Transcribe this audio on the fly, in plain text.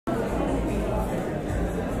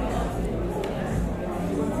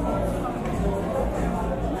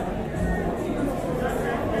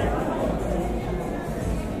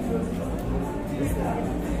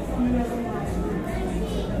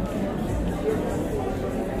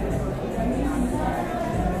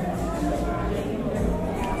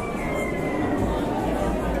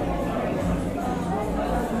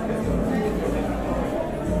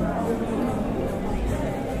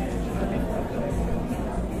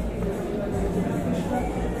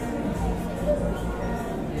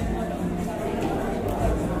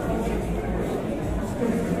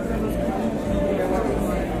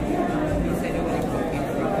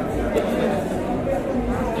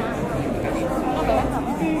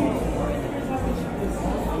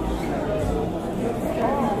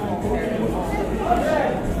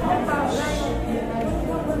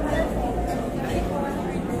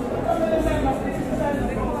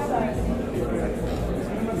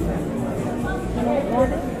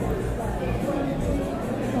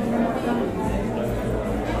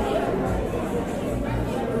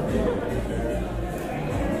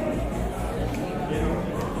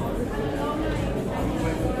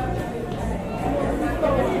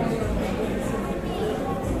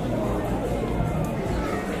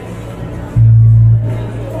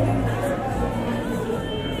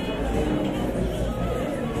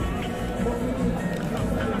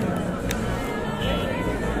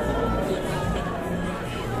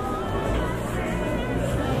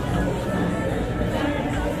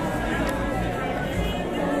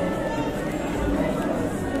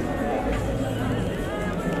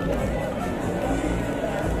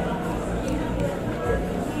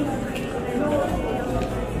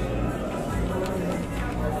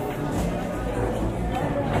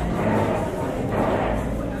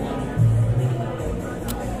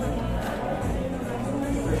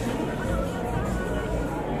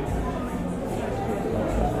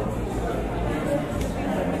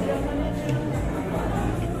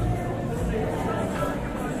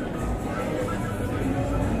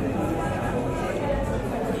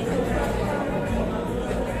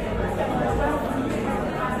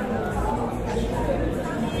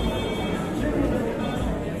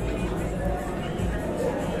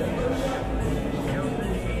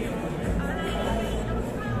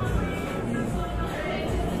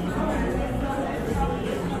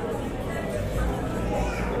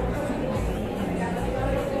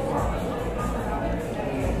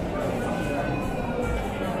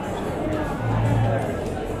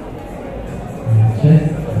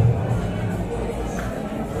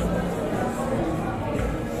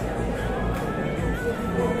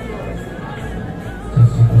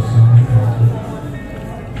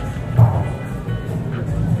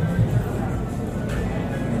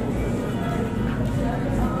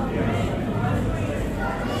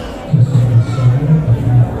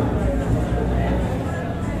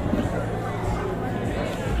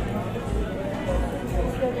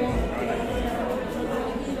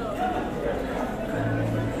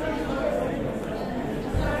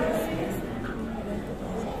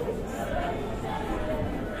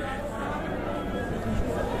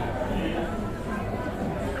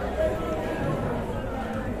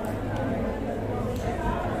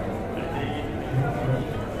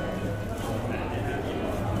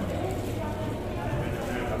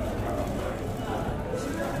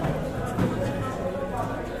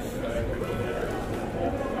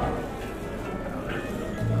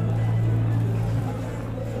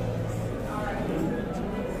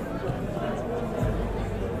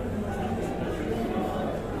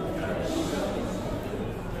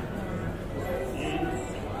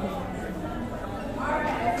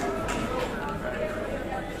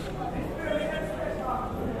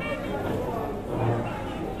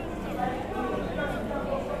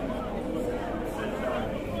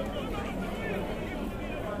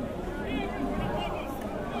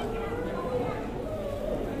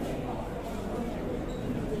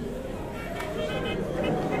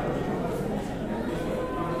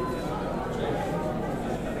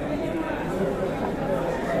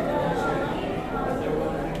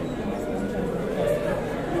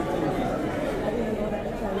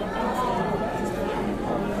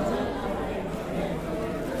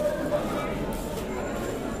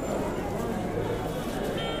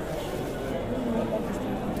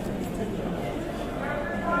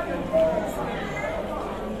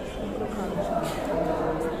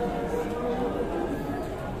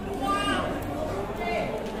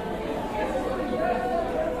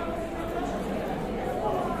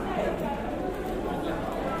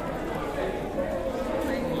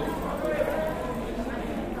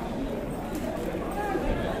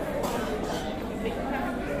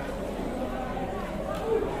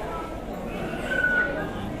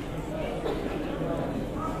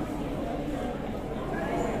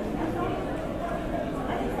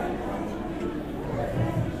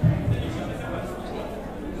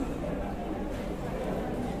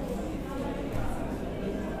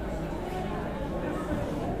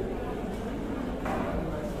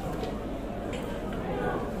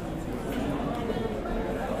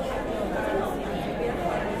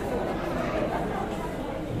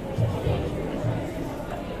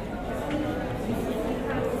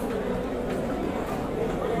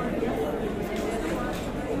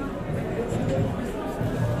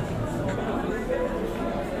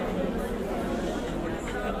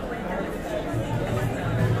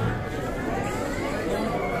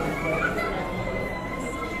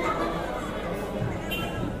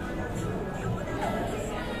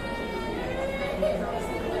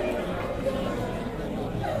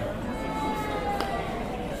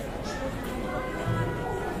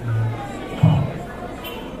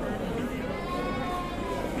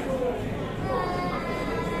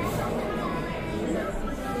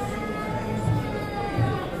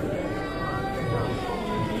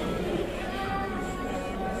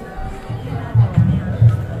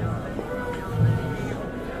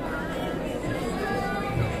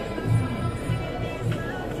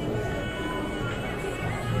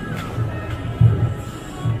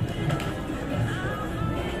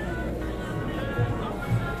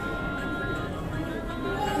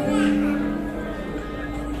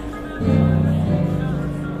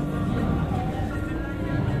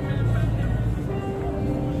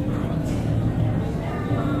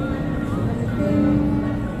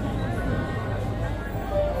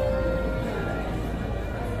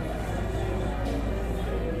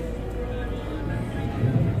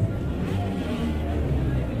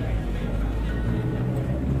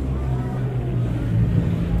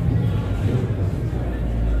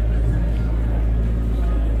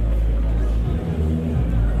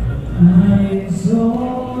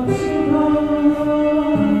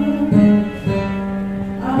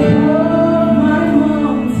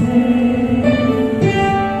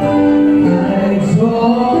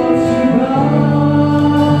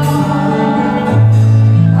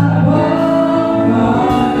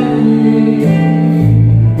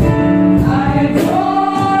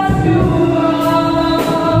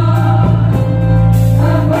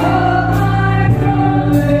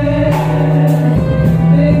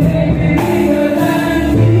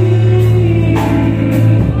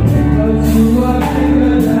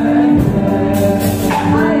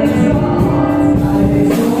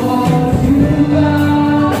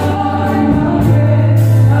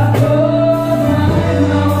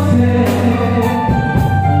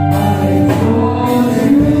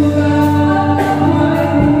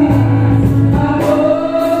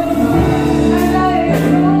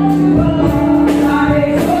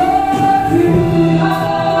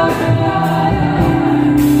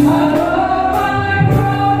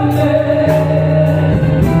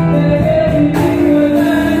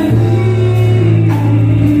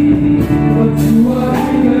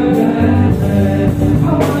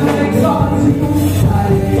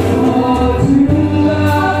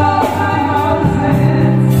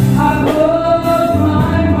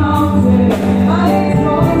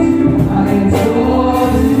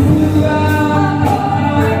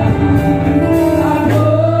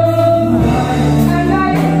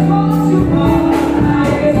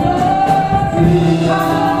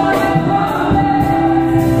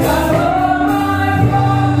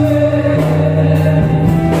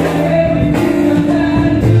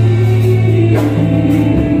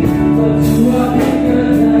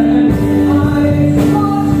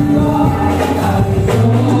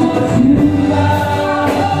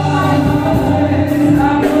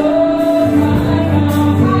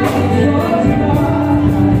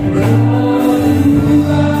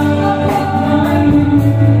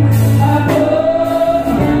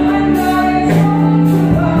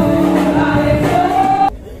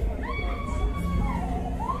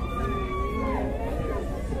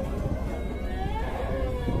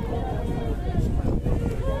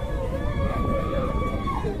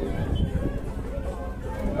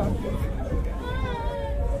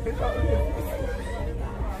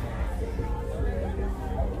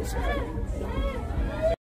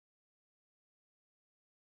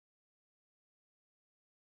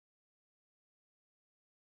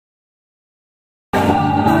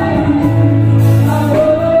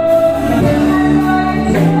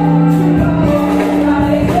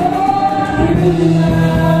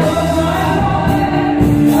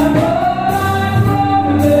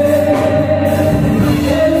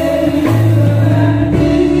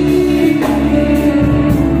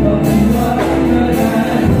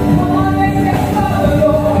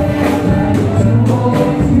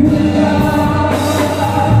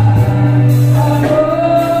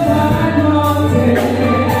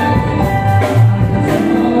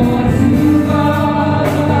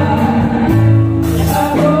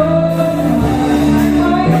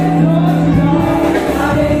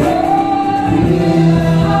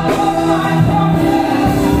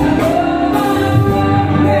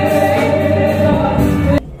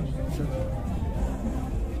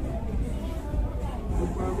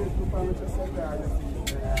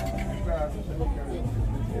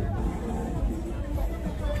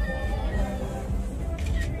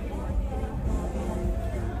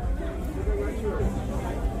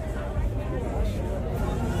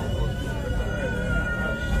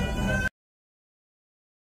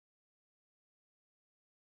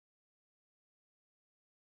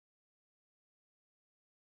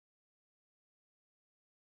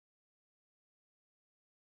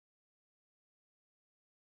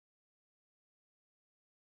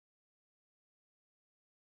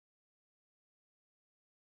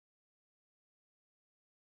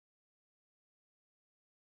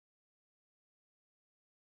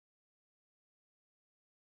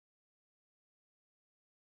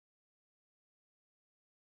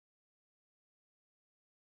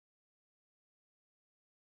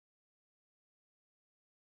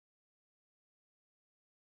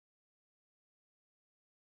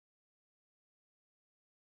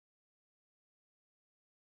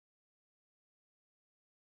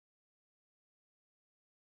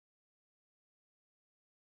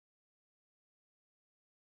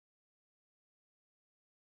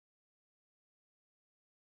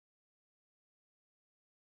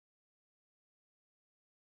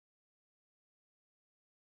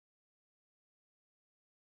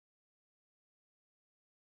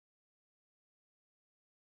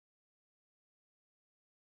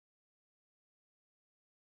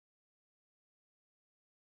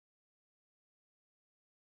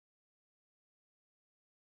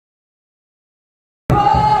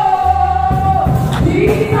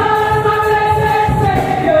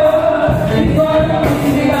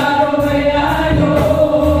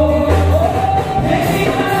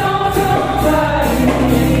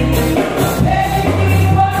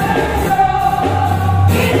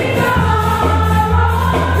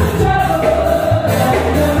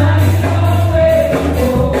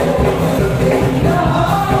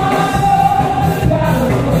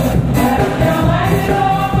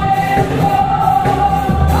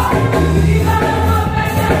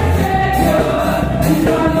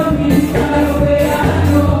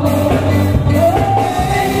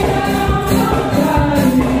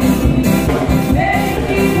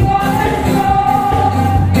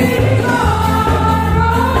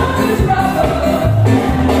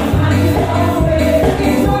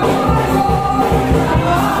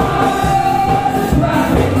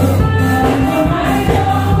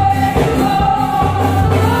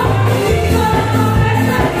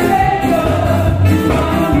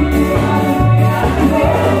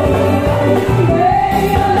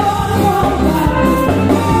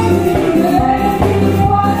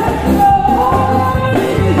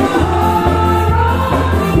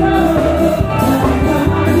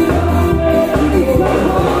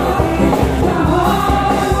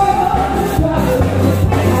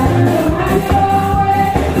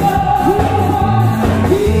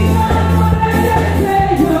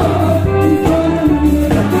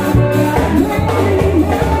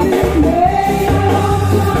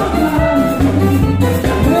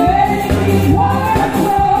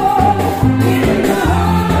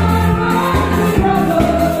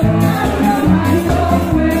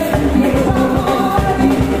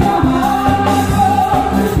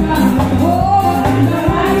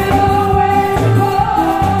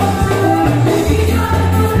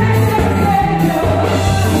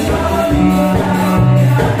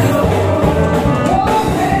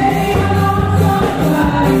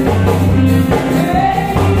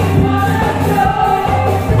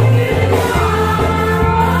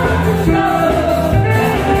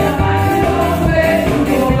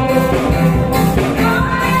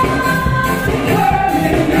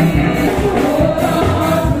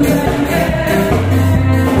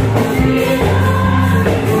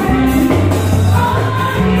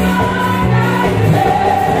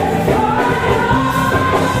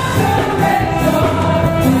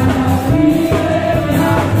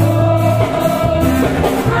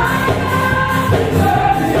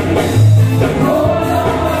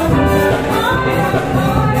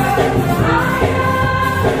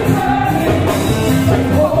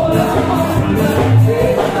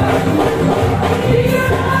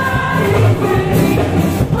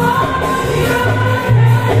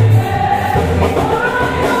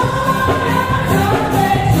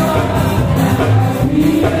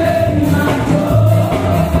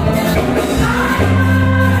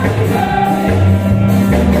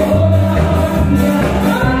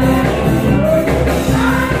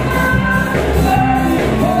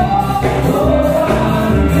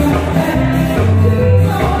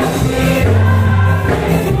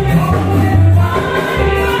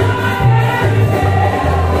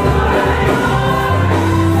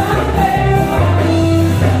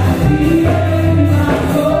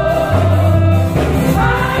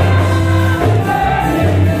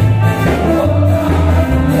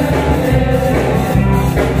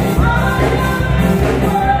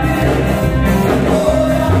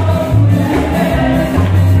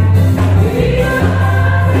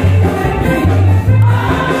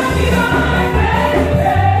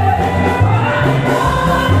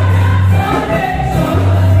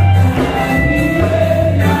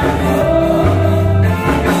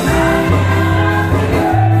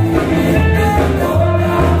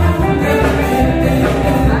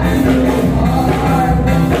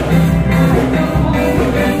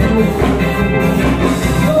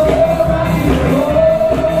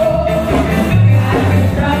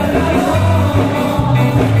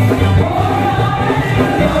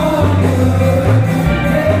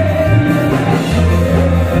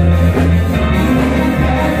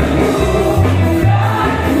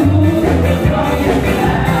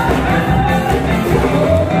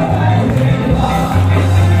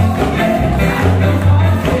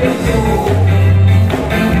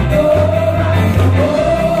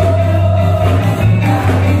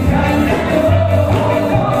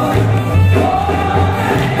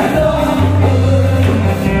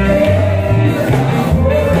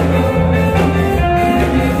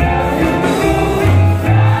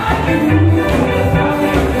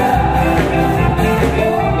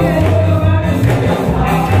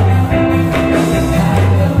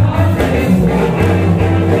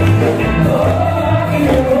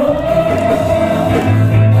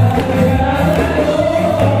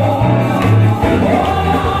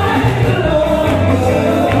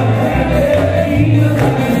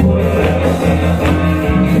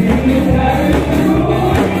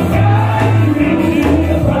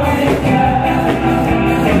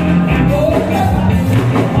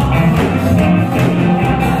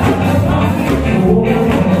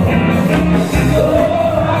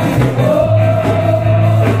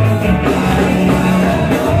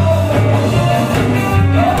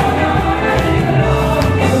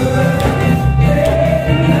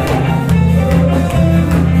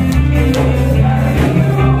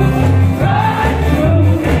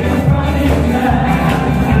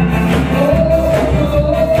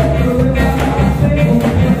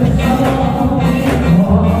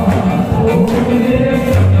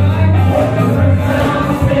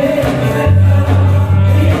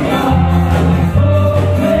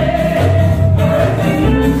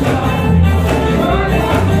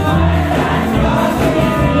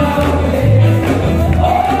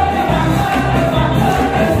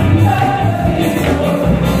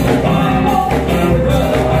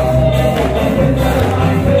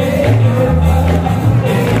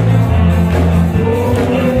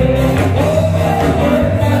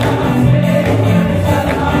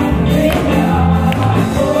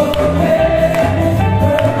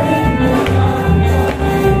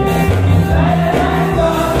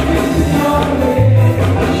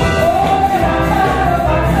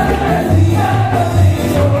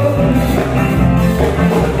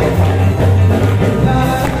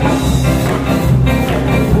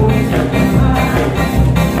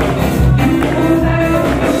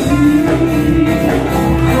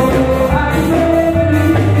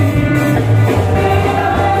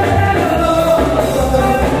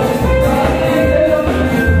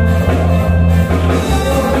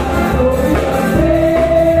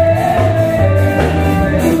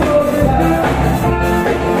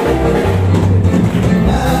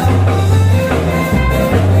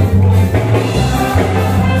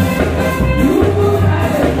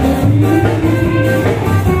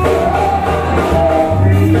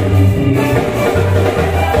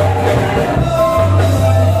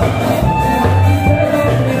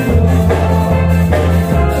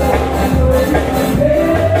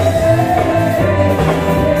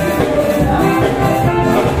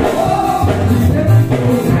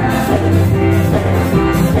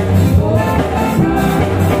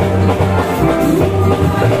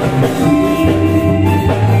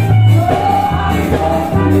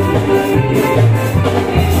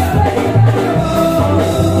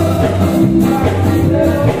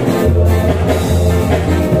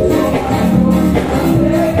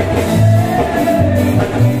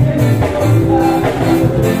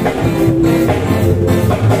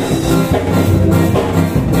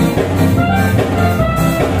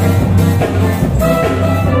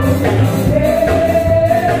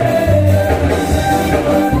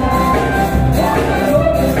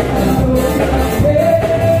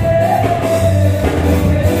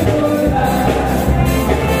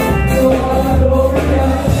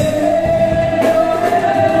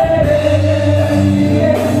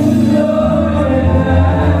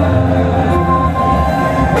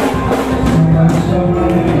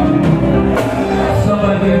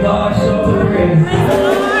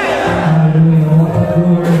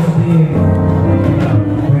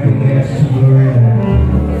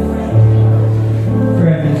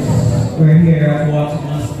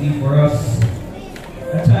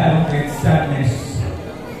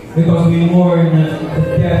Because we mourn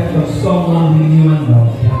the death of someone we knew and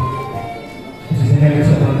loved. It is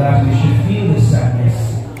inevitable that we should feel the sadness,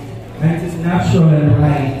 and it is natural and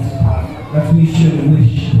right that we should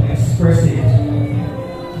wish to express it.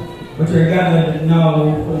 But we are gathered now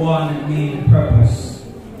for one main purpose,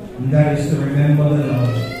 and that is to remember the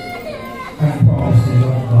love and promises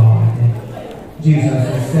of God. Jesus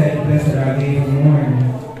has said, "Blessed are they who mourn,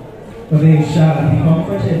 for they shall be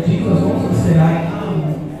comforted." Jesus also said, "I am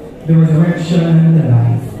the resurrection and the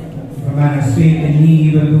life. If a man has faith in me,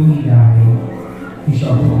 even though he die, he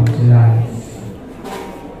shall come to life."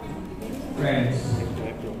 Friends,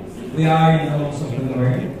 we are in the house of the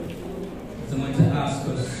Lord. So I'm going to ask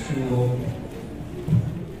us to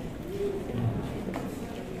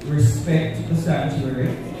respect the sanctuary.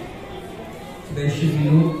 There should be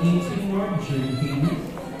no eating or drinking.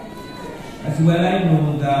 As well, I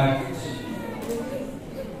know that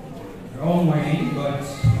we're all mourning, but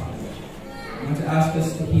I want to ask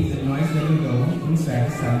us to keep the noise level down inside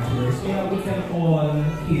the sanctuary so that we can all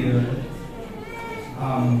hear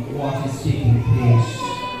what is taking place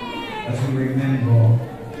as we remember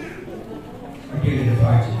our dearly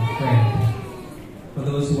departed friend. For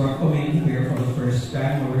those who are coming here for the first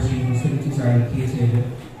time, our receiving facilities are located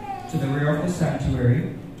to the rear of the sanctuary,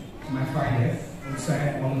 to my far left,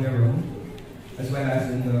 outside on the room, as well as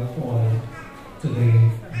in the hall to the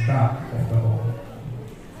back of the hall.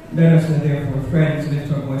 Let us therefore, friends,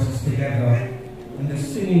 lift our voices together in the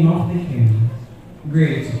singing of the hymn,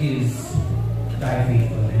 "Great is Thy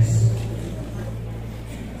Faithfulness."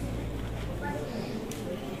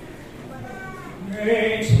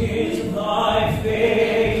 Great is Thy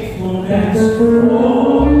faithfulness, O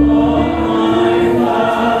Lord my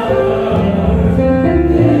Father.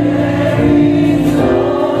 There is no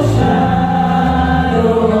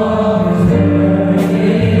shadow of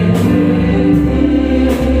turning in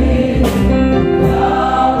Thee.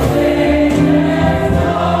 Thou reignest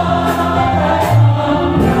on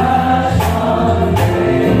Thy compassion,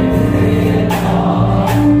 great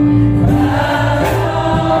on.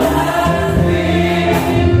 Thou hast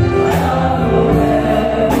been forever.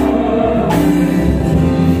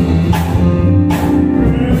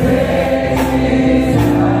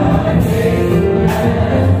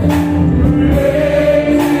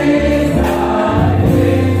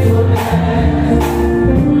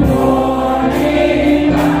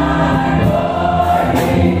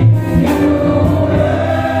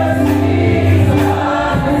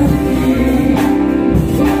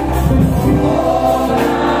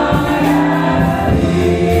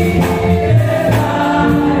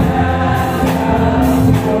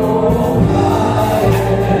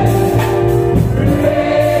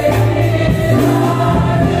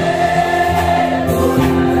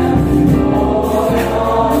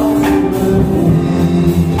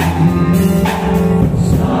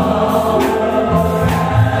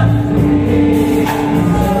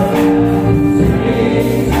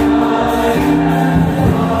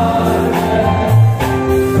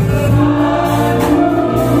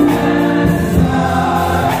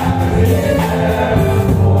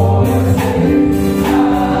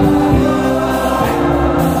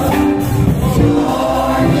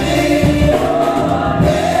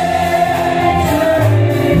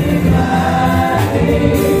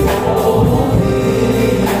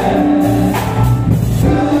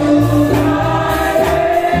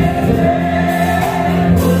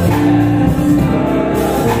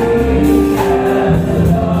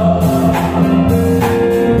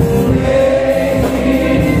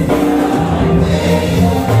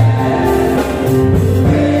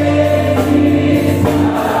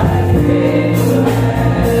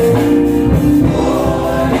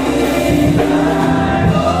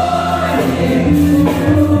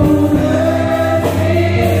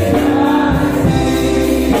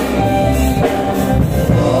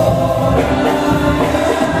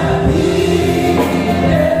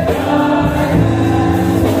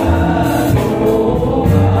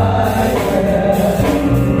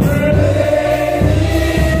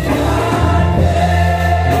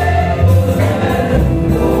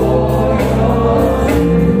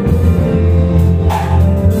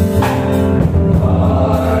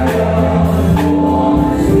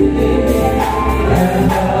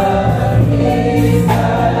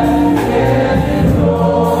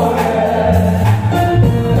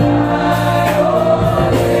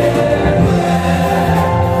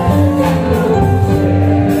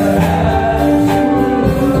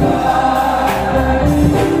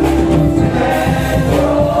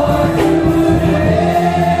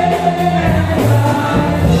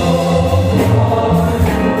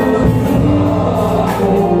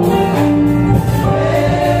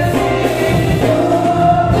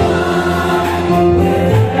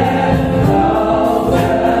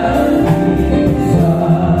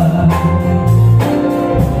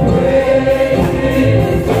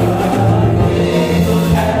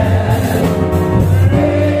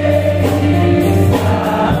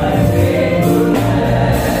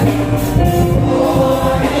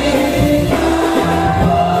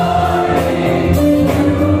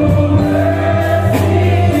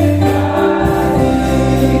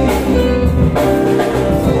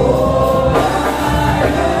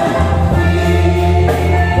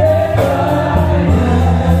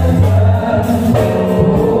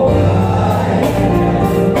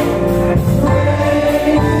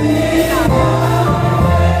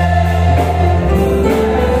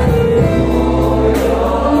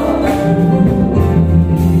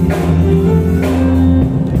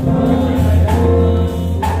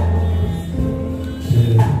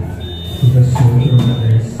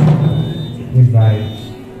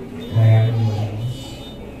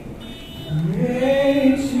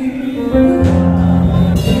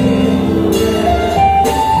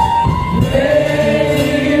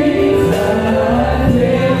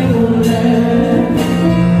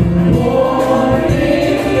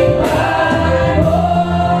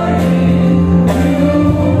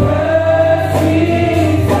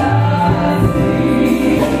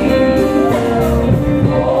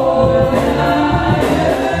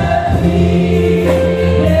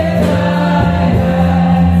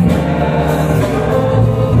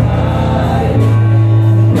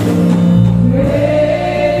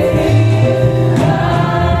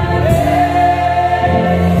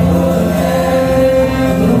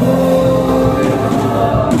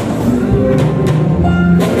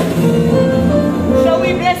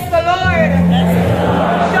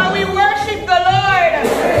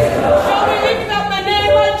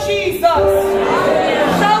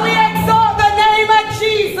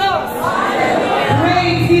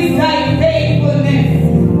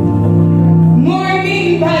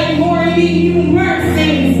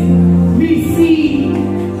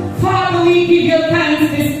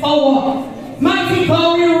 know. Mighty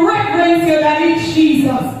God, we reverence you, Daddy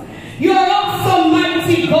Jesus. You're awesome,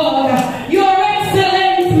 mighty God. You're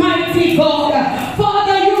excellent, mighty God.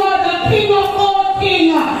 Father, you are the King of all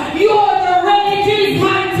kings. You are the Redeemer,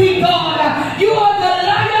 mighty God. You are the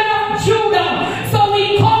Lion of Judah. So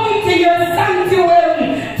we come into your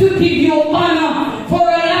sanctuary to give you honor for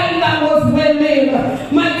a life that was well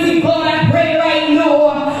lived. Mighty God, I pray right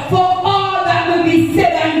now for all that will be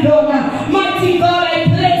said and done. Mighty God, I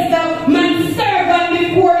place the man servant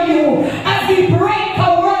before you as he break a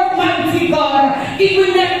word, mighty God. It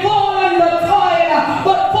will not fall on the toil,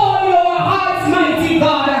 but fall in our hearts, mighty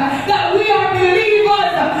God. That we are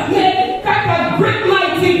believers, may crack a grip,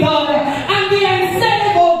 mighty God, and the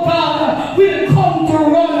unsettable God will come to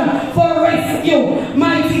run for rescue.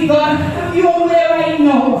 Mighty God, have your way right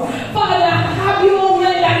now. Father, have your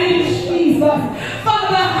way, Daddy Jesus.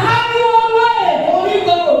 Father, have your way, Holy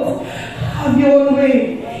Ghost. Have your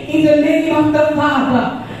way. In the name of the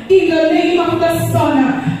Father, in the name of the Son,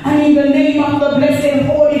 and in the name of the blessed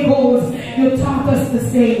Holy Ghost, you taught us to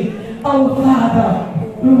say, our Father,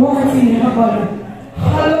 who art in heaven,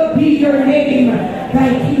 hallowed be your name. Thy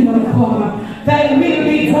kingdom come, thy will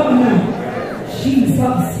be done.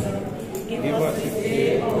 Jesus, give us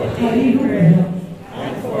today our daily bread,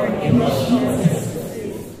 and forgive us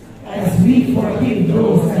as we forgive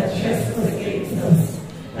those that trespass against us.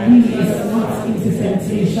 And lead us not into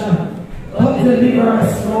temptation, but deliver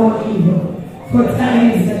us from all evil. For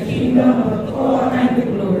thine is the kingdom, the power, and the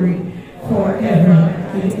glory, forever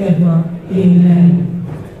and ever. Amen.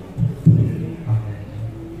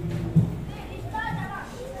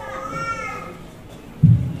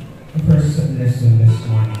 The first lesson this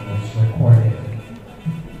morning was recorded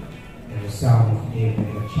in the Psalm of David,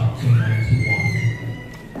 chapter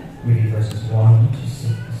 91, reading verses 1 to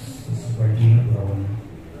 6. This is where Gina Brown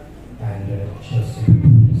and Chelsea,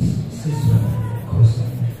 sister, cousin.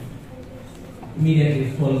 Immediately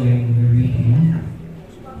following the reading,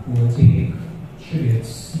 we will take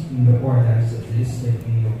tributes in the orders listed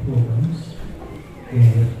in your programs.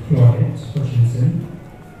 With Claudette Hutchinson,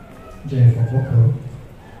 Jennifer Booker,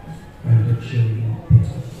 and the children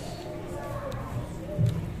Peters.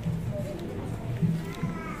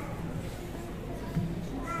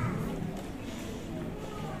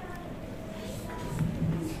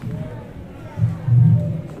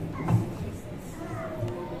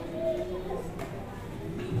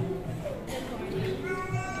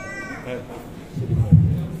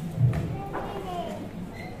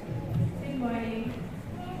 Good morning.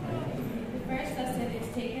 The first lesson is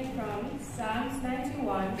taken from Psalms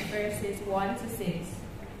 91, verses 1 to 6.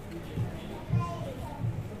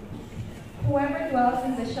 Whoever dwells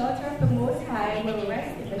in the shelter of the Most High will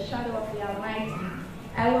rest in the shadow of the Almighty.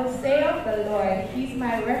 I will say of the Lord, He is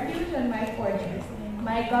my refuge and my fortress,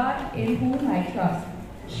 my God in whom I trust.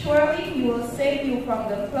 Surely He will save you from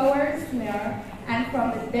the fowler's snare and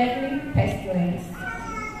from the deadly pestilence.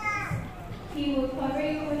 He will cover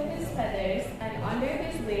you with His feathers, and under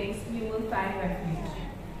His wings you will find refuge.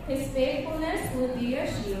 His faithfulness will be your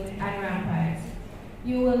shield and rampart.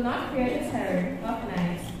 You will not fear the terror of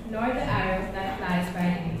night, nor the arrow that flies by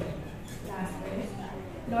day. Last verse.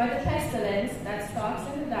 Nor the pestilence that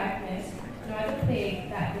stalks in the darkness, nor the plague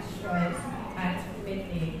that destroys at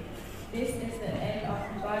midday. This is the end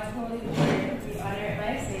of God's holy word. We honor it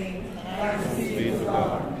by saying, Thanks be to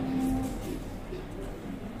God.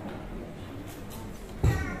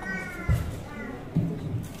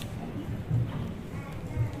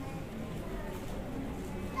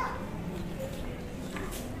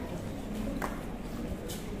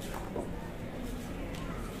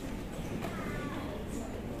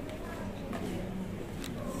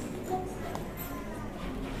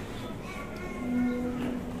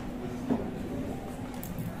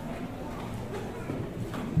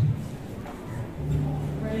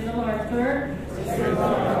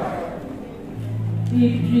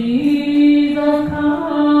 If Jesus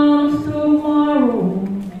comes tomorrow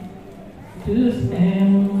to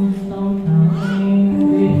spend some time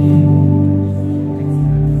with you,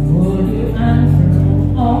 would you answer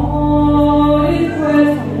all his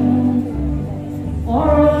questions,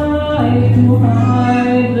 or lie to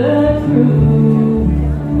hide the truth?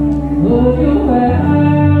 Would you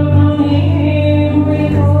welcome him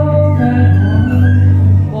with open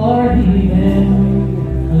arms, or even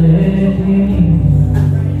let him in?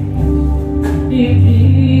 If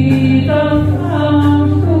Jesus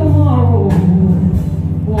comes tomorrow,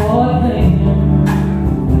 what then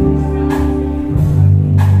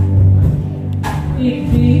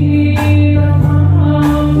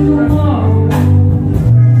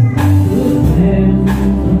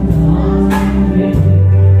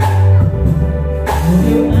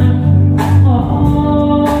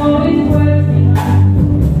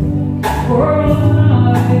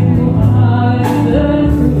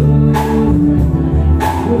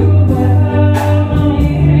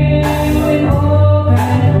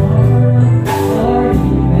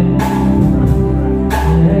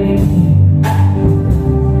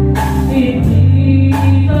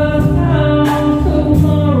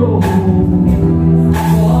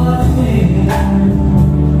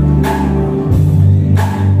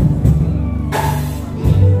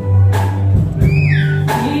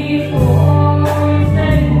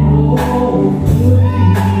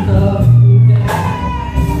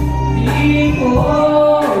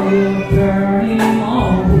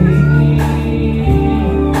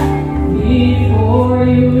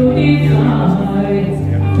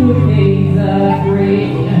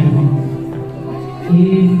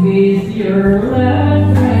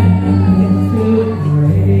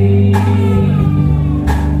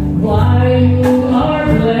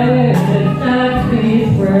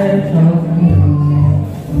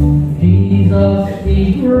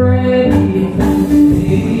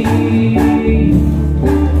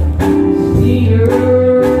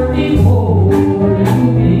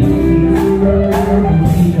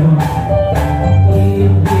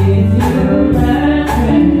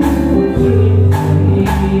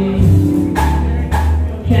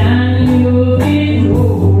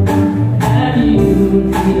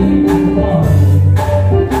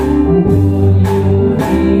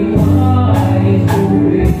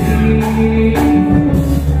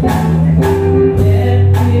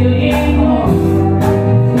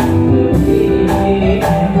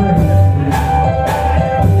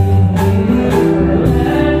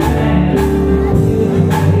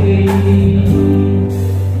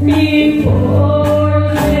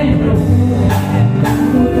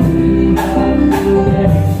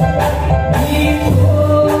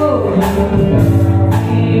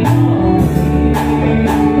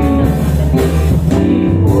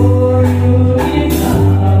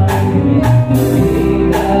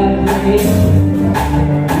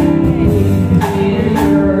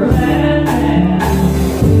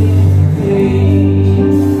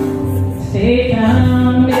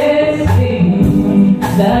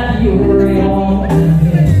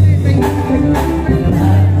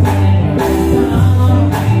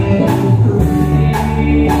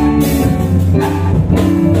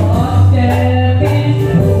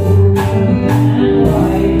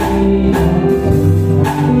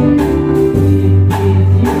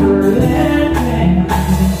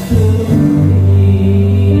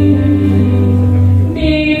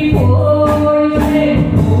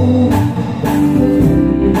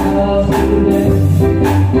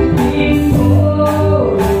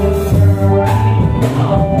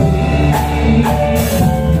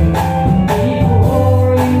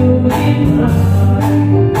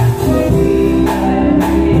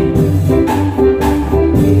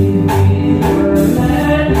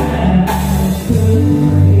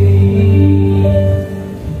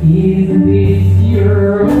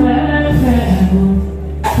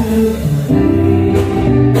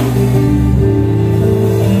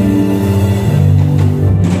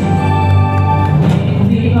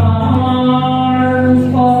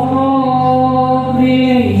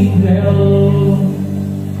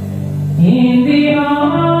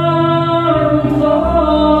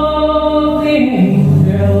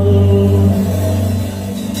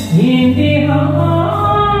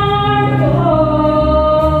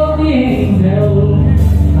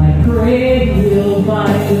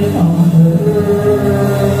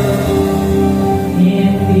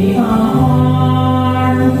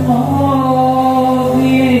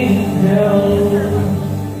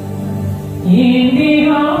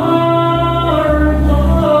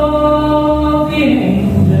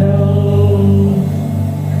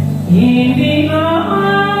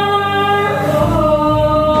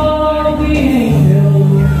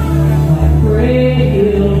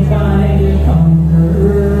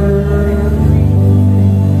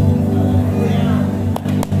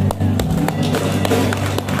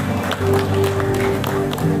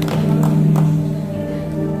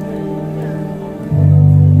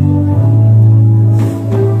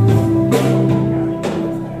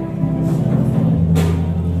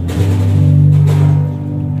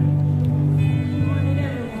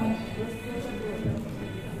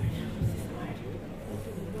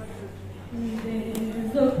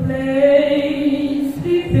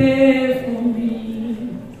prepare for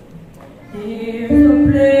me. There's a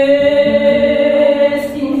place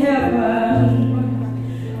in heaven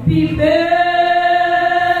prepared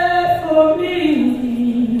for me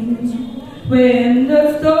when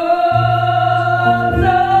the storm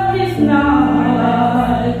of this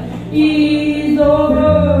night is over.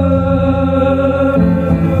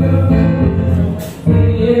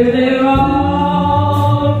 There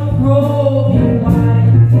are broken white.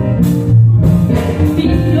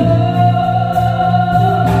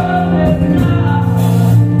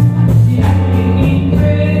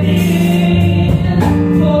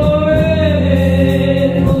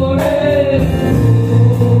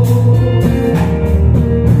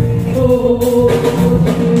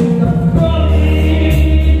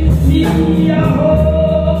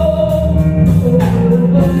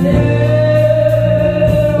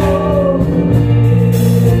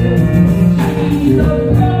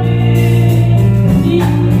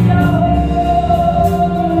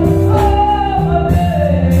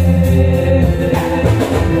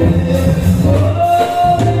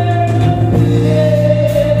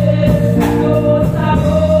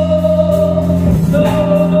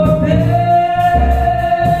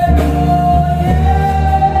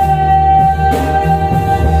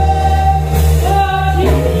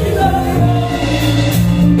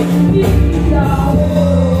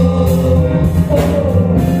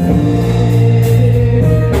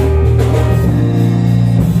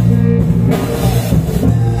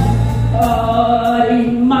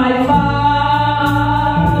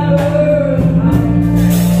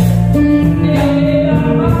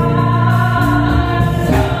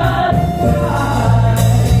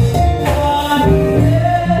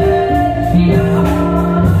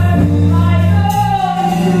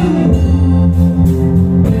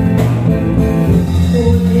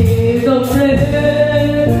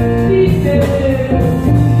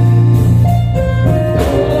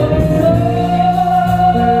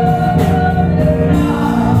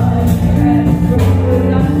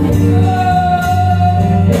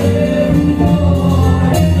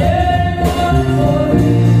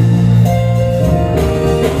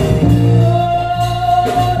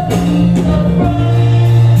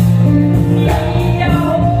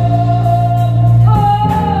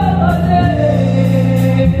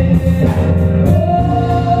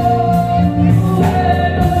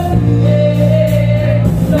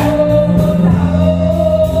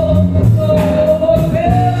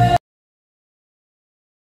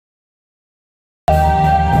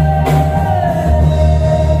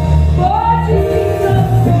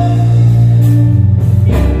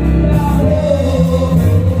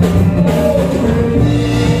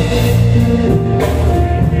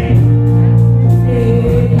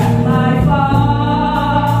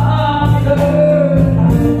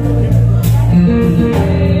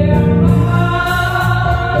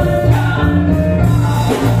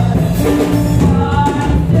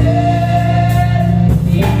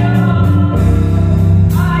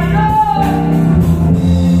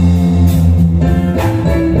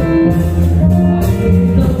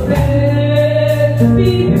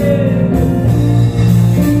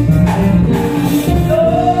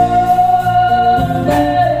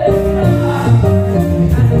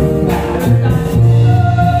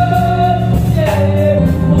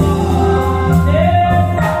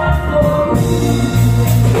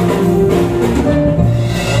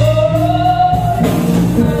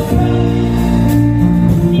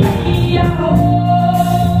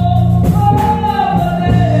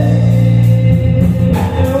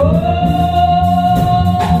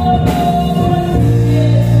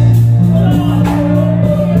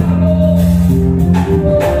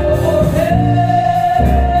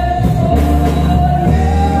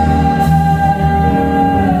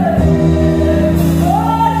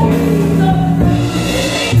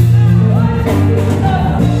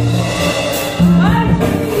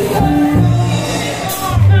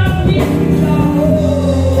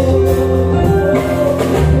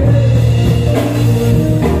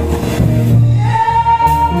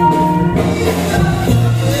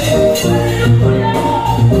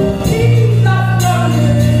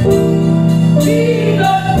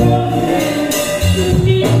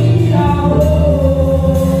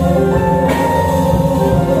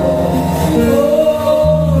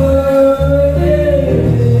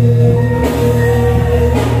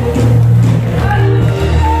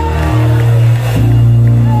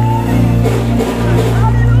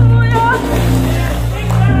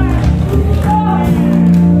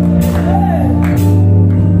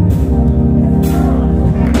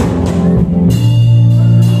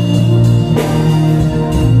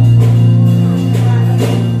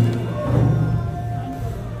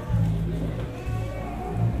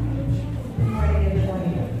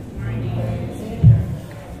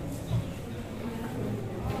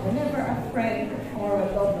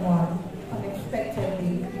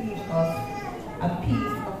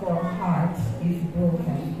 is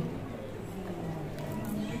broken.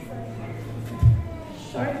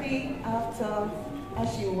 Shortly after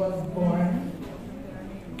Ashy was born,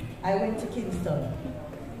 I went to Kingston.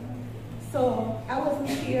 So I wasn't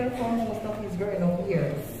here for most of his growing up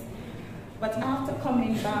years. But after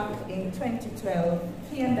coming back in 2012,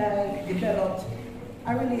 he and I developed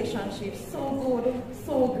a relationship so good,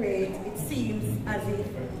 so great, it seems as if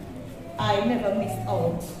I never missed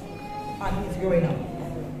out on his growing up.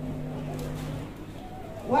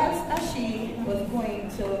 Whilst Ashy was going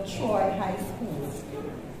to Troy High School,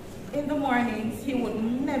 in the mornings he would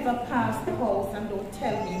never pass the house and don't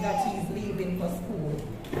tell me that he's leaving for school.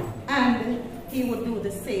 And he would do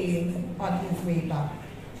the same on his way back.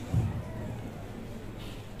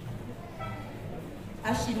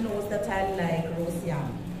 Ashy knows that I like roast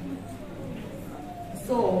yam.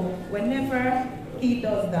 So whenever he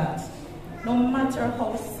does that, no matter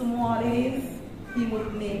how small it is, he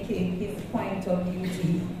would make it his point of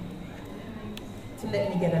duty to let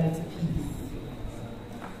me get a little piece.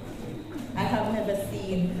 I have never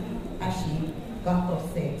seen Ashy got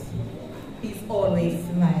upset. He's always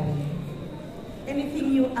smiling.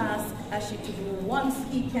 Anything you ask Ashy to do, once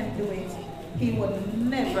he can do it, he would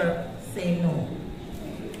never say no.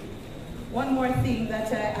 One more thing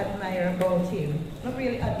that I admire about him, not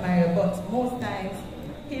really admire, but most times,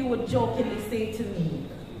 he would jokingly say to me,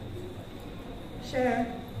 "Sure,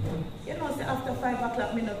 you know, say after 5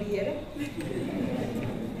 o'clock, me no be here." I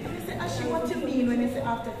say, "Ashy, what you mean when you say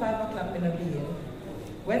after 5 o'clock, me no be here?"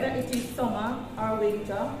 Whether it is summer, or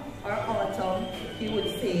winter, or autumn, he would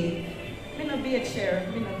say, "Me no be here, Sure,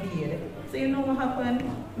 me no be here." So you know what happened?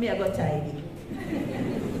 Me I got tidy.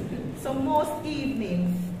 So most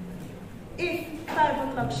evenings, if 5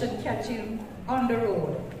 o'clock should catch him on the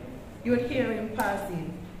road, you would hear him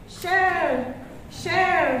passing. "Share,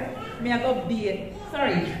 share, me I got beard.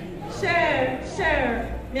 Sorry, share,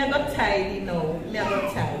 share, me I got tidy now, me I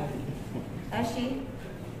got tidy." Ashy,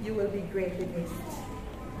 you will be greatly missed.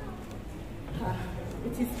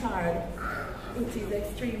 It is hard, it is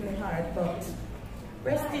extremely hard, but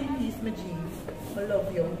rest in peace, my G's. I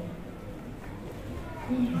love you.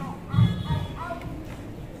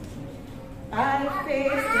 I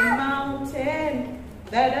faced a mountain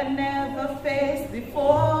that I never faced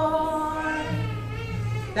before.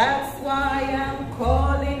 That's why I'm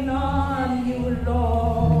calling on you,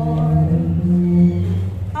 Lord.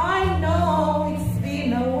 I know it's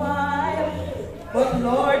been a while, but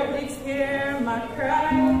Lord, please hear my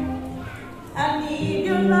cry. I need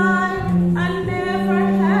your light I never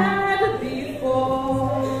had before.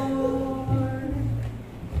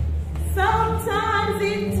 Sometimes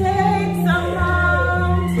it takes a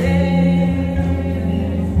mountain.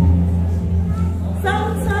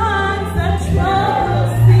 Sometimes a trouble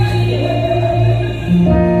sea.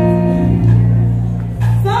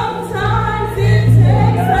 Sometimes it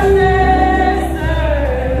takes a desert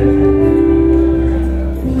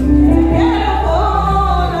to get a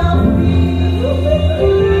hold of me.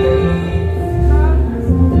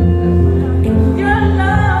 Your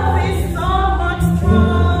love is so much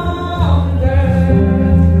stronger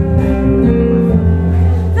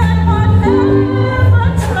than whatever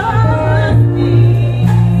troubles me.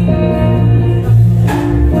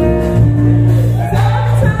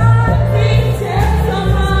 Sometimes it takes a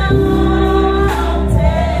mountain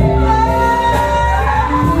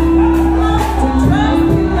to trust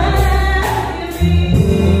you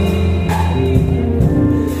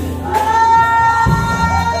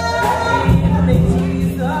and believe.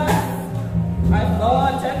 Jesus, I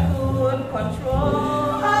thought I could control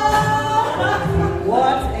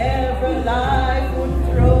whatever life would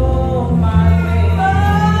throw my way.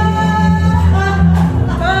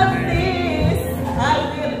 But this, I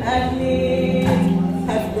will admit,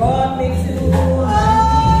 has brought me to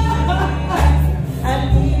my knees. I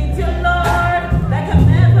need you, Lord, like I've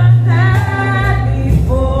never had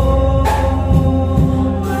before.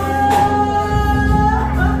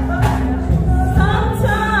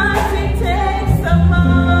 Sometimes it takes a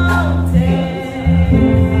mountain.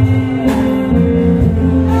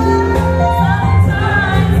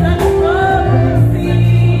 Sometimes a troubled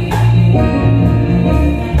sea.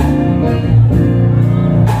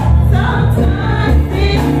 Sometimes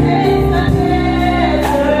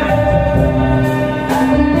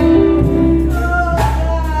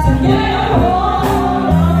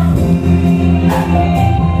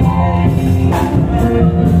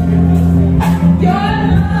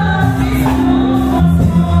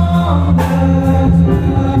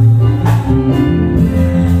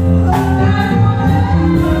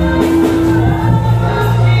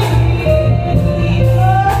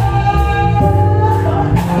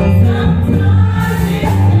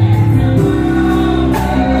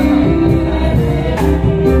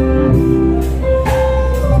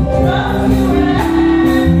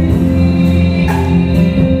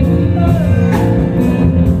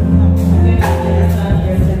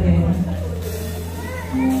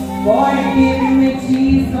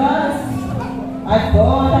I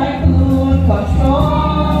thought I could control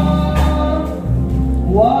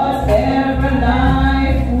whatever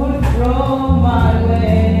life would throw my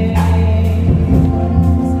way.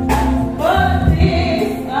 But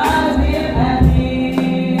this I will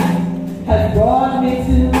admit has brought me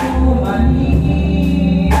to my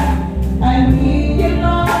knees. I need you,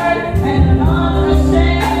 Lord, and I'm not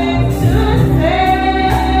ashamed to say.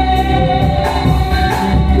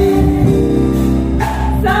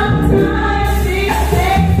 Sometimes it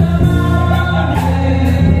takes a long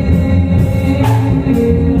way.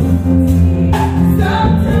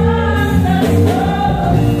 Sometimes I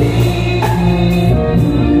see.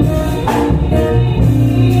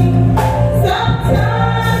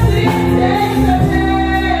 Sometimes it takes a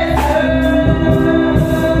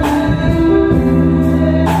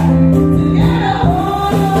to get a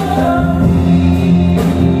hold of me.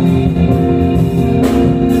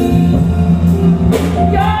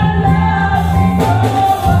 Your love is so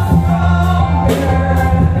much stronger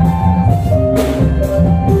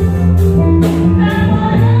than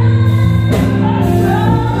whatever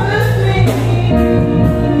troubles me.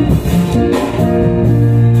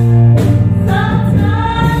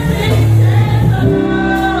 Sometimes it takes a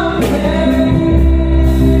long way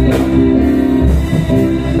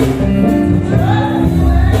to trust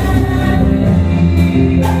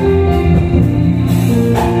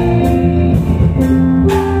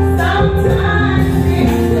Sometimes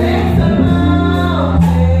it takes a long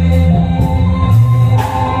way.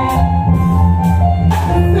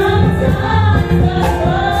 Sometimes I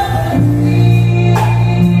must see.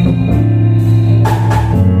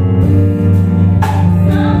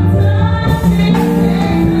 Sometimes it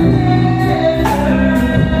takes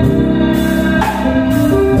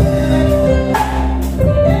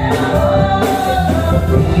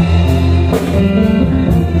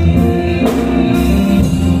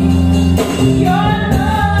Your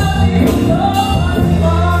love is so much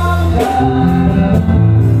stronger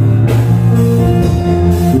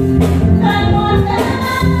than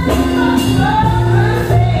whatever troubles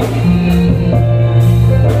me.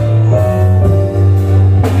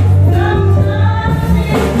 Sometimes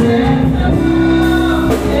it takes a long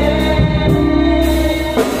way.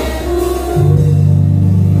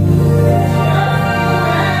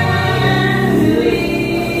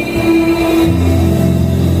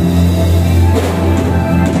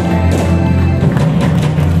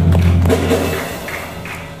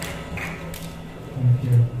 Thank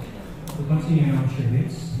you. To continue our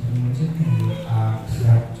tributes, we want to ask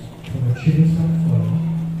that for the tributes that follow,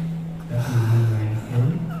 that we be mindful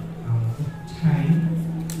of time.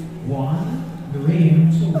 1, the rain.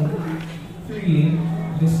 2, 3,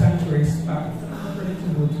 the sanctuary is packed. Not ready to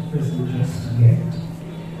go to prison just yet.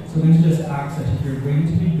 So we just ask that if you're going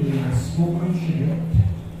to be doing a spoken tribute,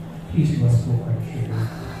 please do a spoken tribute.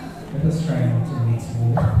 Let us try not to mix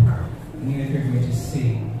both. And even if you're going to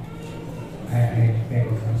sing, I beg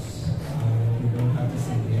of us, you don't have to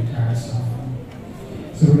sing the entire song.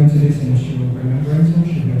 So we're going to listen to remembrance and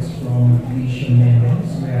tributes from Alicia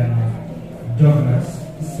Mendes, when Douglas,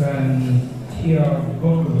 son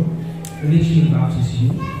Tiago, Religion Baptist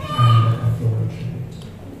Youth, and a floral tribute.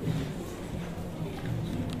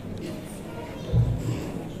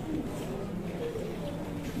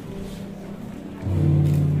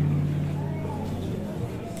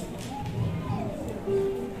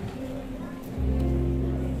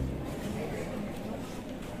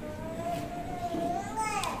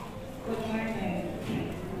 Good morning.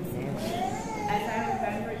 As I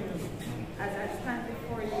remember you, as I stand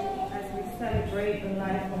before you, as we celebrate the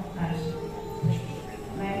life of Ashy.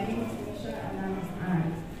 My name is Misha and I'm his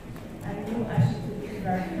aunt. I knew Ashy to be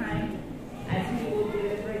very kind, as he would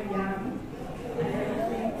deliver yam and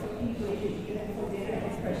everything to people he eaten for dinner,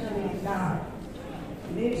 especially God.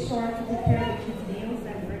 He made sure to prepare the kids' meals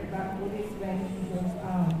and bring back goodies when he was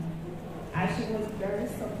out. Ashy was very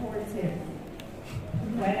supportive.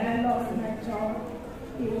 When I lost my job,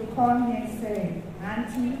 he would call me and say,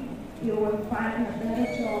 Auntie, you will find a better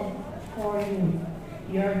job for you.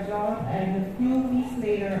 Your job, and a few weeks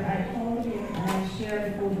later, I called him and I shared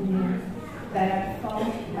the good news that I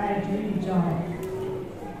found my dream job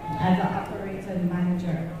as an operations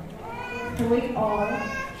manager. Through it all,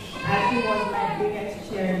 Ashley was my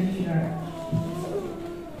biggest cheerleader.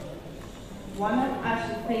 One of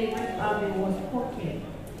Ashley's favorite hobbies was cooking.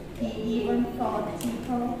 He even taught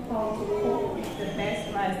people how to cook the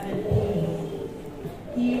best rice and beans.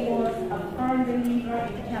 He was a firm believer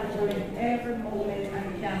in capturing every moment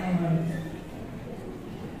and cameras.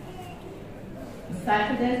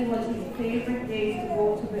 Saturdays was his favorite day to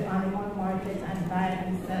go to the animal market and buy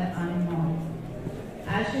and sell animals.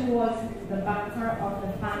 Ashley was the banker of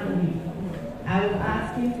the family. I would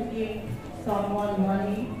ask him to give someone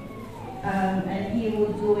money, and he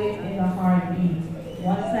would do it in a heartbeat.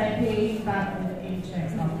 Once I pay him back with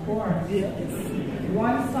interest, of course.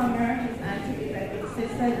 One summer, his auntie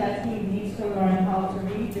insisted that he needs to learn how to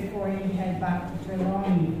read before he head back to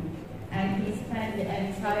Trelawny. And he spent the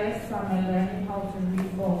entire summer learning how to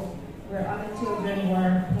read books, where other children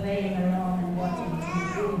were playing around and watching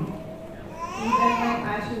TV. Even when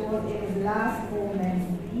Ashley was in his last moments,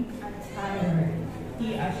 weak and tired,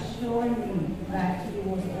 he assured me that he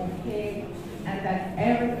was okay and that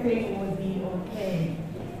everything would be okay.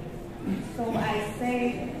 So I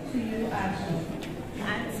say to you, Ashley,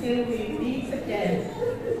 until we meet again,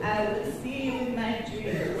 I will see you in my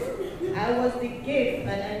dreams. I was the gift,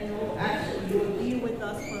 but I know Ashley, you will be with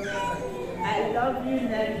us forever. I love you,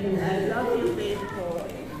 nephew. I love you, faithful.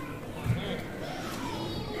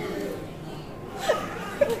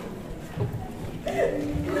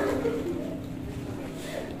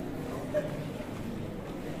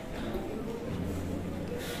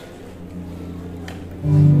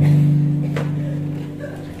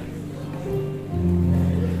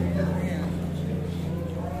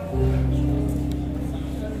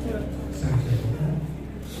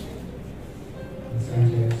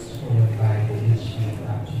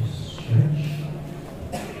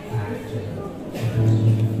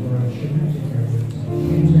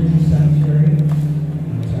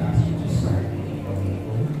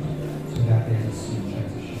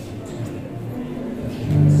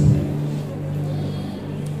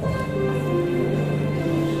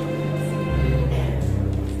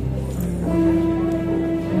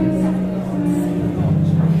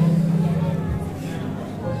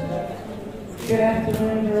 Good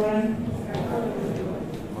afternoon, everyone.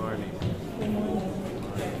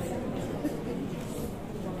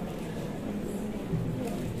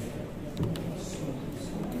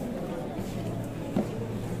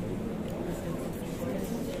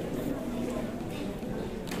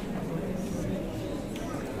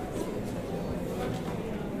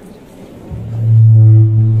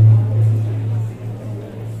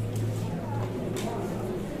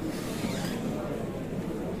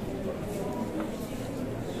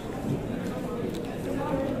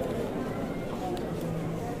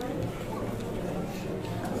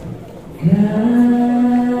 And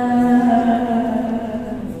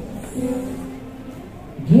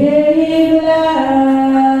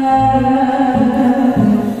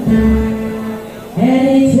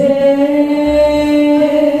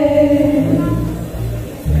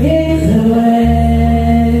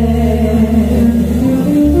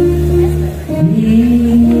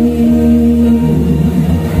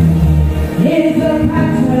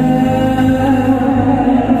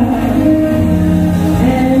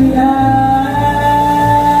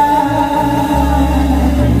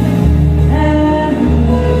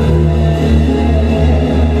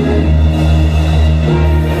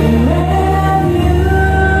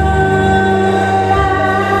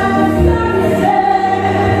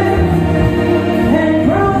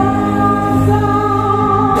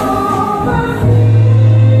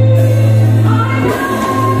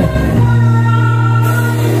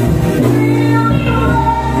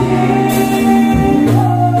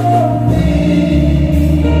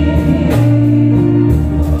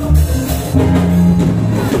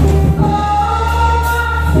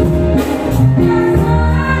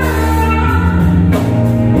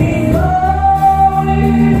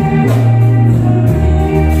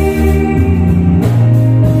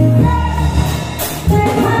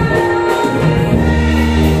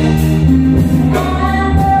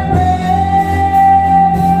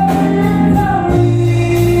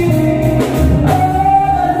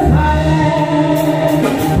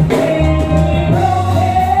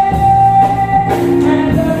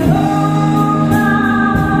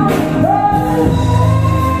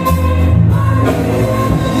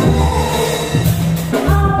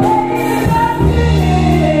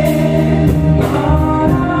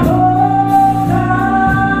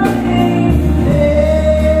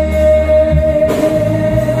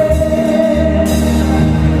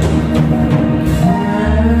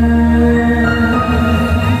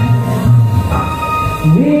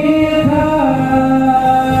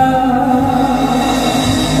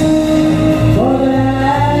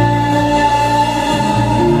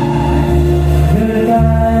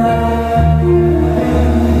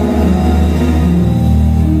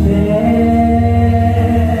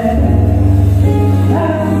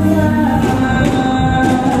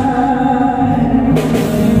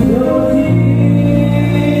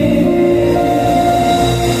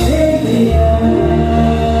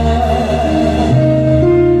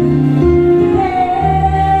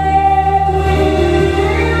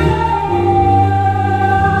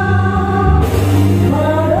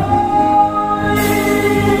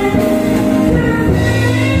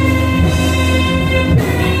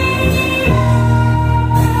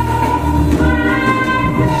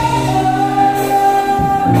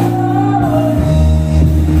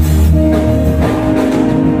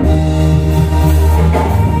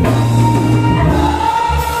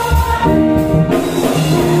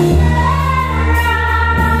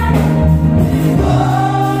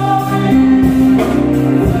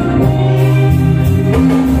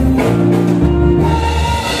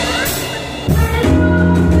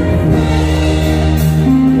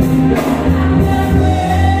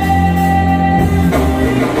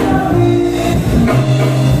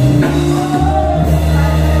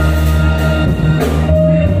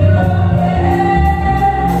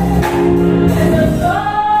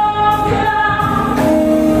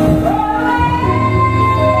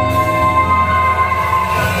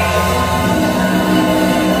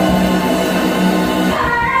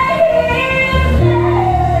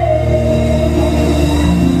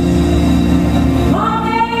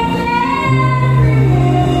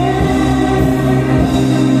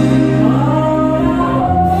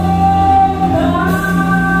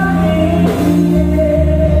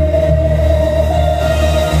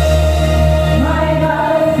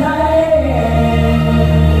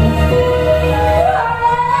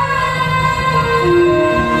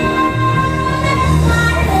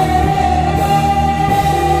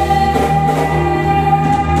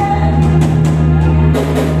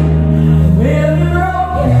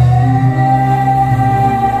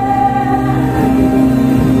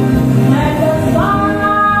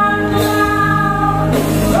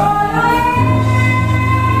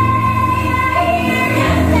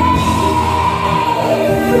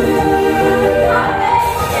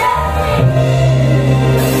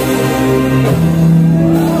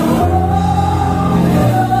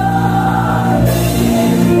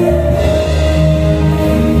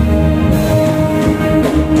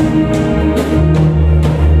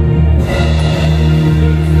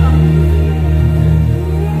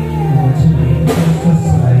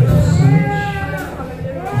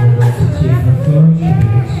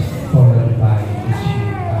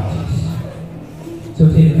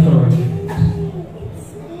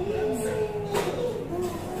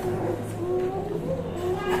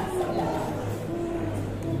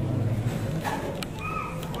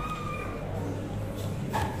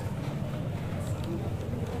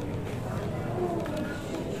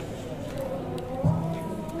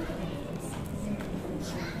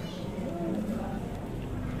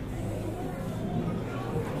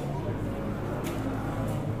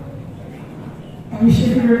wish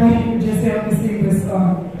everybody could just help me sing this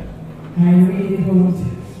song. I really don't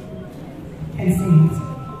can sing it.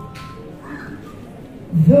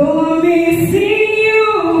 Though I may see you,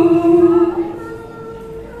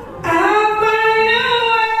 I find a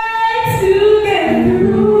way to get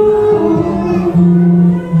through.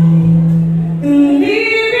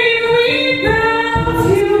 Living without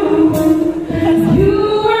you, you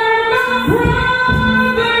are my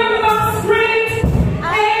brother, my strength,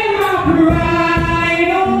 and my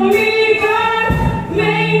pride. Only God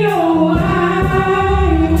may know why.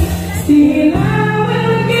 Still I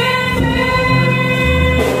will get there.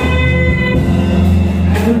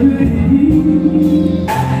 I believe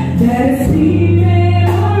that sweet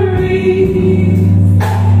memories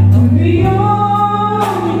of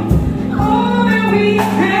beyond all that we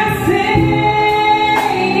have said.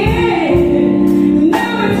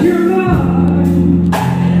 Now that you're gone,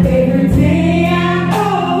 every day I go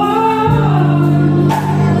on,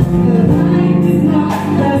 the life is not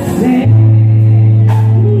the same.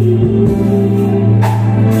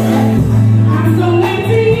 I'm so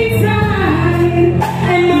empty inside,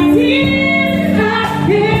 and my tears I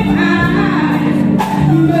can't hide.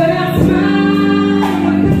 But I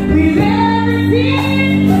smile with every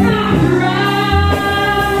tear I cry.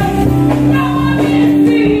 Now I'm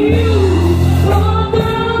missing you,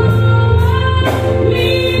 although me.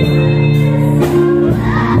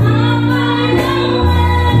 I find a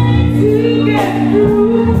way to get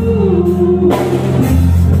through.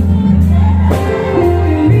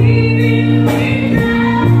 Living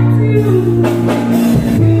without you,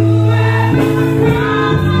 you are my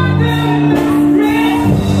brother, my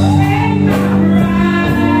strength, and my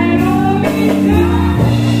pride. Only God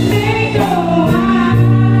may know why.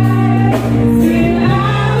 Still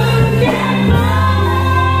I will get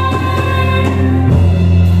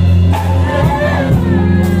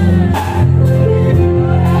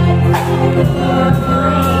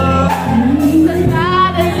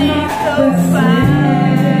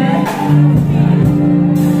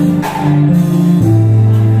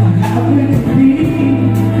How could it be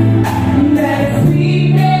that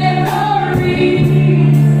sweet memories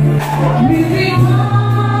living on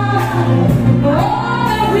all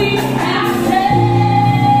that we have said?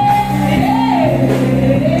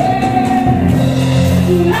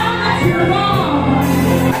 Now that you're gone,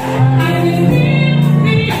 I can feel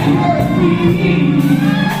me,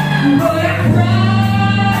 but I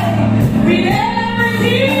cry with every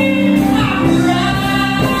tear I cry.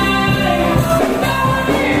 Now I'm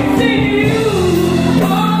missing you,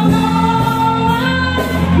 although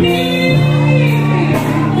I need you.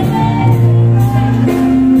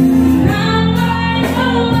 Now find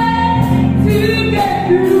a way to get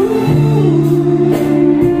through.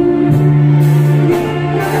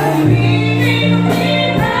 Living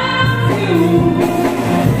without you,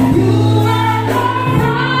 you are my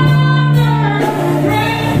brother,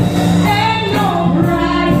 friend, and no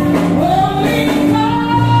pride. Only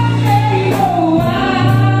God may know why.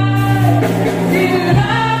 Still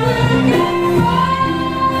I will get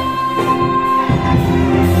by.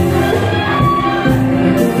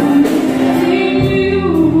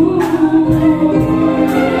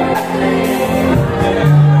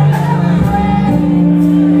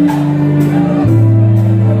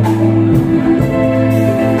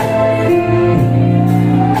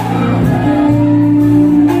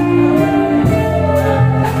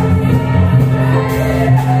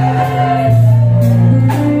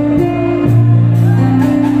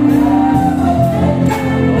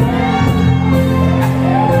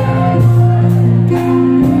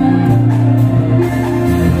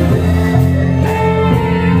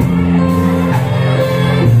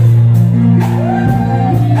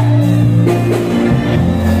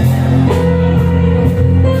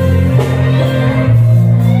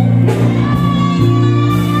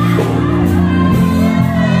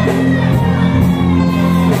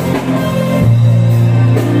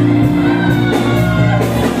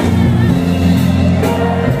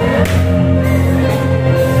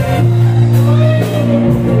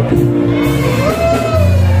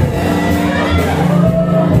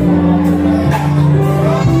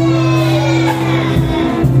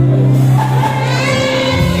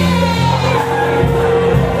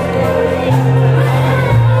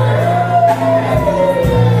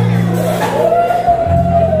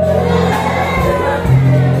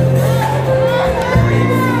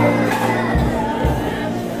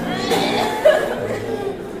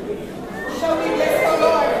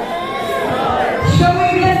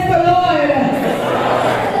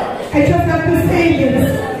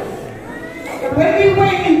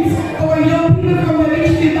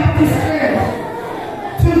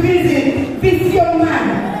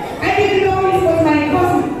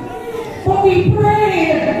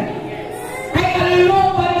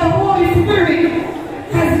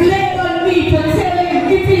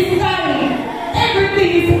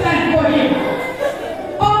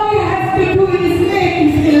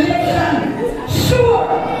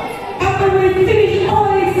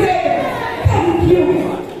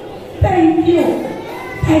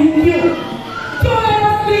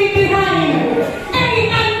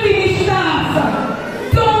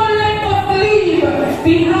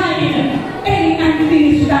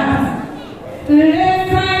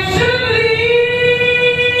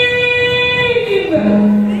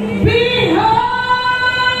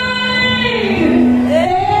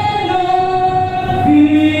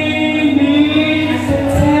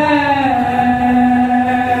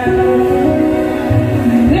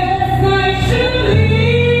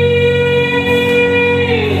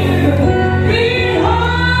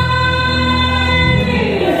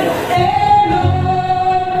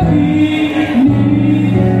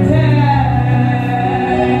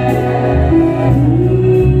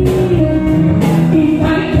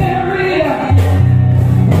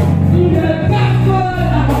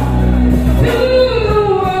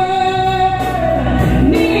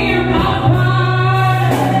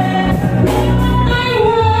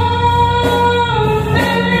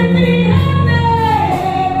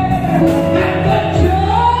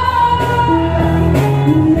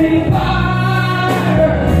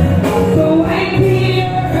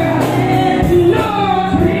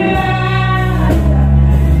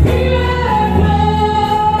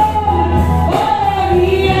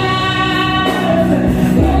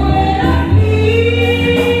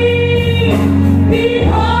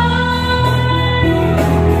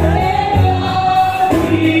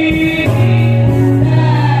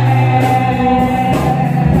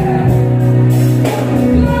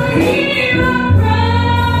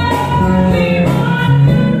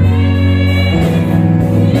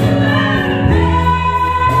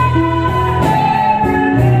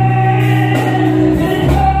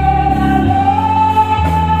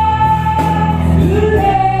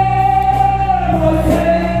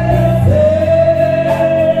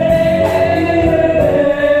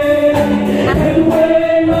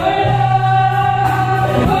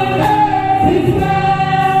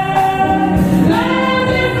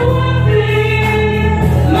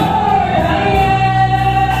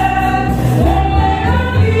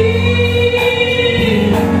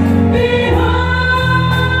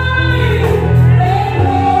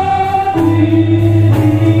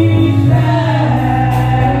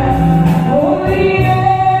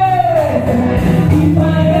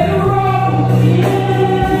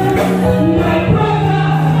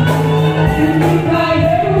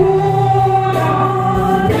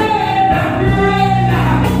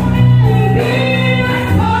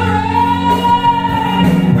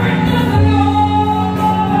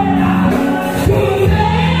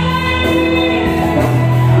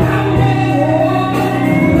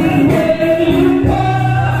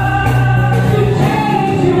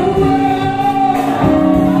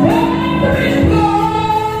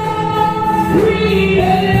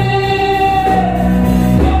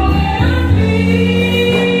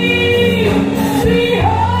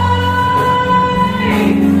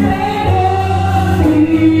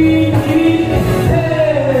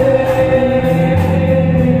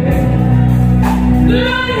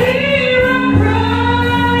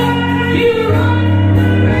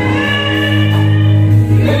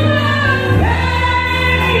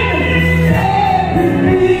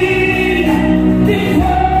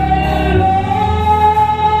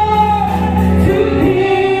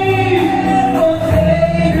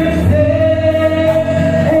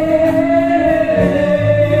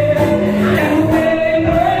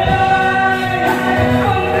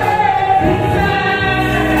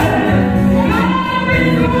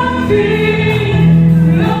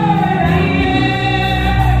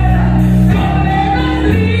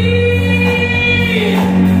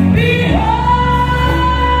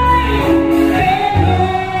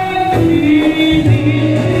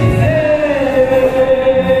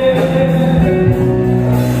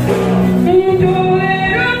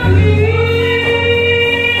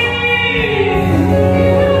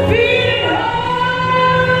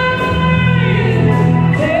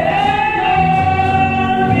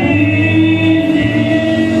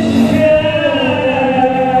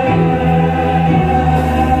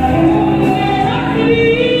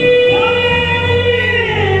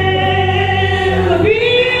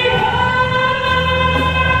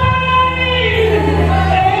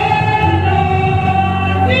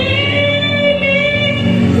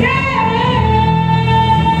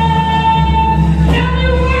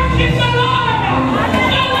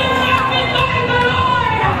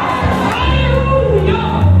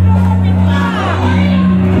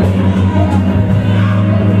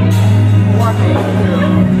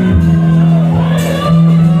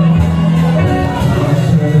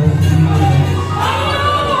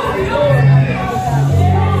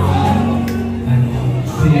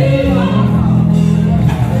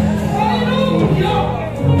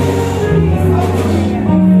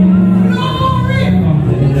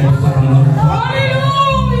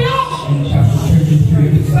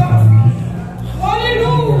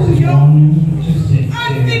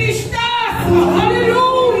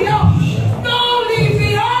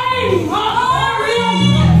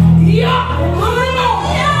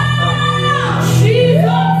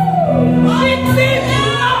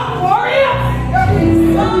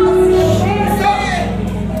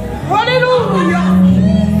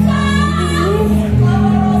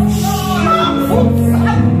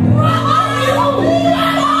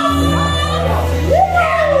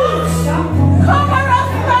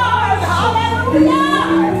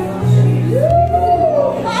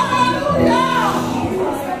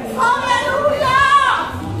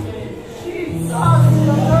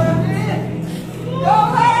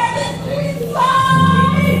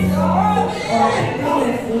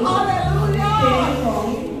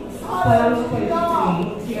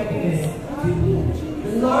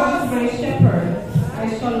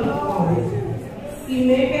 shall want. He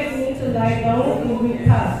maketh me to lie down in green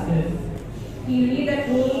pastures. He leadeth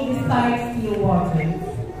me beside still waters.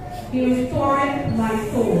 He restoreth my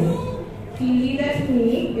soul. He leadeth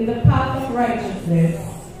me in the path of righteousness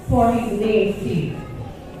for his name's sake.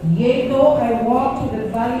 Yea, though I walk through the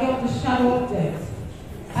valley of the shadow of death,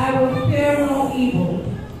 I will fear no evil,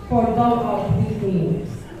 for thou art with me.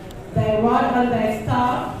 Thy rod and thy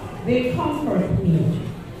staff, they comfort me.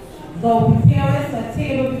 Thou preparest a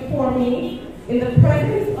table before me in the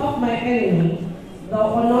presence of my enemy.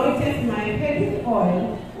 Thou anointest my head with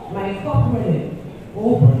oil, my cup runneth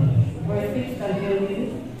over. Verse 6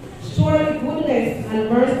 continues. Surely goodness and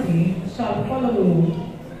mercy shall follow me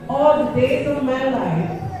all the days of my life,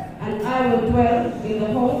 and I will dwell in the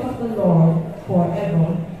house of the Lord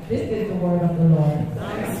forever. This is the word of the Lord.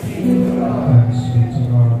 Thanks be to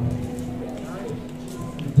God.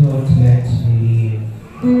 Don't let me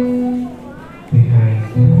leave behind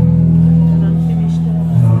an unfinished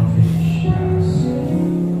task.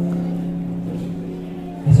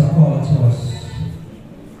 It's a call to us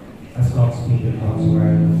as God's people, God's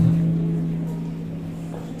world,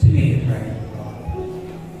 to make it right with God.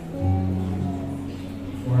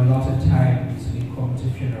 For a lot of times we come to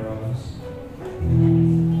funerals,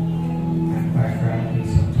 and quite frankly,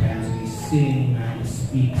 sometimes we sing and we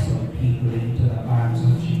speak some people into the arms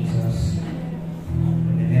of Jesus,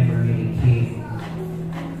 and they never really came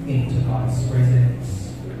into God's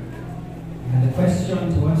presence. And the question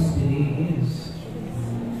to us today is,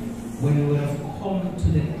 when we would have come to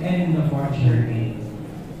the end of our journey,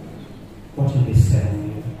 what will be said of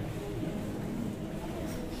you?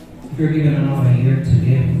 If you're given another year to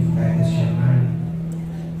live like this young man,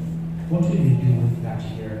 what will you do with that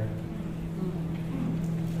year?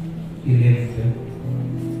 You lived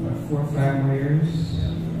 4 or 5 more years.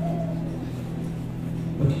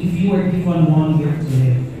 But if you were given 1 year to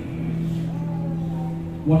live,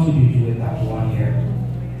 what would you do with that 1 year?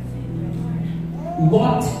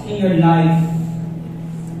 What in your life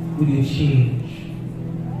would you change?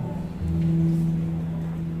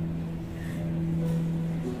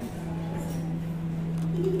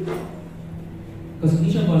 Because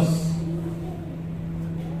each of us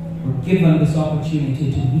were given this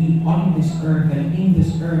opportunity to be on this earth and in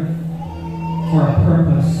this earth for a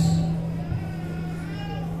purpose.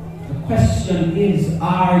 The question is,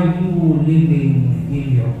 are you living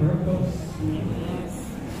in your purpose?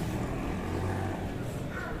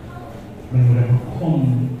 When you ever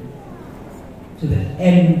come to the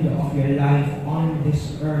end of your life on this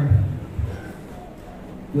earth,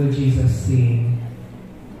 will Jesus say,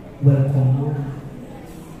 welcome home?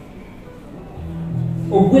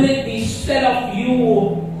 Or will it be said of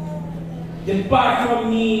you, depart from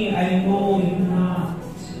me, I know you not?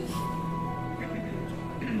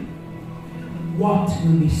 What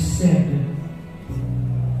will be said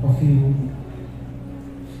of you?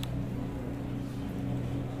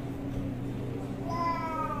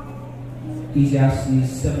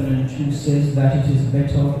 Ecclesiastes 7:2 says that it is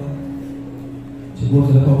better to go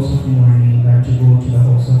to the house of mourning than to go to the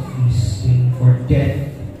house of feasting, for death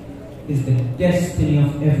is the destiny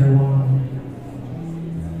of everyone,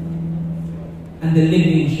 and the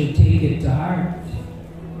living should take it to heart.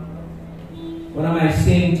 What am I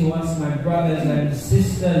saying to us, my brothers and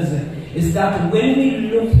sisters, is that when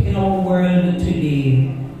we look in our world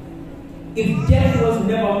today, if death was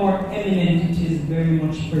never more imminent, it is very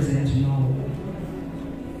much present now.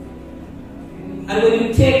 And when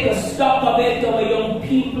you take a stock of it, our young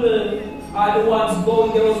people are the ones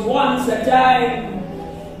going. There was once a time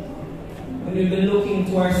when we've been looking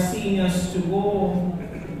to our seniors to go.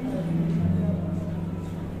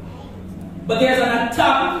 But there's an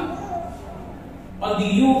attack on the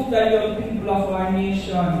youth and young people of our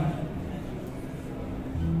nation.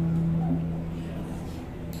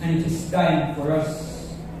 And it is time for us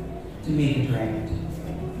to make it right.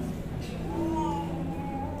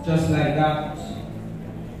 Just like that,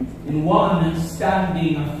 in one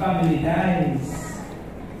standing, a family dies,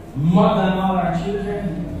 mother and all our children.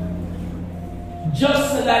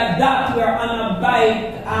 Just like that, we're on a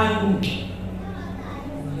bike and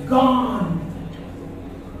gone.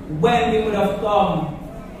 When we would have come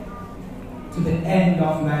to the end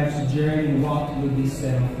of life's journey, what would be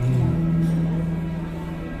said of you?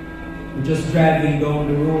 We're just driving down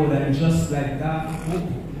the road, and just like that,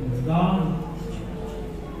 gone.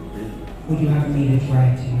 Would you have made it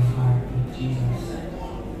right in your heart with Jesus?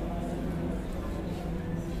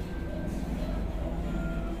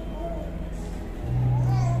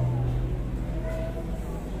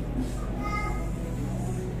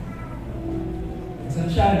 It's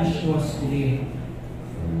a challenge to us today.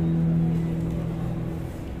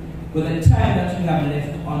 with the time that we have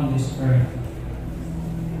left on this earth,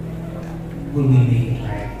 will we make it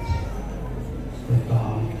right with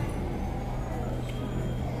God?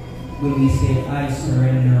 Will we say, I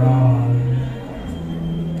surrender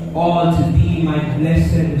all to thee, my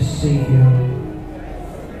blessed Savior?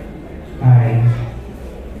 I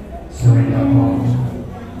surrender all.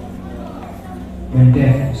 When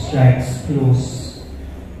death strikes close,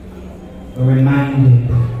 we're reminded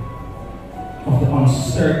of the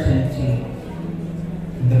uncertainty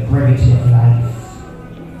and the brevity of life.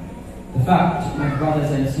 The fact, my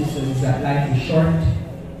brothers and sisters, is that life is short.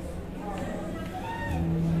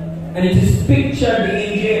 And it is pictured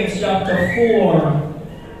in James chapter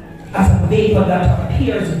 4 as a vapor that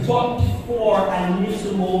appears but for a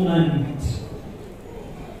little moment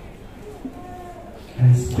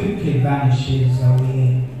and quickly vanishes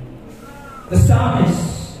away. The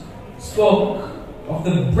psalmist spoke of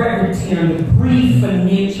the brevity and the brief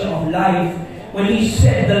nature of life when he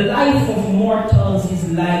said, the life of mortals is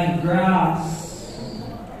like grass.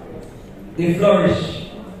 They flourish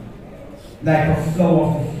like a flower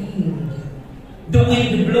of the field. The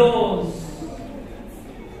wind blows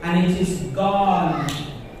and it is gone.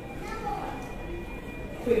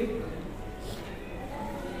 Quick.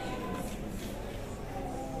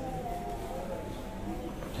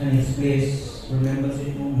 And its place remembers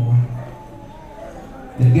it no more.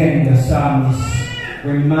 Again, the psalmist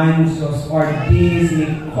reminds us our days may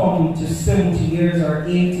come to 70 years or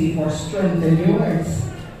 80 for strength endurance.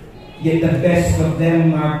 Yet the best of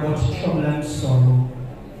them are but trouble and sorrow,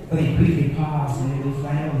 for they quickly pass and they will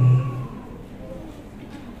fly away.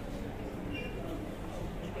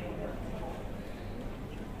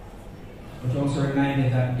 But also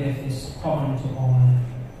reminded that death is common to all.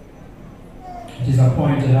 It is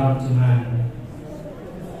appointed unto man.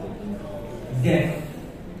 Death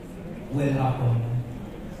will happen.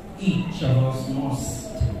 Each of us must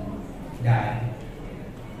die.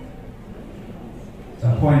 It's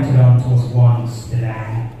appointed unto us once to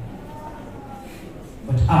die.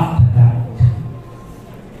 But after that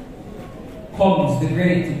comes the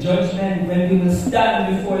great judgment, when we will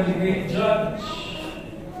stand before the great judge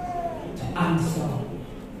to answer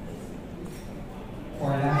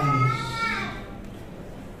for our lives.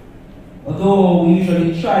 Although we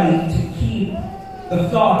usually try to keep the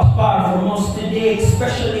thought far from us today,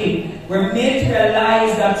 especially, we're made to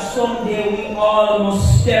realize that someday we all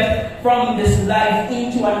must step from this life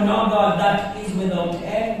into another that is without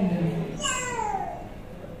end.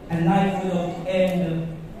 And life without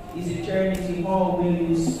end is eternity. How will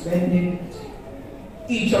you spend it?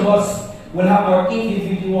 Each of us will have our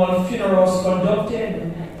individual funerals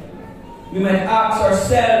conducted. We might ask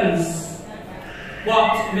ourselves,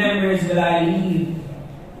 what memories will I leave?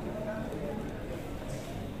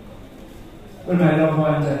 Will my loved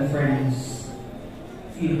ones and friends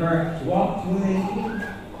feel hurt? What will they feel?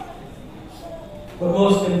 But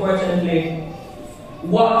most importantly,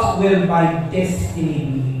 what will my destiny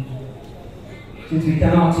be? Since we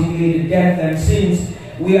cannot evade death, and since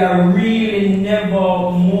we are really never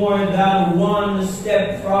more than one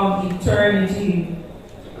step from eternity,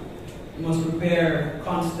 we must prepare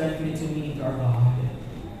constantly to meet our God.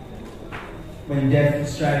 When death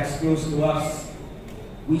strikes close to us,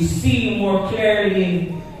 we see more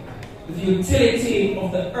clearly the futility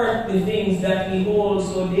of the earthly things that we hold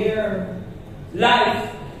so dear.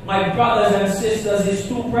 Life, my brothers and sisters, is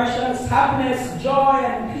too precious. Happiness, joy,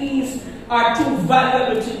 and peace are too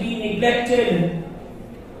valuable to be neglected,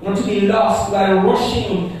 not to be lost while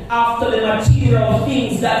rushing after the material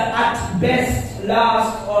things that at best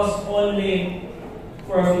last us only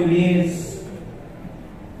for a few days.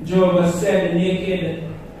 Job said, naked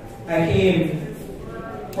I came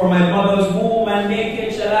from my mother's womb, and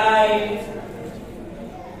naked shall I.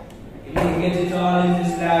 You may get it all in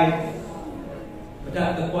this life, but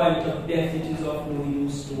at the point of death it is of no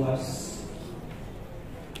use to us.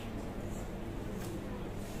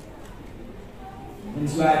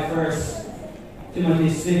 That's why 1 Timothy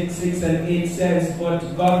 6 and 8 says, but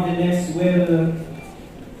godliness with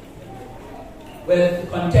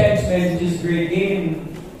contentment is great gain.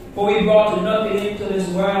 For we brought nothing into this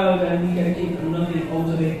world, and we can take nothing out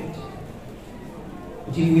of it.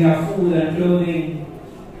 But if we have food and clothing,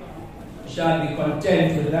 we shall be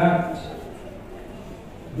content with that.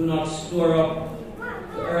 Do not store up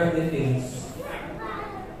the earthly things,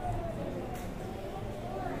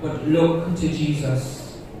 but look to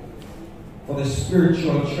Jesus for the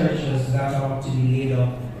spiritual treasures that are to be laid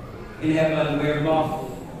up in heaven, where moth,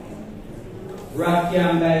 rat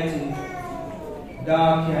can bite it,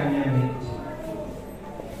 dark can yam it.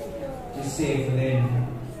 Just say for them,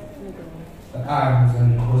 the arms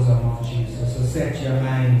and the bosom of Jesus. So set your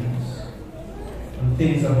minds on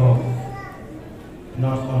things above,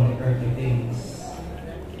 not on the earthly things.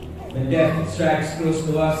 When death strikes close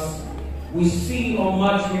to us, we see how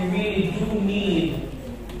much we really do need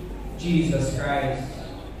Jesus Christ.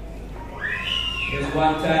 There's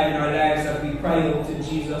one time in our lives that we cry out to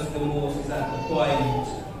Jesus the most, is at the point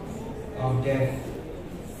of death.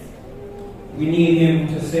 We need Him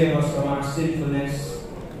to save us from our sinfulness,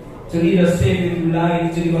 to lead us safely through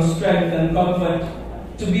life, to give us strength and comfort,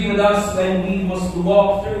 to be with us when we must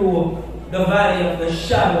walk through the valley of the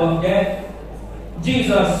shadow of death.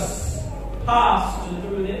 Jesus passed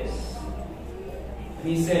through this, and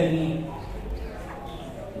He said,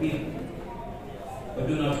 weep, but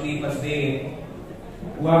do not weep as they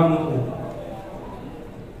who have no hope.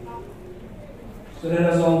 So let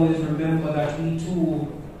us always remember that we too,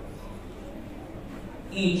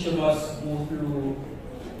 each of us, go through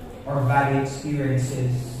our valley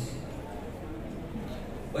experiences,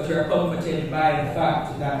 but we are comforted by the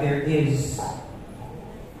fact that there is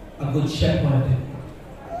a good shepherd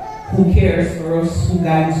who cares for us, who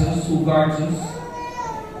guides us, who guards us,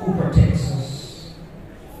 who protects us.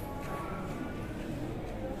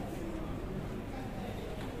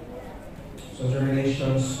 So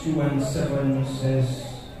Revelations 2:7 says,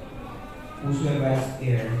 whosoever has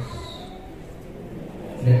ears,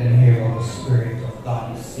 let them hear what the Spirit of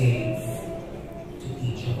God is saying to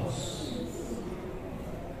each of us.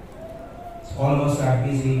 So all of us are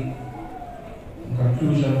busy, in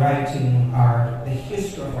conclusion, writing the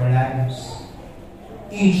history of our lives.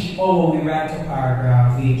 Each hour we write a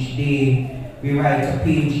paragraph, each day we write a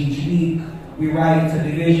page, each week we write a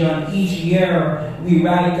division, each year we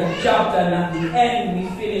write a chapter, and at the end we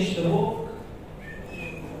finish the book.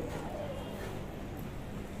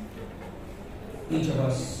 Each of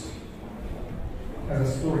us has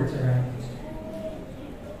a story to write.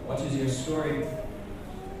 What is your story?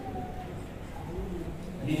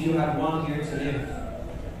 And if you had 1 year to live,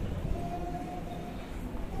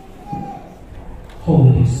 how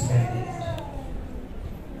would you spend it?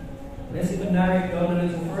 Let's even narrow it down a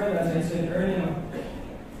little further, as I said earlier.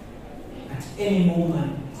 At any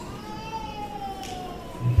moment,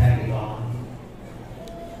 we can be gone.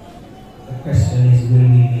 The question is, will we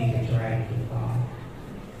make it right with God?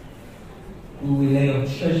 Will we lay up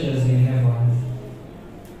treasures in heaven?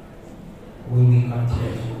 Will we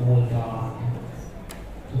continue to hold on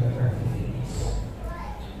to the earthly things?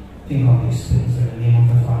 Think of these things in the name of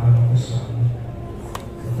the Father, and of the Son,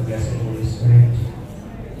 and of the blessed Holy Spirit.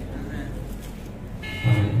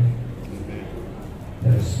 Amen.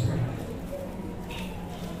 Let us pray.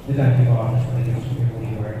 We thank you, God, for the gift of your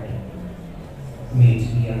holy word. May it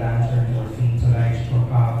be a lantern to our feet, a light to our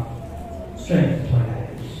path, strength to our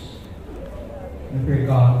lives. We pray,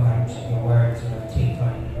 God, that your words will have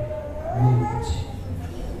taken root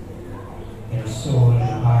in our soul, in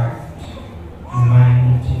our heart, in our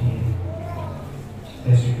mind, today.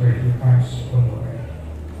 As we pray through Christ, O Lord.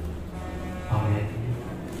 Amen.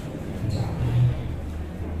 And amen.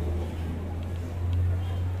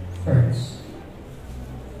 First,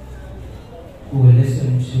 we will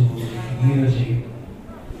listen to eulogy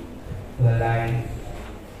for the life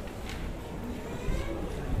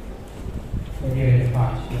for dearly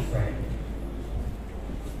departed friend,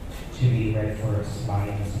 to be read for us by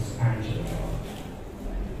Mrs. Angela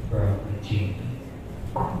Brown-Jean.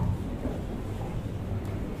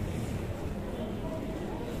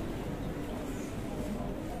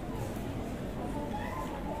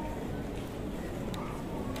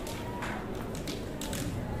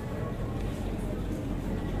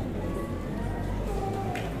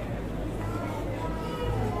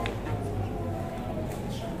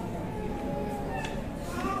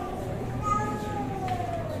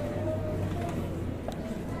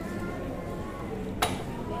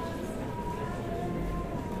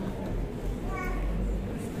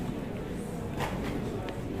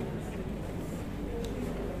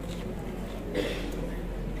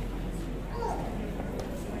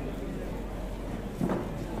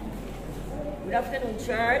 Good afternoon,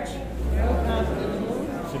 church. Good afternoon.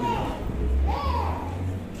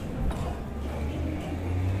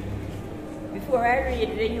 Before I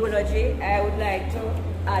read the eulogy, I would like to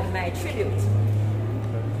add my tribute.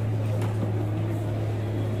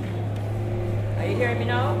 Are you hearing me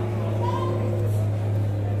now?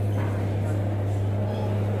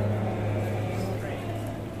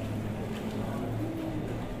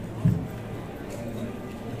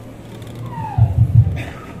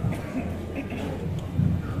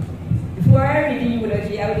 Before I read the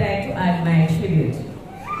eulogy, I would like to add my tribute.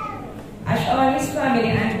 As all his family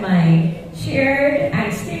and mine shared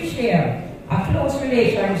and still share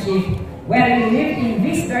companionship while we lived in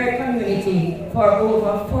this very community for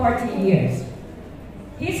over 40 years.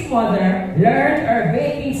 His mother learned her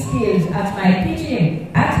baking skills at my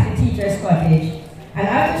kitchen at the teacher's cottage, and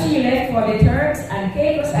after she left for the Turks and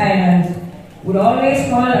Caicos Islands, would always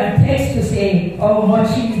call and text to say how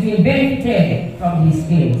much she's been benefited from these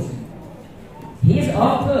skills. His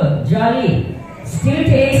uncle, Jolly, still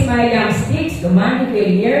takes my young sticks to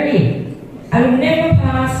Napheal yearly, and would never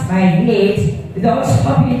pass my gate without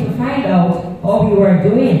stopping to find out how we were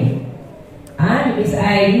doing. And Miss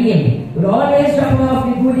Eileen would always drop off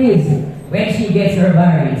the goodies when she gets her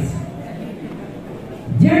berries.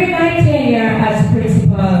 During my tenure as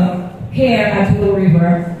principal here at Lowe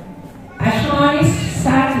River, Ashawn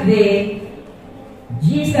sat the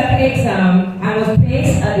GSAP exam and was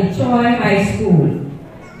placed at the Troy High School.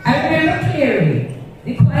 I remember clearly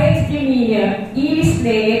the quiet demeanor he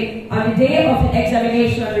displayed on the day of the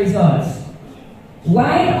examination results.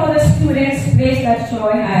 While other students placed at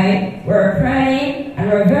Troy High were crying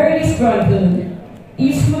and were very disgruntled,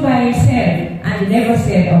 he stood by himself and never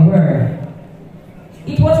said a word.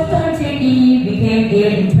 It wasn't until he became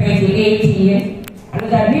ill in 2018 and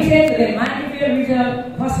was admitted to the Napheal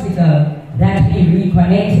Regional Hospital that he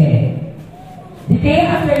reconnected. The day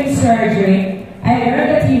after his surgery, I heard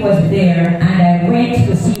that he was there and I went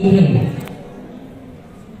to see him.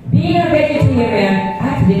 Being a vegetarian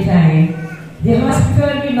at the time, the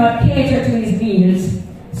hospital did not cater to his meals,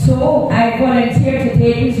 so I volunteered to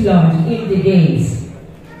take his lunch in the days.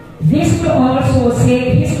 This would also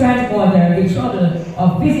save his grandmother the trouble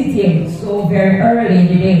of visiting so very early in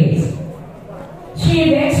the days.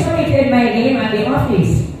 She then submitted my name at the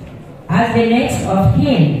office as the next of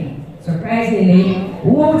kin, surprisingly, who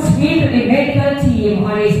would speak to the medical team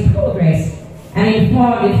on his progress and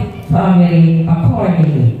inform the family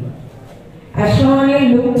accordingly.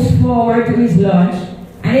 Ashawn looked forward to his lunch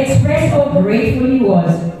and expressed how grateful he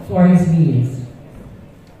was for his meals.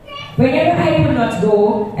 Whenever I could not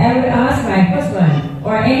go, I would ask my husband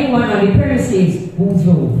or anyone on the premises who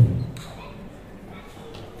drove.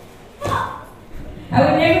 I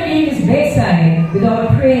would never leave his bedside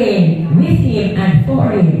without praying with him and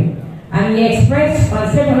for him, and he expressed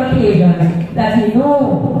on several occasions that he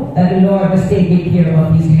knew that the Lord was taking care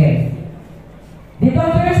of his health. The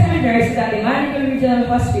doctors and nurses at the Napheal Regional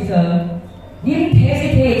Hospital didn't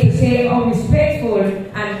hesitate to say how respectful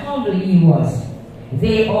and humble he was.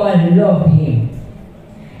 They all loved him.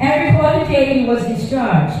 I recall the day he was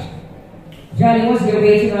discharged. Johnny was there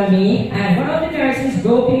waiting on me, and one of the nurses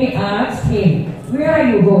gropingly asked him, "Where are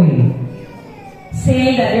you going?"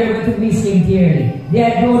 Saying that they were going to miss him dearly. They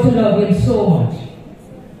had grown to love him so much.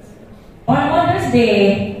 On Mother's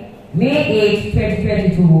Day, May 8,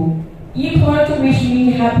 2022, he called to wish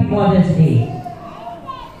me Happy Mother's Day.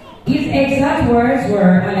 His exact words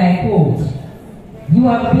were, and I quote, "You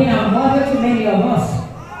have been a mother to many of us,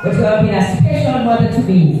 but you have been a special mother to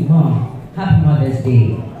me, Mom. Happy Mother's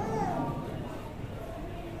Day."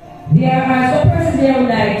 There are some persons there who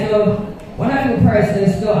would like to, one or two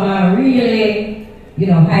persons to really,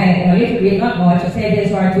 highlight a little bit, not much, a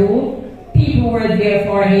sentence or two. People were there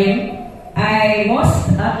for him. I must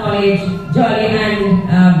acknowledge Jolly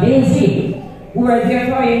and Daisy, who were there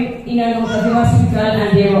for him in and out of the hospital,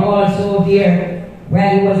 and they were also there while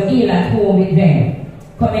he was ill at home with them.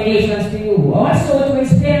 Commendations to you. Also to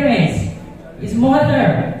his parents, his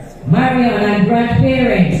mother, Marion, and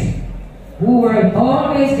grandparents, who were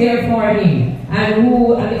always there for him, and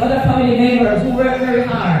the other family members who worked very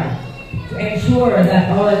hard to ensure that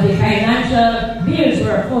all the financial bills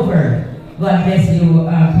were covered. God bless you,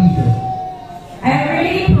 people. I am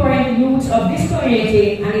really imploring the youth of this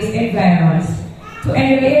community and its environs to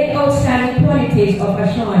emulate the outstanding qualities of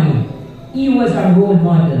Ashawn. He was a role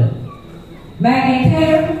model. My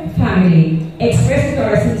entire family expresses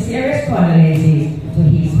our sincerest condolences to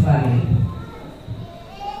his family.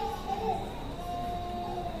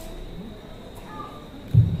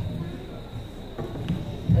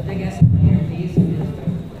 I guess here, please.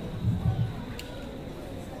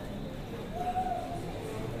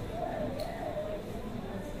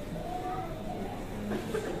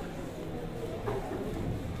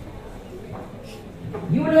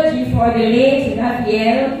 Eulogy for the late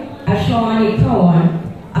Napheal Cowan,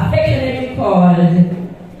 affectionately called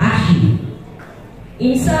Ashy.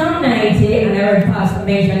 In Psalm 90, and I heard Pastor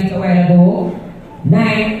mention it a while ago,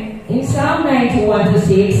 in Psalm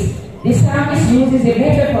 91-6, the psalmist uses a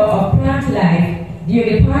metaphor of plant life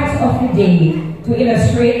during the parts of the day to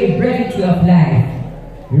illustrate the brevity of life.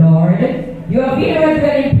 Lord, you have been our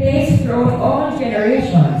dwelling place throughout all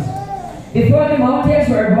generations. Before the mountains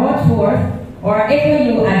were brought forth, or ever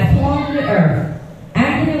you had formed the earth,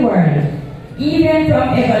 and the world. Even from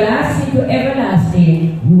everlasting to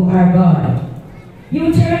everlasting, you are God.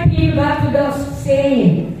 You turn people back to dust,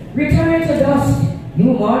 saying, return to dust, you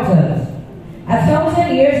mortals.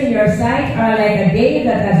 1,000 years in your sight are like a day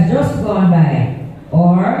that has just gone by,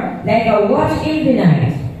 or like a watch in the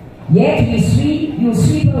night. Yet you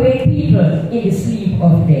sweep away people in the sleep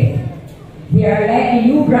of death. They are like the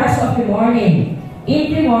new grass of the morning.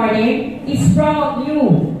 In the morning it sprung up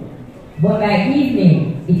new, but by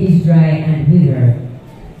evening it is dry and withered.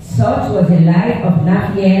 Such was the life of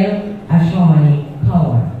Napheal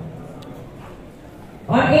Cowan.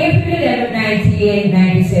 On April 11,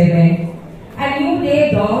 1997, a new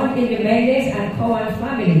day dawned in the Mendes and Cowan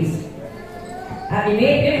families. At the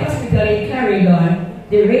Napheal Hospital in Clarendon,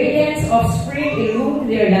 the radiance of spring illumined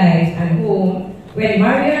their lives and home when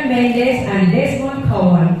Marion Mendes and Desmond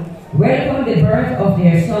Cowan welcomed the birth of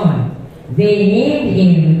their son. They named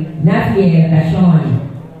him Napheal Ashy.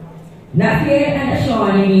 Napheal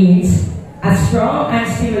Ashy means a strong and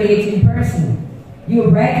stimulating person. You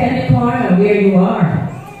brighten the corner where you are,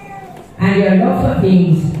 and your love for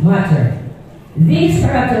things matter. These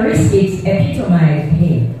characteristics epitomized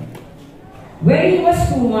him. When he was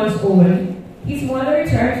 2 months old, his mother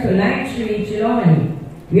returned to Line 3 Trelawny,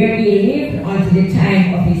 where he lived until the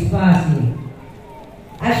time of his passing.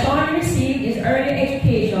 Ashy received his early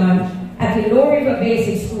education at the Lowe River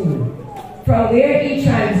Basic School, from where he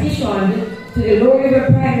transitioned to the Lowe River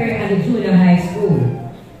Primary and the Junior High School.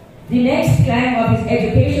 The next climb of his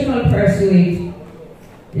educational pursuit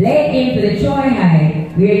led him to the Joy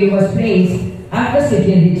High, where he was placed after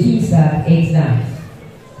sitting the GSAT exams.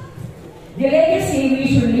 The legacy we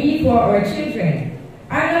should leave for our children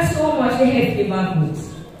are not so much the hefty bankbooks,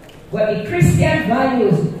 but the Christian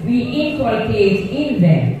values we inculcate in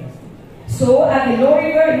them. So at the Lowe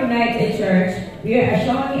River United Church, where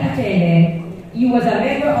Ashy attended, he was a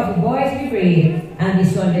member of the Boys' Brigade and the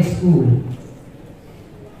Sunday School.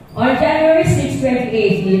 On January 6,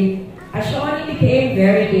 2018, Ashy became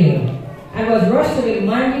very ill and was rushed to the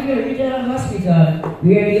Mandeville Regional Hospital,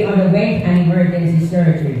 where he underwent an emergency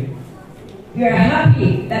surgery. We are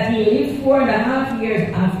happy that he lived 4.5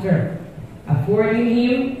 years after, affording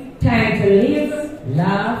him time to live,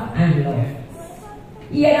 laugh, and love.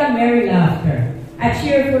 He had a merry laughter, a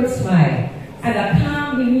cheerful smile, and a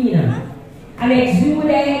calm demeanor, and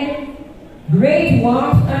exuded great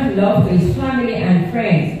warmth and love for his family and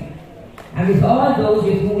friends, and with all those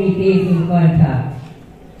with whom he came in contact.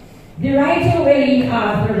 The writer Wayne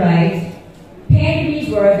Arthur writes, penned these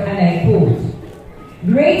words, and I quote,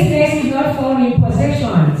 greatness is not found in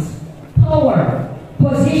possessions, power,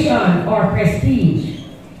 position, or prestige.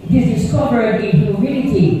 It is discovered in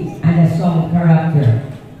humility and a sound character.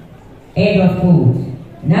 End of quote.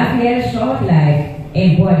 Napheal's short life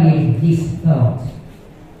embodied this thought.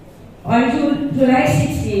 On July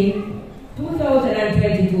 16,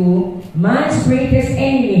 2022, man's greatest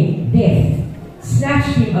enemy, death,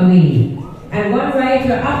 snatched him away. And one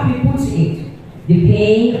writer aptly puts it, the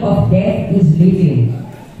pain of death is living,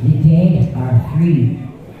 the dead are free.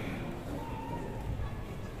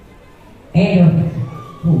 End of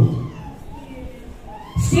quote.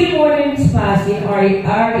 Still mourning his passing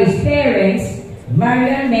are his parents,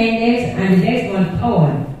 Marion Mendes and Desmond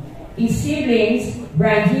Cowan, his siblings,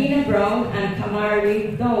 Brandina Brown and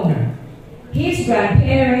Kamari Downer, his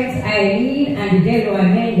grandparents, Eileen and Deloy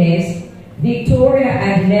Mendes, Victoria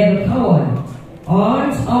and Neville Cowan,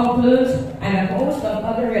 aunts, uncles, and a host of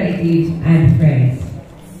other relatives and friends.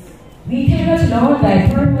 We cannot know thy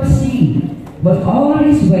purpose see, but all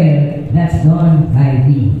is well that's done by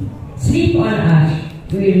thee. Sleep on, Ash,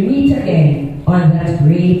 we will meet again on that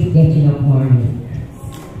great getting up morning.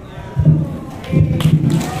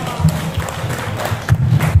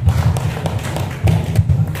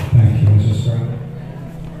 Thank you, Mrs. Brown.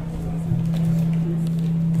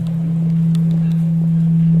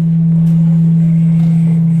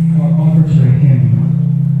 Our offertory hymn,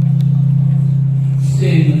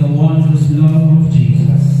 sing the wondrous love of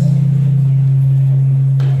Jesus.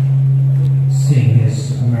 Sing his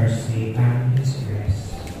mercy and his grace.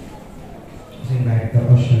 Sing like the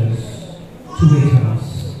ushers to wait on us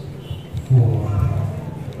for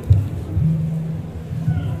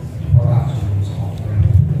afternoon's offering.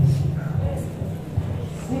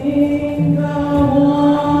 Sing the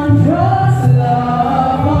wondrous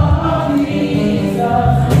love of Jesus.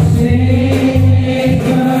 Sing his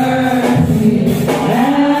mercy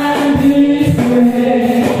and his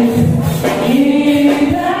grace. In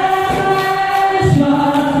the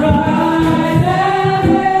bright and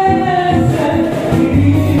blessed, we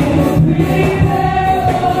will prepare.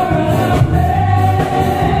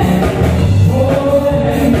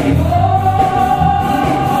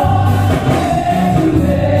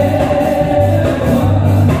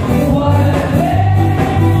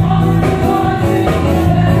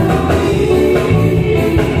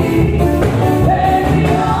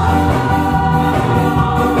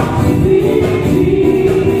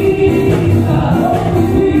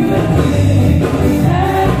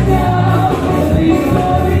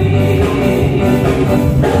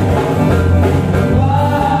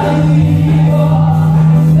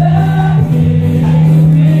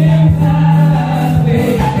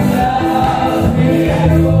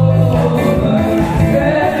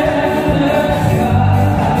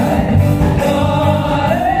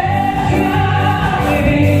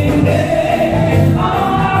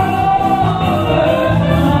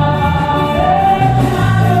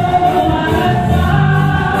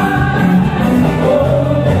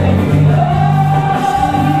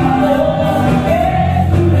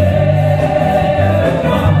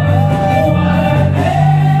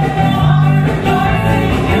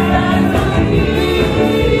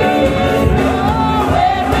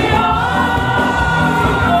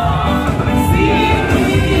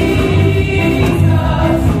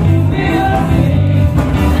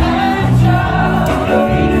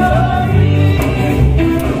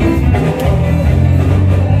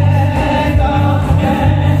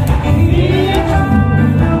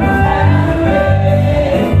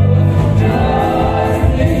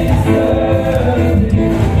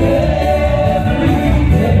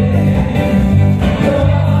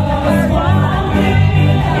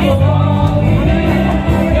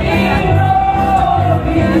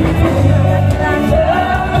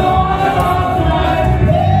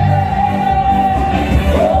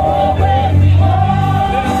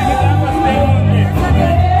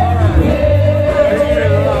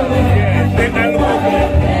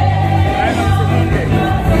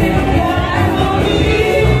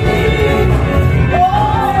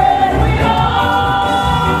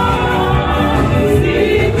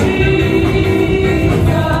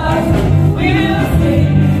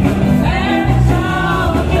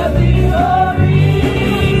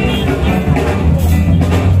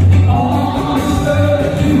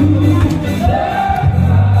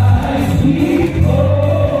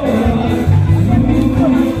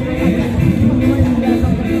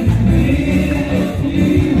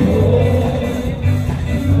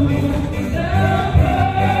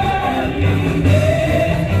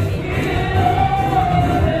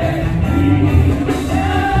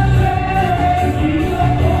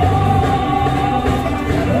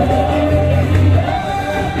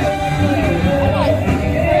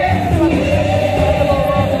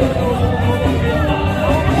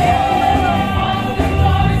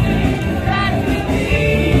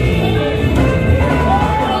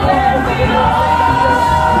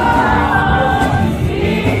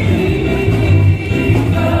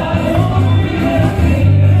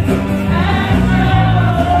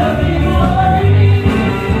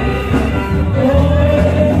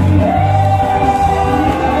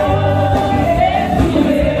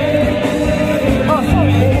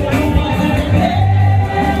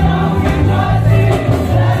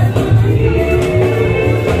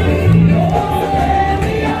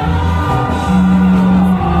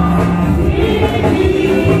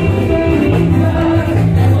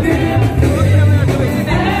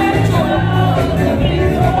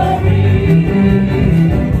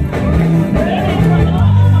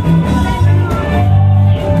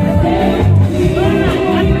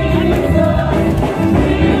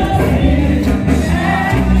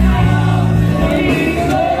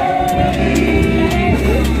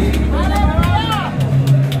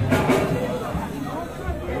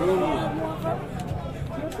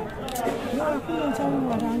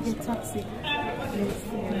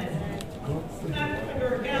 Thank for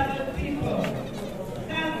your gathered people.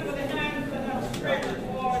 Thank for the hands that have stretched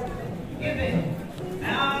toward giving. I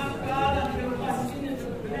ask God that you will continue to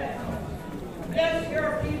bless. Bless your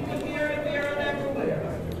people here and there and everywhere.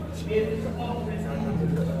 It is all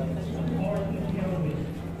received according to your will.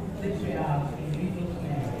 This we ask in Jesus'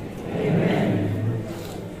 name. Amen.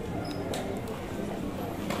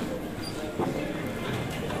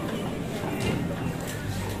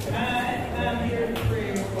 I'm here to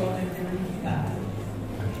pray for the bereaved family.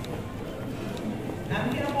 I'm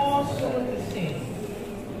here also to say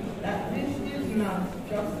that this is not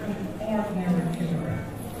just an ordinary funeral.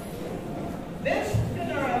 This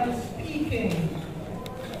funeral is speaking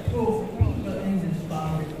to people in this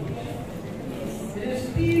congregation. It is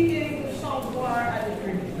speaking to some who are at the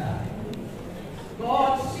graveside.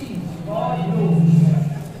 God sees, God knows,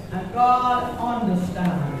 and God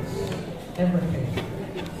understands everything.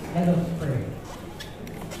 Let us pray.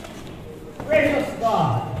 Gracious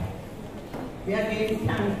God, we again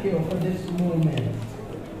thank you for this moment.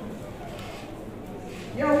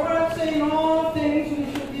 Your word saying in all things we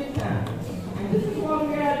should give thanks. And this is what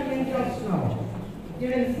we are doing just now.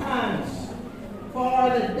 Giving thanks for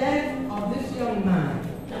the death of this young man,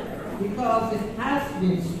 because it has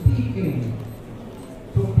been speaking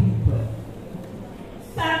to people.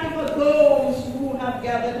 Thank you for those who have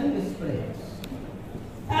gathered in this place.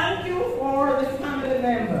 Thank you for the family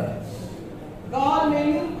members. God,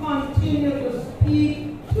 may you continue to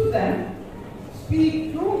speak to them,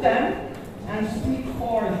 speak through them, and speak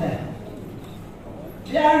for them.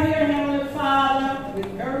 They are here, Heavenly Father, with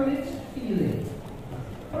very mixed feelings.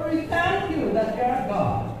 But we thank you that you are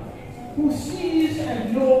God, who sees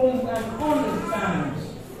and knows and understands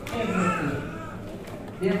everything.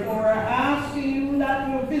 Therefore, I ask you that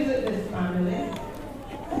you visit this family.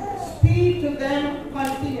 Speak to them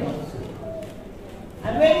continuously.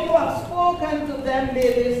 And when you have spoken to them, may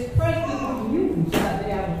they spread the good news that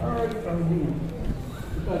they have heard from you,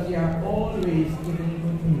 because you are always giving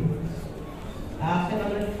good news. Ask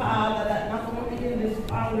Heavenly Father that not only in this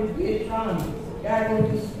congregation you are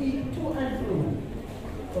going to speak to and through,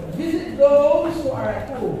 but visit those who are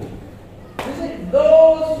at home. Visit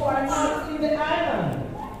those who are not in the island.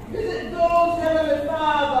 Visit those, Heavenly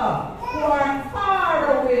Father, who are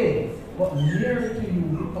far away, but near to you,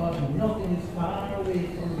 because nothing is far away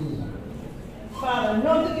from you. Father,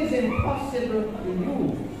 nothing is impossible to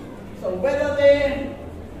you. So whether they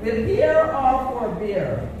will hear or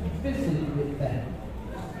forbear, visit with them.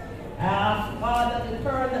 Ask God that you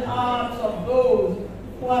turn the hearts of those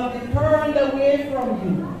who have been turned away from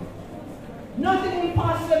you. Nothing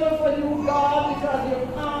impossible for you, God, because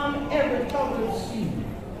you calm every troubled sea.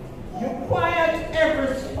 You quiet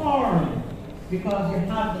every storm, because you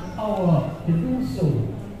have the power to do so.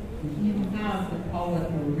 You even have the power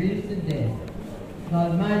to raise the dead.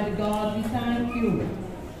 Almighty God, we thank you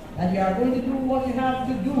that you are going to do what you have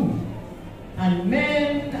to do. And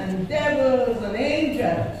men and devils and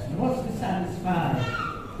angels must be satisfied,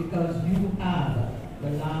 because you have the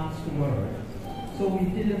last word. So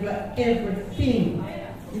we deliver everything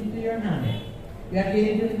into your hand. We are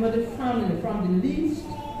going to deliver the family from the least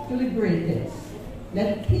to the greatest.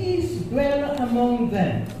 Let peace dwell among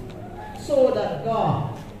them, so that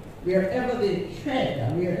God, wherever they tread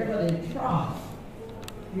and wherever they trod,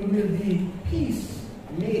 you will be peace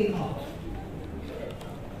made up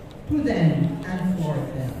to them and for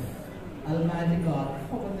them. Almighty God,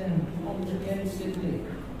 cover them comprehensively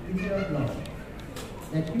with your blood.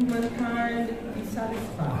 Let humankind be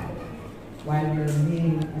satisfied, while your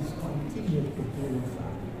name is continued to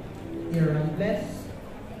glorify. Hear and bless,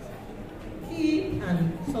 keep and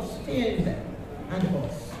sustain them and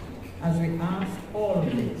us, as we ask all of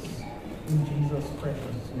this in Jesus'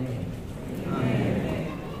 precious name. Amen.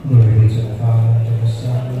 Glory be to the Father, to the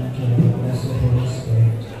Son, and to the blessed Holy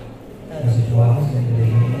Spirit, as it was in the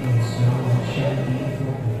beginning, and now, and shall be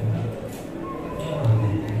forever.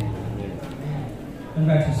 Amen. I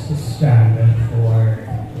invite us to stand for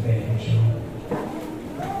the benediction.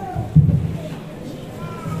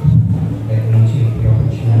 Let me take the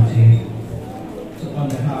opportunity to, on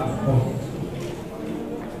behalf of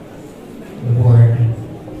the board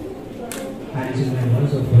and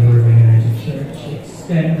members of the Lowe United Church,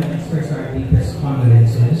 extend and express our deepest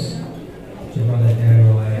condolences to Brother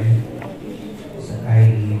Delroy, Sir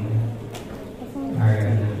Eileen,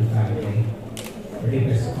 Arian, and the family. Our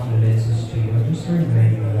deepest condolences to you. Just to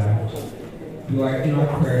remind you that you are in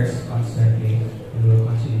our prayers constantly, and we will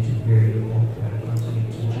continue to bear you up and continue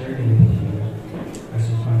to journey with you as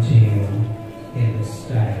you continue in the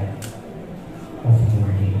style of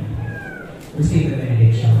mourning. Receive the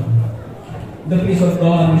benediction. The peace of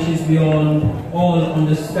God, which is beyond all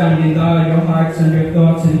understanding, guard your hearts and your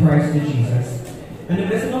thoughts in Christ Jesus. And the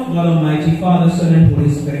blessing of God Almighty, Father, Son, and Holy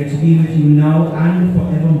Spirit, to be with you now and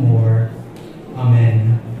forevermore.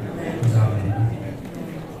 Amen. Amen.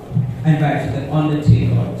 I invite the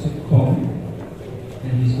undertaker to come,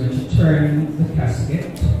 and he's going to turn the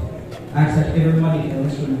casket. Ask that everybody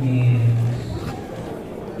else remains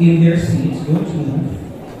in their seats. Don't move.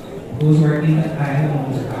 Those who are in the aisle, I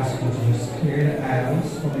want to ask you to just clear the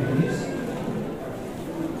aisles for me, please.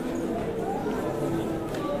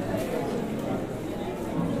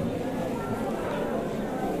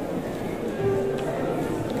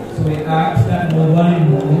 So we ask that nobody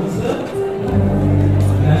moves.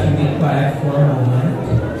 That should be quiet for a moment.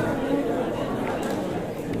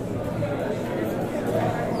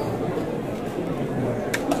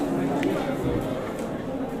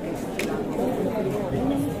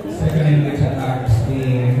 Secondly, we to ask the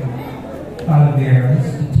pallbearers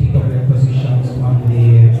to take up their positions on the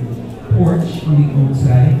porch on the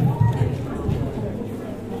outside.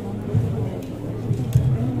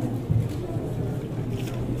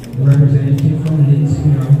 Representative from Lindsay,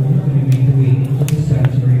 can you make the way into the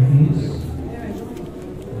sanctuary, please?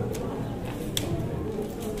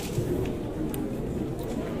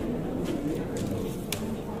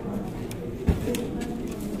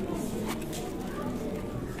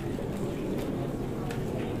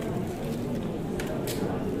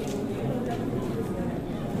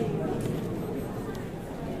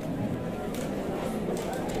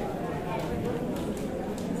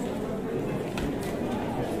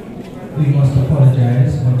 We must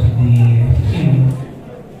apologize, but the hymn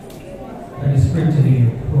that is printed in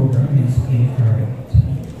your program is incorrect.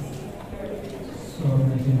 So I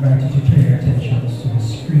invite you to turn your attentions to the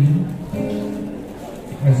screen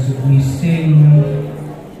as we sing,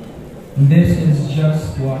 "This is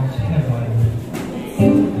just what heaven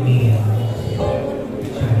means."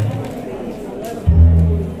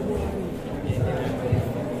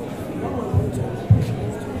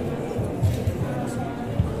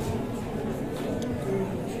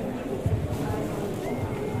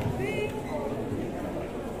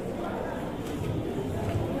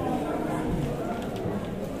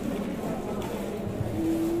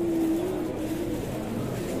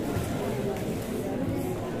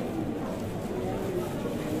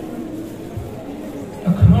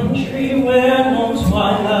 Country where no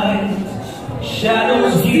twilight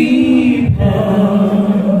shadows deepen,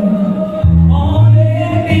 all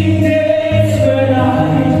there be days where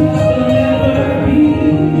light will never be.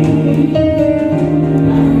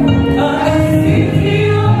 A city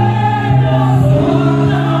where no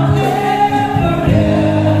sun out forever.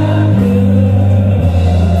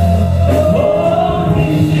 Oh,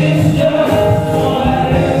 this is just what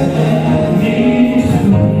heaven means to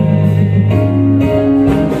me.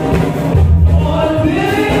 What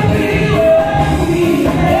will it be when we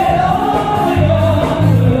get on your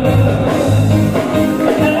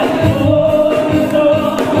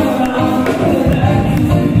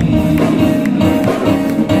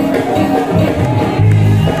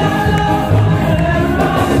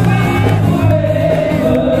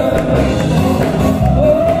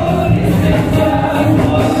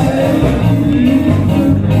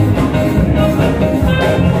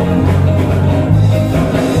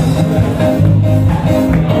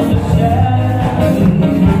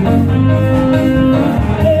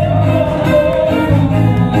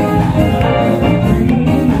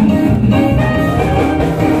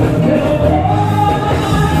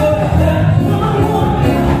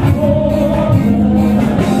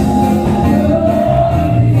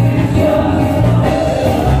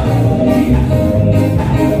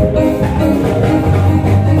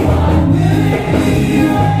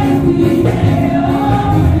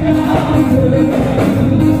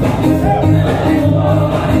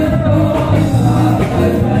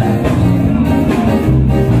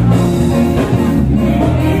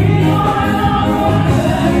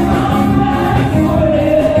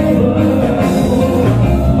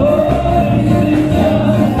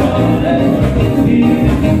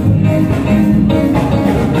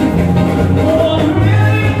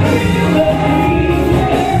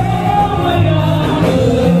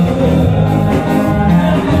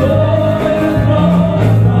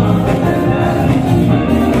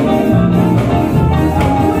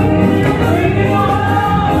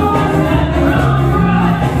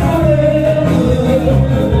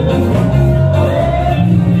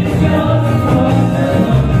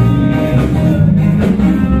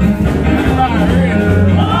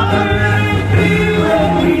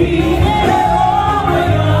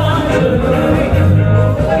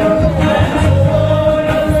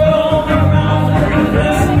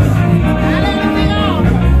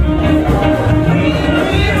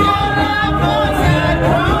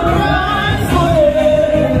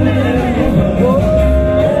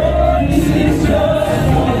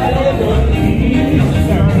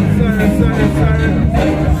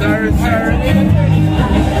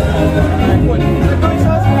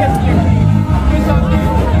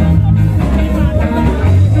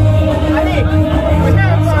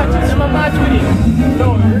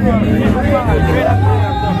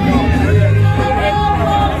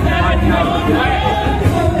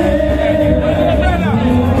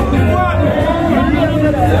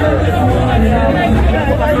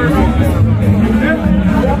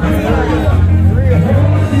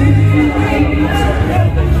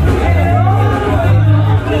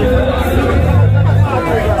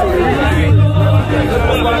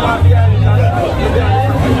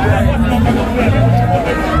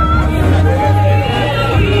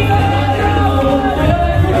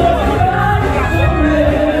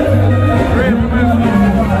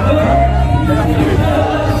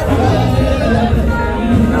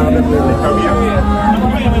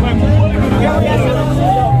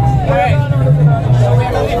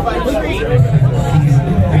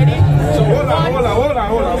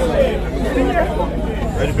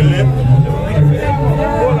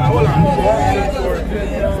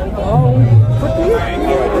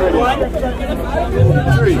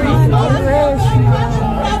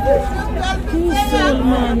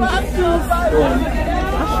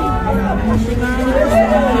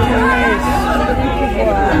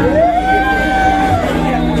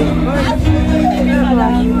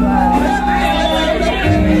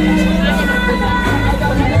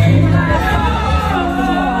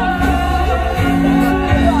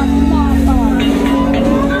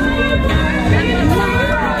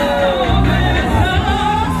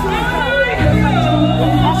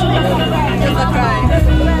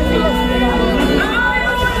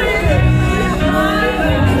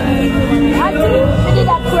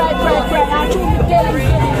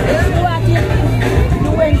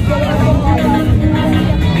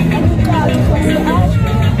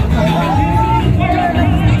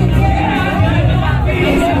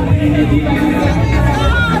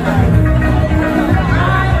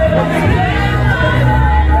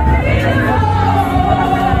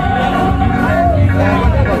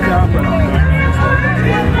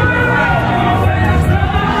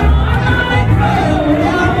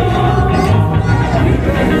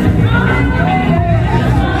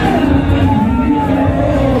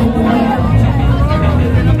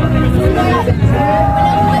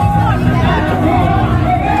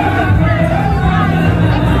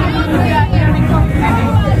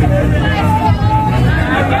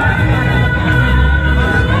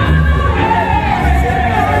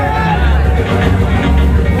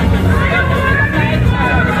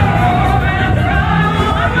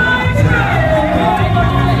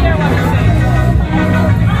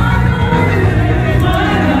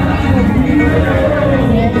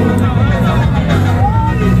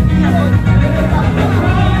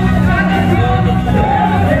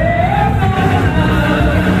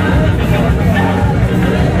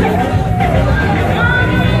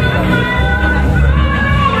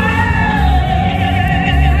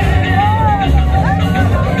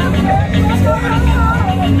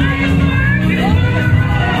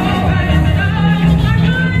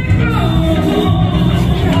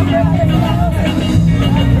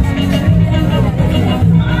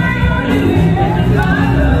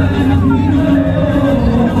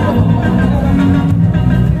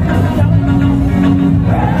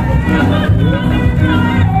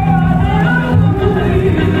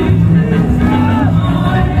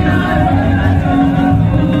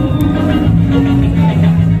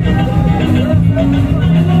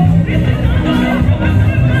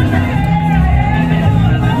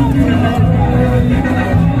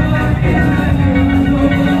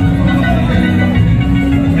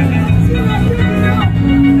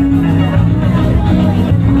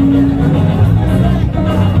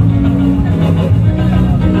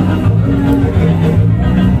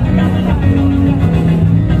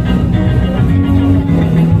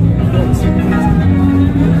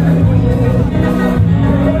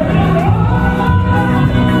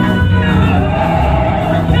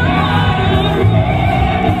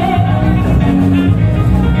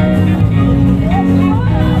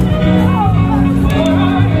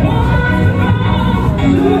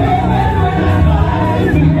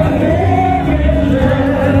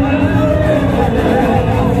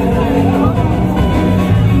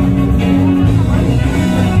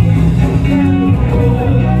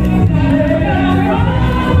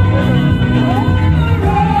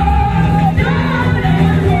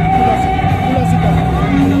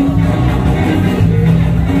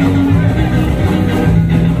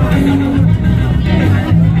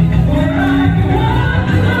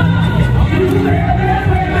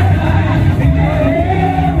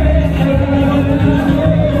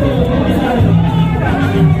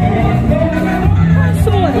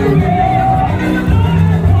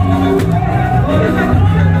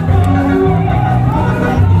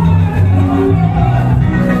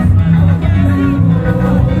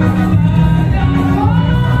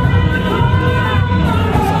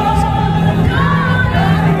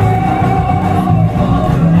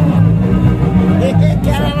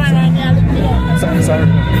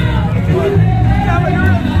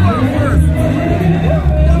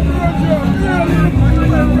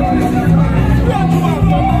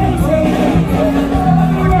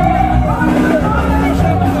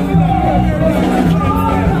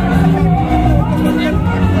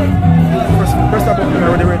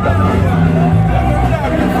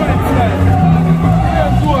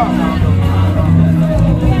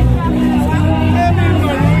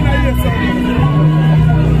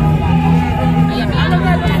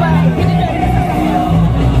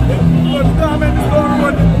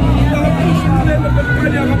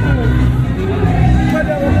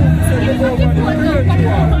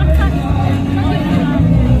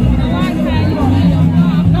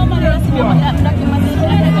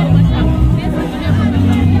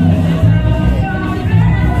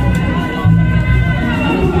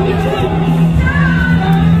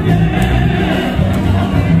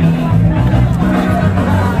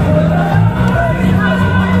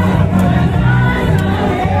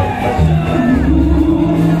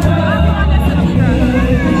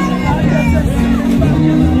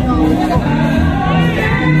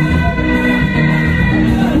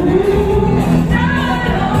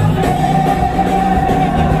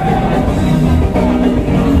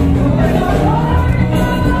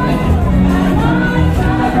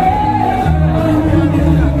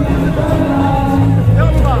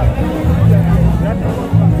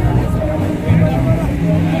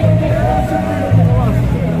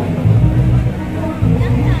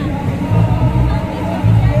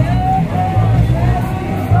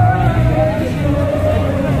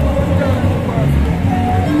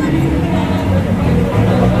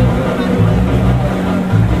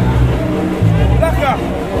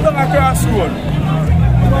down across road.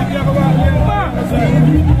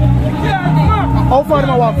 How far do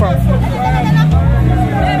I walk from?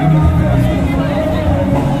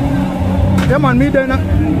 Yeah man, me there in the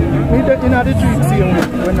street see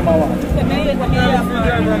when them walk.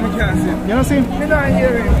 You know see? Me not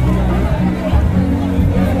hear him.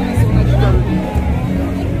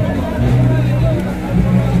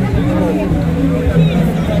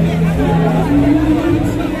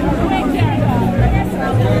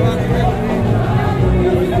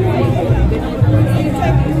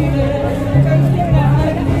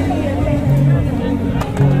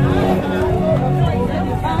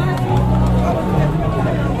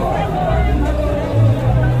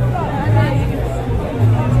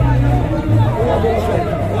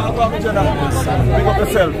 Pick up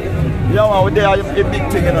yourself. Yeah man, we there a big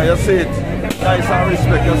thing, you know, you see it. Nice and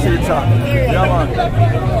respect, you see it, sir. Yeah man.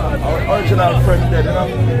 Our original friend there, you know.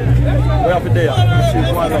 We have it there. You see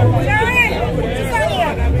it one now.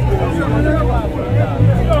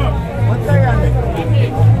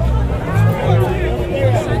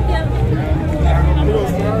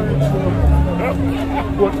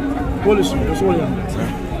 What is it? That's all you have.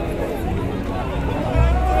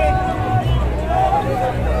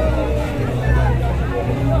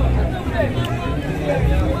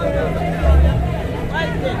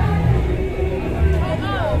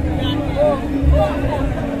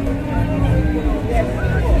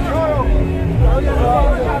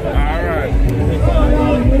 Alright.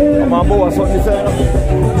 Come on, boy, so you say,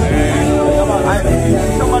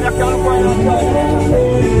 somebody can't find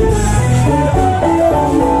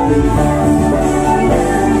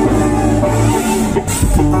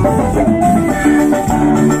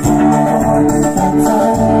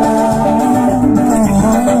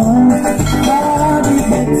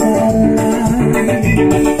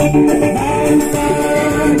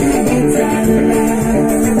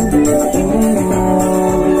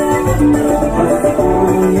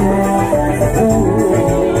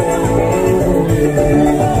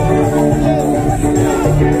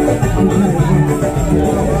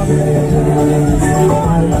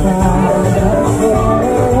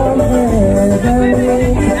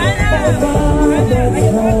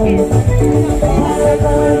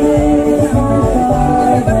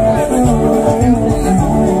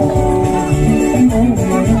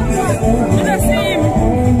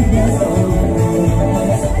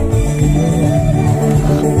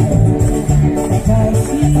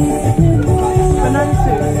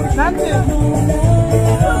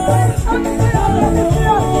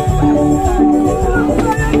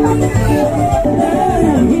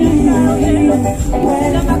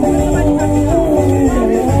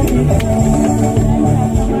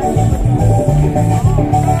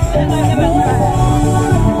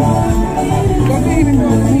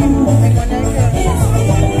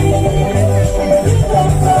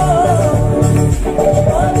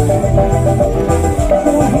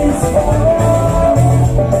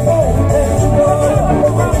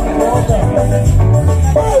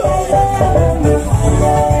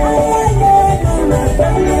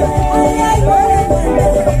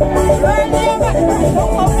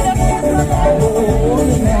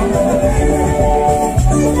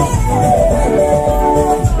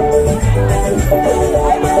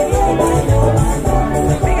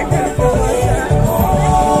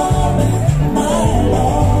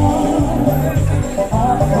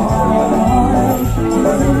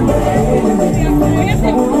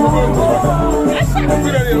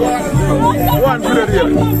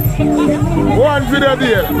One video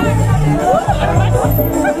deal.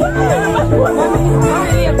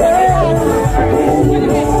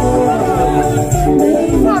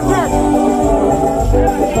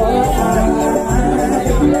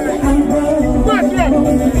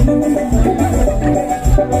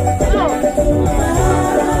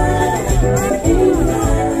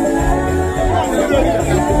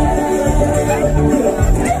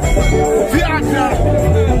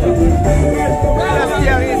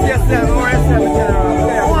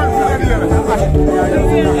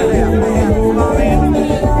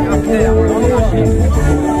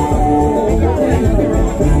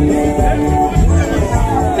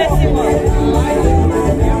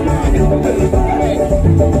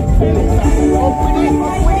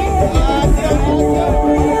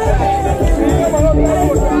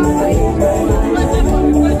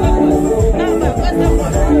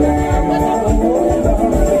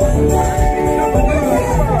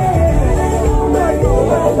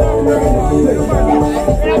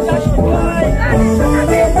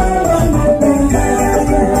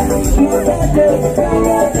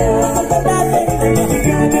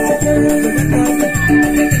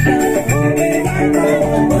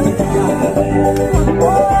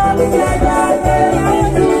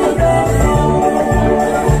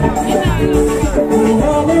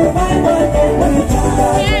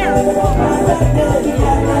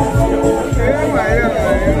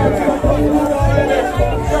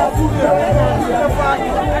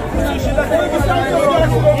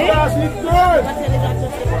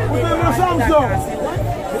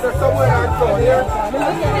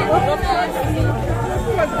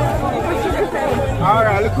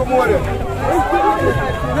 come on.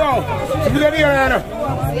 No, you get here, Anna.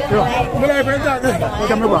 Yo, I'm going to take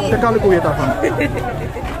me back. Take a look at that.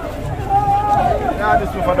 Yeah, this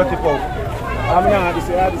is for the tip out. I'm not this.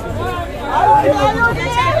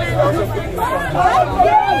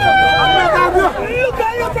 Look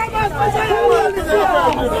at your Thomas.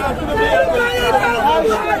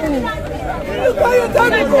 Look how you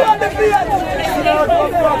turn it on the field. Oh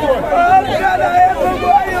God, I am the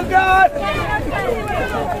boy you got.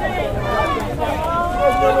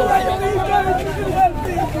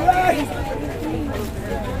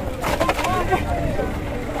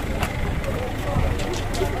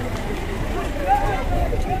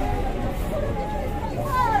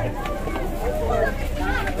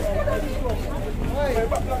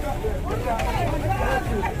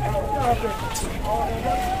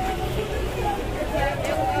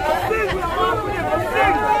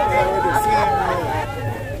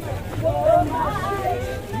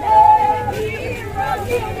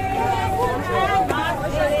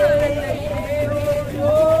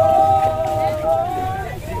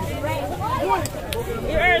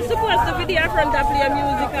 You're supposed to be there front and play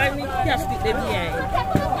music and we catch it there behind.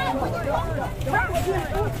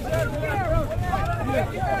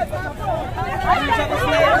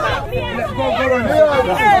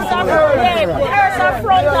 There's a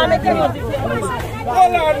front and make the music.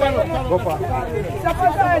 Go for it.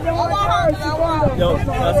 Yo,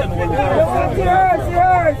 that's an old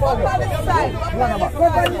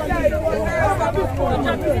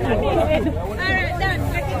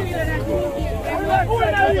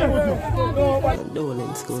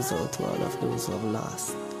Condolence goes out to all of those who have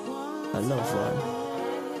lost a loved one.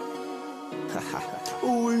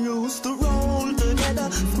 We used to roll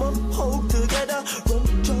together, smoke hope together,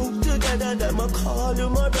 run joke together. Them I call you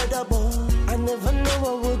my brother, boy. I never know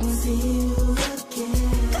I wouldn't see you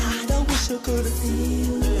again. God, I wish I could see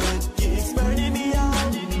you again. It's burning me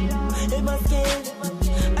out in my skin,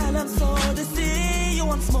 and I'm sorry to see you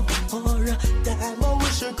once more. Damn, I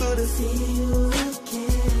wish I could see you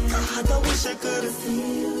again. God, I wish I could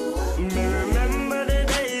see you again. Remember the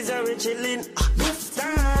days I was chilling. Enough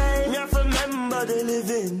time, you remember the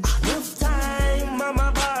living. Enough time,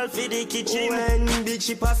 mama ball for the kitchen. When big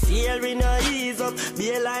ship a sail, we no ease up.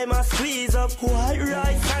 Be a lime a squeeze up. White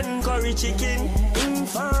rice and curry chicken. In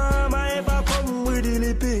farm, I ever come with the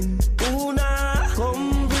lipping. Una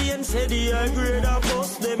complain, say the high grade a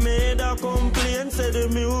bus. They made a complaint, say the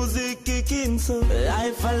music kicking. So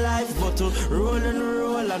life a life, but to roll and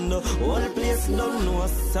roll and the whole place don't know.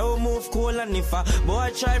 So move cool and if a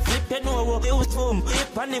boy try flip, you know what it was boom.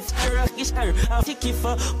 If and if I rock is her, I kick if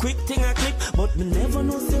a quick thing I clip. But me never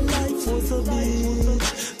know say life was a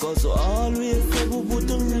bitch. Cause we always say we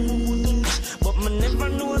wouldn't reach. But me never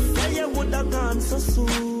know say I would have gone so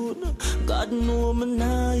soon. God know me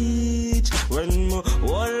night. When me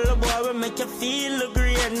hold the boy we make you feel the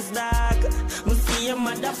grains dark. Me see your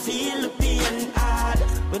mother feel the pain hard.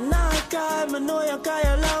 When I cry, me know you cry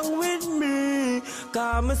along with me.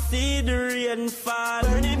 Cause me see the rain fall.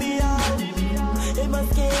 Burning me out in my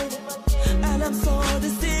skin, and I'm sorry to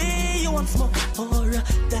see you once more.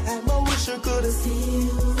 Damn, I wish I could have seen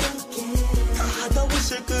you again. God, I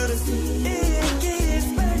wish I could have seen you again. It's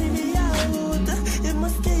burning me out in my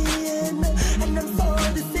skin, and I'm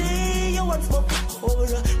sorry to see you once more.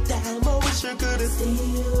 Damn, I wish I could have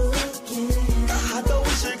seen you again. God, I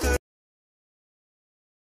wish I could.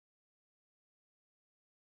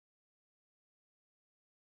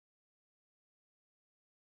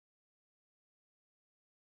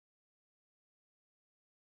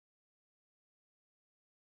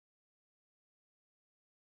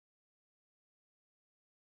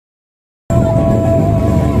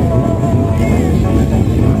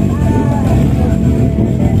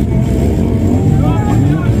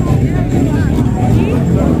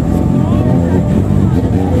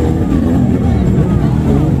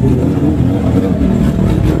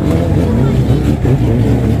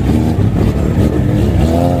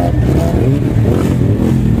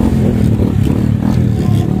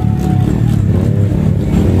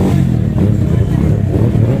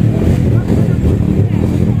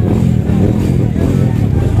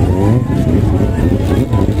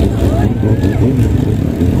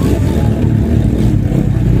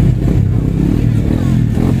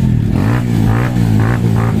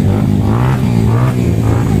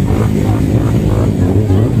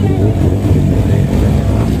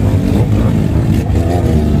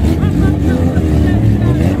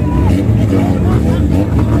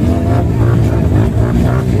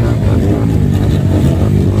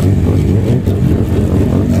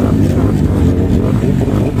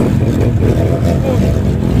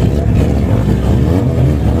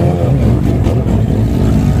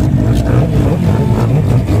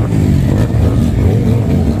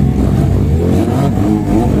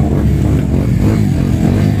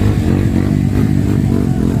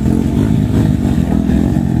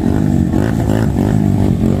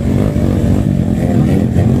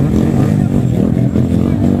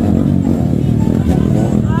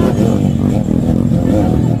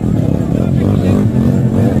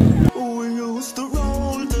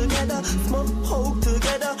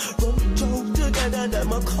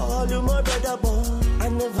 Them I call you my brother, boy. I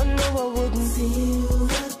never know I wouldn't see you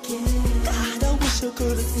again. God, I wish I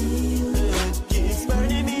could see you again. It's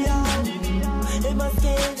burning me out in my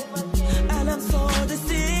skin, and I'm so to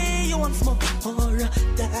see you once more.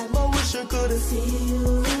 Damn, I wish I could see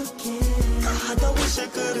you again. God, I wish I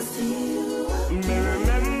could see you again. Me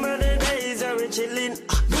remember the days I was chilling.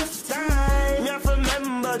 Enough time, you have to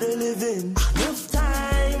remember the living. Enough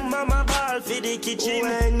time, mama ball for the kitchen.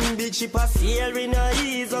 When big ship a sail, we no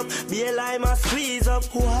ease up. Be a lime a squeeze up.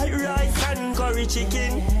 White rice and curry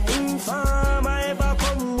chicken. In farm I ever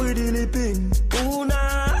come with the lipping.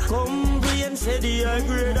 Una complain, say the high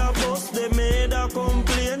grade a bus. They made a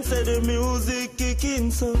complaint, say the music kicking.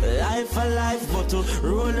 So life a life, but to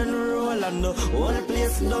roll and the whole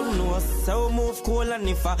place don't know. So move cool, and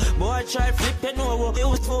if a boy try flip, you know what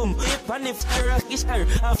you boom. And if I rock is her,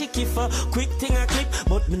 I'll kick it for quick thing I clip.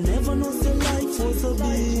 But me never know say life was a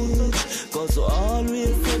bitch, cause we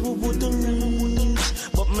always say we wouldn't reach.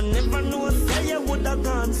 But me never know say I would have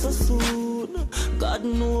gone so soon. God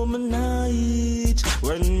know me night.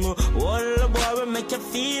 When me hold the boy, we make you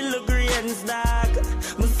feel the grains dark.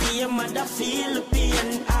 Me see your mother feel the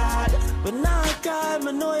pain hard. When I cry,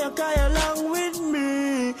 me know you cry along with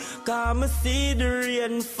me, cause me see the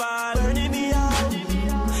rain fall. Burning me out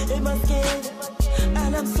in my skin,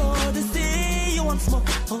 and I'm so to see you once more.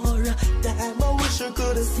 Damn, I wish I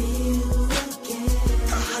could see you again.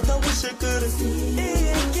 God, I wish I could see you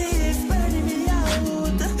again. It's burning me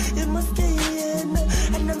out in my skin,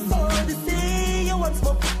 and I'm so to see you once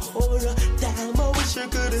more. Damn, I wish I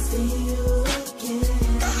could see you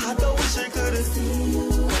again. God, I wish I could see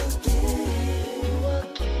you again.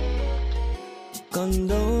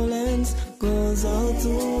 Condolence goes out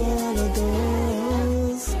to all of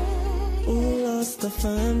those who lost a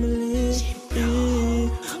family,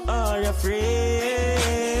 or a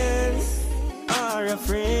friend, or a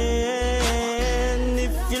friend.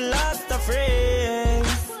 If you lost a friend,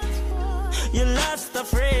 you lost a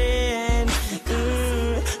friend,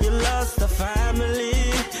 you lost a family,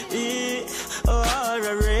 or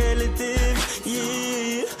a relative,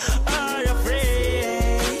 or a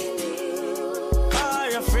friend, or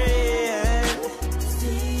a friend.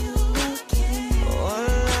 One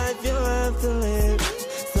life you have to live,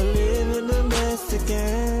 so live with the best you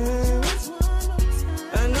can.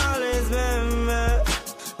 And always remember,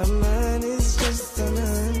 a man is just a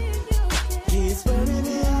man. He's burning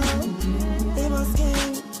me out in my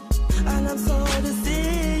skin, and I'm sorry to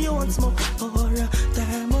see you once more.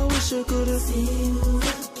 Damn, I wish I could see you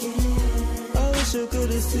again. I wish I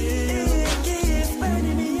could see you again. It's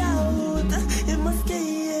burning me out in my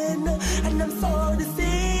skin, and I'm sorry to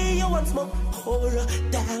see you once more.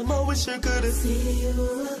 Damn, I wish I could see you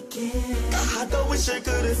again. God, I wish I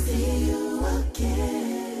could see you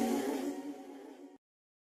again.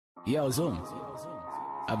 Yo, Zoom,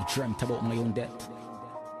 I've dreamt about my own death,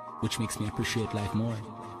 which makes me appreciate life more.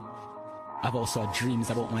 I've also had dreams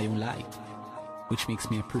about my own life, which makes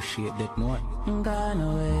me appreciate that more. Gone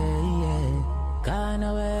away, yeah. Gone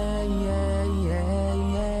away, yeah, yeah,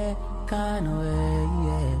 yeah. Gone away,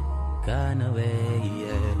 yeah. Gone away,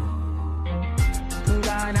 yeah.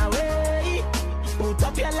 Gone away. Put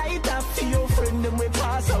up your lighter for your friend and we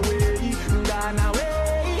pass away. Gone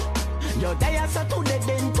away. You're there so today,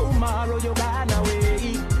 then tomorrow you're gone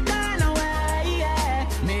away. Gone away, yeah.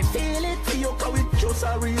 Me feel it for you, cause it's just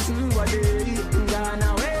a reason why they gone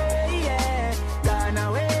away, yeah. Gone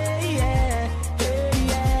away, yeah. Hey,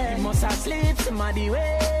 yeah. He must have slept, somebody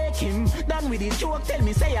wake him. Done with the joke, tell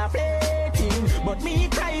me say I played him. But me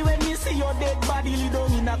cry when me see your dead body lay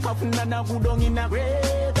down in a coffin and a good down in a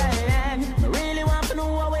grave. Me really want to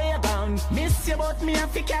know where you're gone. Miss you, but me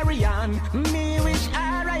have to carry on. Me wish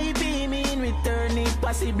R.I.P. mean return if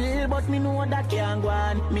possible, but me know that can't go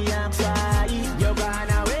on. Me ask why you're gone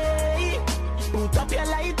away. Put up your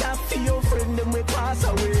lighter for your friend and we pass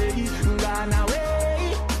away. Gone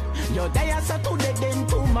away. You're there so today, then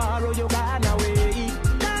tomorrow you're gone away.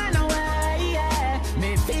 Gone away, yeah.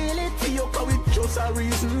 Me feel it for you, cause it's just a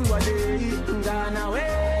reason why they gone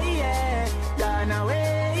away, yeah. Gone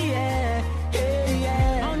away, yeah. Hey,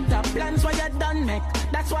 yeah. On top plans why you done make.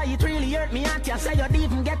 That's why it really hurt me at you. Say you didn't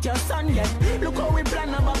even get your son yet. Look how we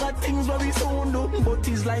plan about things where we soon do. But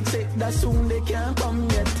it's like say that soon they can't come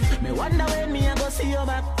yet. Me wonder when me I go see you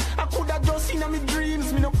back. I could have just seen my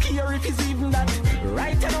dreams. Me no care if it's even that.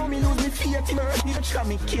 Right now me lose me faith in her. Cause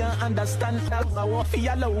me can't understand that I want to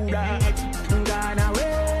feel that. Gone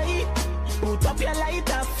away. Put up your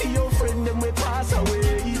lighter for your friend and we pass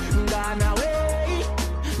away. Gone away.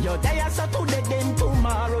 You're there so today, then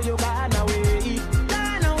tomorrow you're gone away.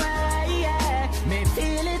 Gone away, yeah. Me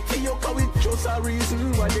feel it for you, cause it's just just a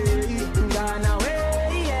reason why they gone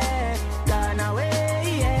away, yeah, gone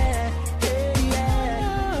away, yeah, yeah,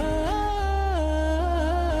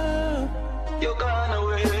 yeah. You gone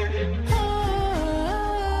away.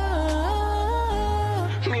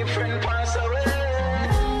 Me friend pass away.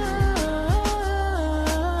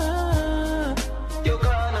 You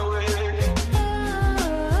gone away.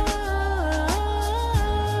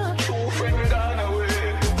 True friend gone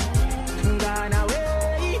away. Gone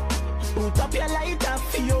away. Put up your lighter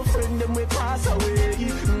for your friend, them we pass away.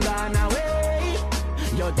 Gone away.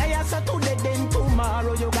 You're there so today, then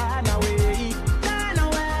tomorrow you gone away. Gone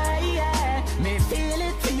away, yeah. Me feel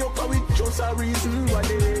it for you, cause it's just a reason why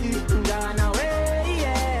they gone away,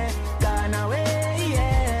 yeah. Gone away,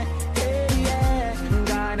 yeah. Hey, yeah.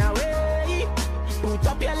 Gone away. Put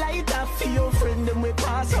up your lighter for your friend, them we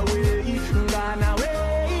pass away. Gone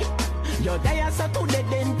away. You're there so today,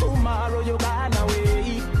 then tomorrow you gone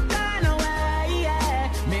away. Gone away,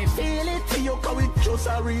 yeah. Me feel it for you, cause it's just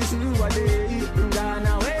a reason why they gone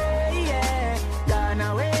away, yeah. Gone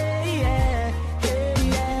away, yeah. Hey,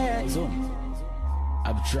 yeah. So,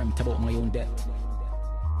 I've dreamt about my own death,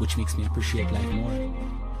 which makes me appreciate life more.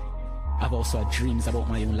 I've also had dreams about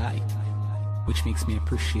my own life, which makes me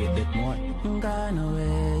appreciate it more. Gone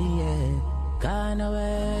away, yeah. Gone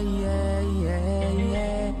away, yeah, yeah,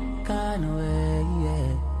 yeah. Gone away,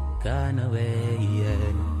 yeah. Gone away,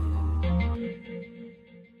 yeah.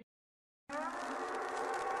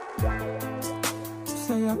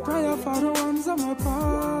 Say a prayer for the ones of my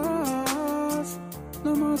past.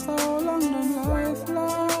 No matter how long them life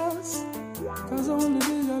lasts, cause only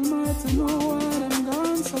the Almighty know why them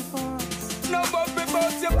gone so fast. No but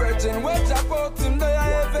about your virgin, wait about him there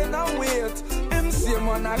heaven and wait. Him same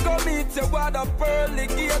one I go meet you with a pearly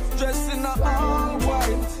gate, dressed in a all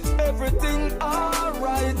white. Everything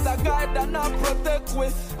alright, a guide and a protect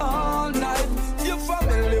with all night. Your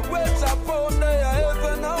family wait about there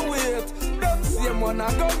heaven and wait. Them same one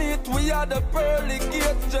I go meet, we are the pearly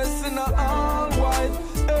gate, dressed in a all white.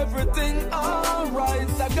 Everything alright,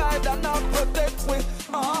 a guide and a protect with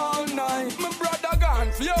all night. My brother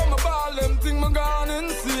gone, feel my ball, them think me gone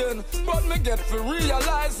insane. But me get to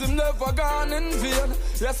realize him never gone in vain.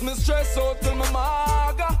 Yes, me stress out to my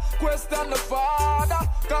maga, question the father,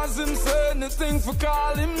 cause him say anything for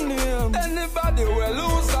call him name. Anybody will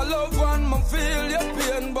lose a loved one, me feel your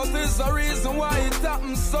pain. But there's a reason why it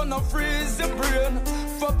happens, so no freeze your brain.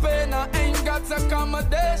 For pain I ain't got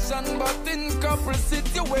accommodation, but in couple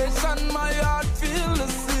situation my heart feel the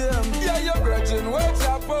same. Yeah, you're grudging, wait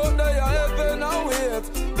up out there, you're heaven and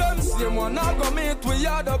wait. Them same one I go meet, we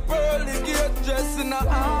are the pearly gate, dressed in a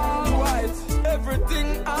all white.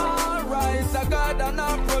 Everything alright, I God and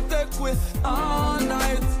I protect with all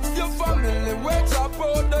night. Your family wait up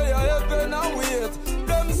out there, you're heaven and wait.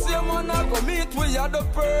 Them same one I go meet, we are the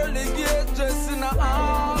pearly gate, dressed in a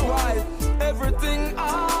all white. Everything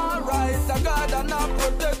alright, I God and I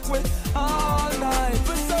protect with all night.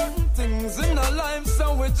 For certain things in our life,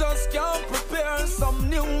 so we just can't prepare. Some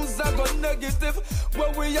news I got negative,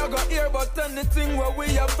 where we are got hear, but anything where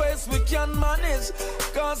we are faced we can manage.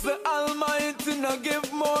 Cause the Almighty no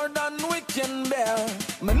give more than we can bear.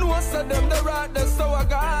 Me know say them the right there, so I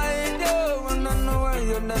guide you. And I know where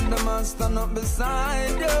you then the man stand up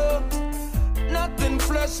beside you. Not in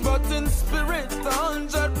flesh but in spirit,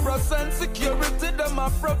 100% security them a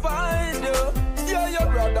provide you. Yeah, your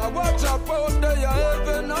brother watch up out there, you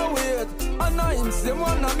heaven and wait. And I him say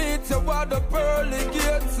wanna meet you at the pearly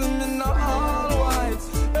gates, and in all white.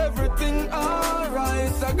 Everything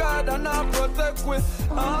alright, I God and I protect with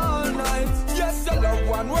all night. Yes, your loved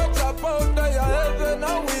one watch up out there, you heaven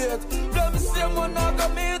and wait. Them same one I go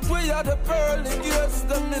meet, we are the pearly gates,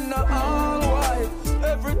 them in all white.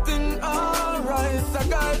 Everything alright, I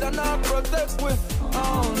guide and I protect with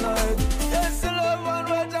all night. Yes, the love one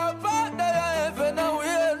watch out out there, heaven and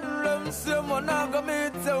wait. Them same one I go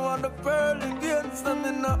meet you on the pearly gates, them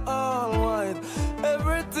in the all white.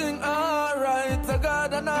 Everything alright, I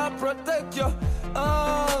guide and I protect you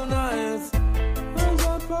all night. Watch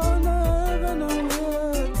out out there, heaven and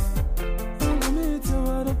wait. I'm gonna meet you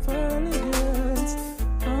at the pearly gates.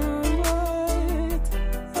 All white,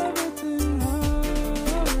 everything alright.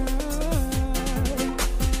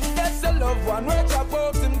 Yes, the loved one watch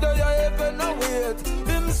about him there, you heaven and wait.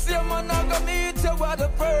 Him same man I go meet you at the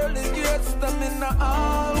pearly gates, them in the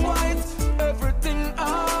all white. Everything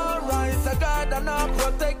alright, I God and I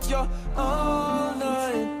protect you all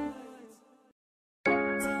night.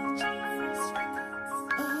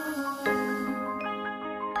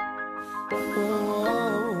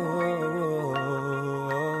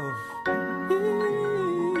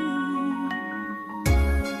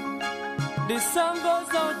 This song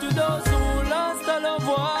goes out to those who lost a loved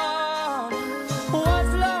one, who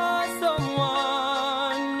has lost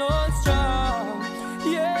someone, no strong.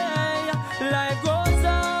 Yeah, life goes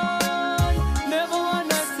on. Never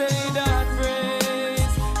wanna say that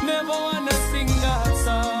phrase, never wanna sing that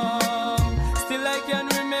song. Still I can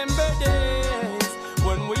remember days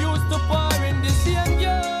when we used to pour in the same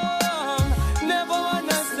young. Never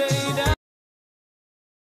wanna say that.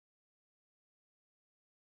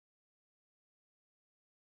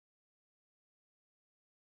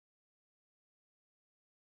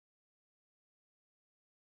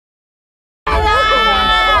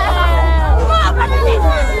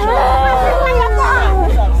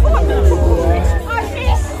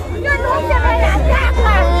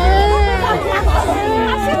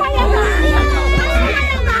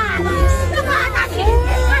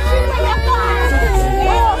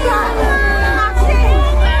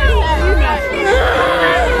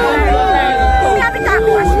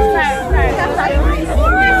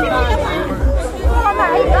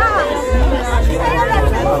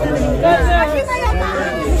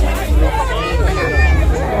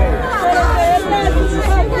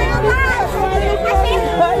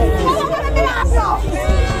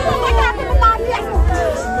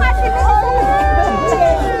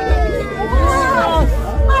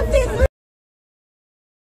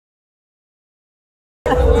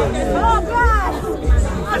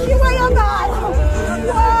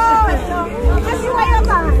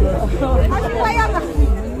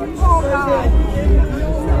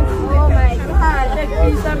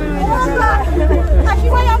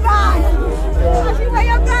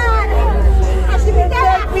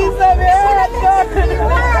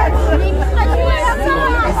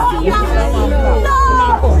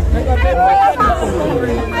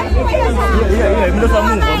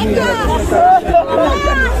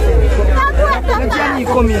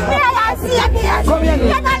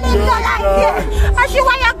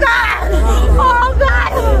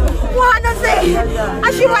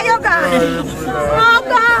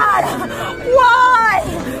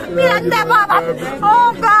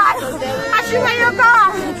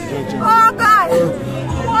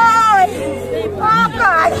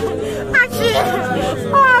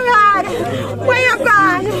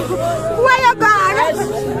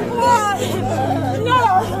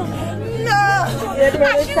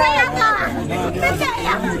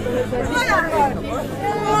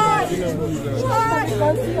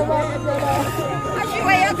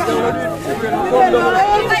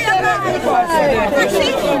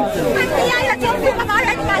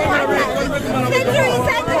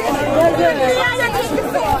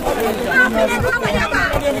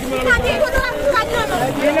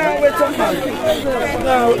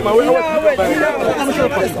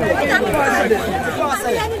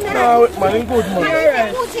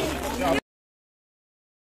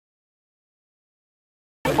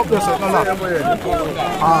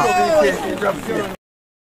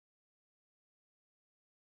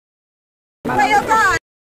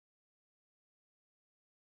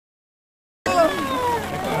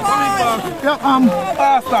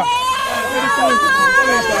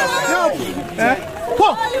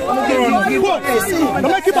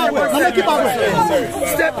 Pastor.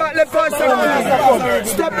 Step back, the pastor come in.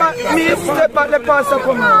 Step back, me, step back, the pastor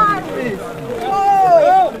come in. Please.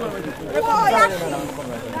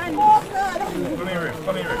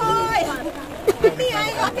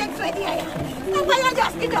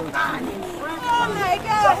 Oh my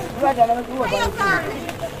God! Where you gone?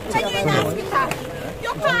 When you in hospital?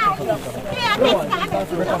 You can't. Here,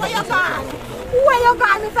 where you gone? Where you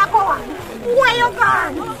gone, Mr. Cowan? Where you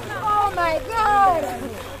gone? Oh my God!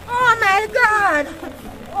 Oh my God!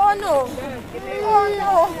 Oh no! Oh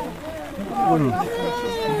no! Oh no!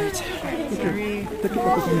 Take it up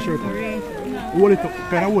to my shirt. Hold it up.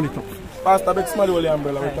 Can I hold it up? Pastor, big smile with the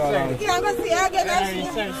umbrella. We're talking. Yeah, I'm going to see again.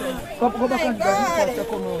 Go back and pastor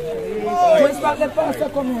come on. Where's back the pastor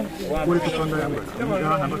come on? Hold it up on the umbrella.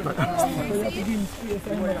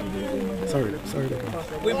 Sorry.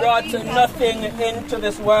 We brought nothing into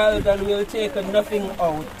this world and we'll take nothing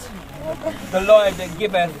out. The Lord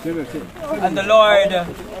giveth and the Lord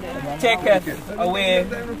taketh away.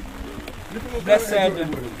 Blessed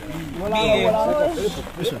be the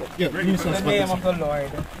name of the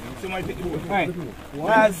Lord. Right.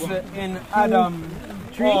 As in Adam,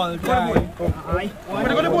 all died.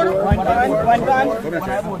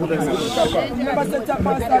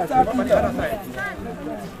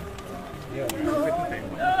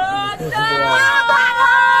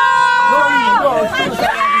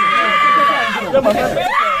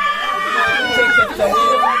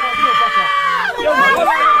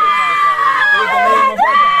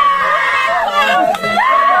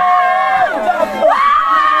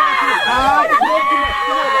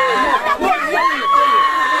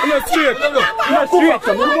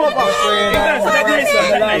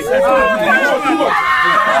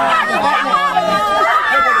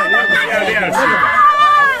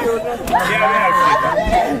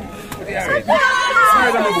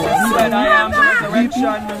 Said I am the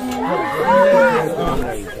resurrection.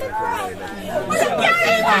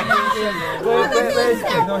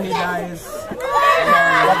 No, he dies.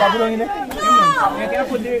 You can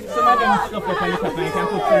put some of them stuff up on the cup and you can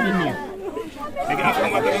put some in here.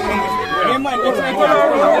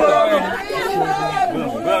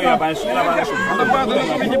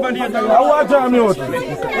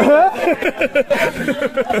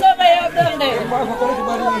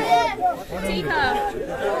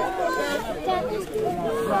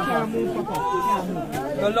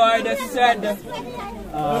 The Lord has said, do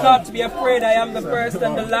not be afraid, I am the first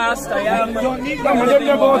and the last, I am the living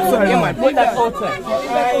one. Put that outside.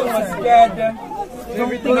 I was dead.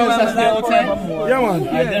 Everything else has been outside. Yeah, man.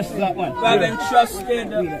 Just that one. We have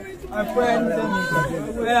entrusted our friends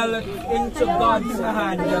well into God's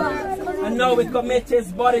hand. And now we commit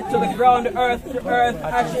his body to the ground, earth to earth,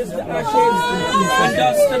 ashes to ashes, and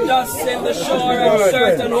dust to dust, in the sure and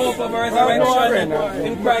certain hope of resurrection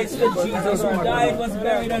in Christ Jesus, who died, was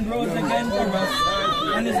buried, and rose again for us,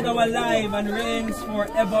 and is now alive and reigns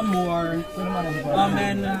forevermore.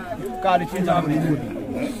 Amen. God, it is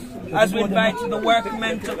amen. As we invite the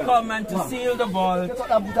workmen to come and to seal the vault,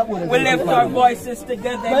 we lift our voices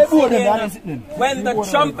together and sing, when the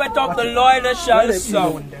trumpet of the Lord shall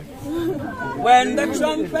sound. When the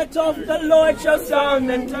trumpet of the Lord shall sound,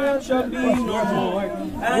 then time shall be no more,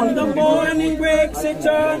 and the morning breaks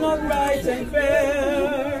eternal, bright and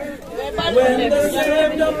fair. When the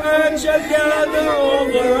saved of earth shall gather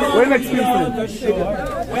over on the other shore,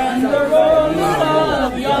 when the rolling star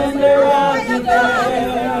of yonder are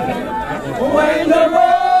there. When the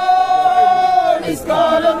road is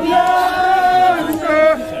called up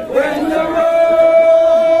yonder, when the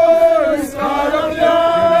road is called up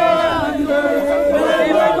yonder, when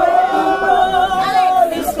the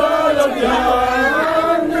road is called up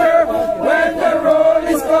yonder, when the road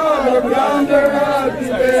is called up yonder, I'll be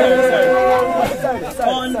there.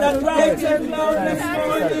 On that right and mountain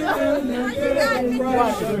morning,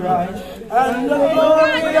 and the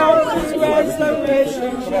glory of his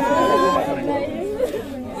resurrection shine.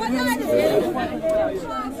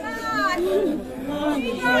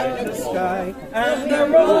 The sky and the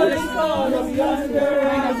rolling cloud of yonder.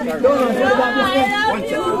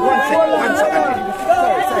 One second.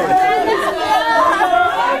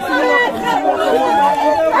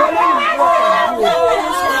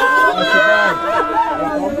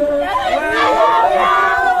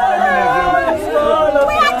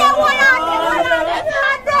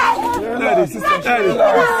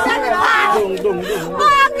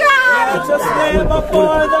 Let us kneel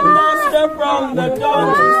before the Master from the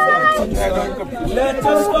dawn to setting sun. Let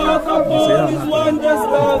us talk upon his wondrous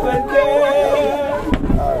love and care.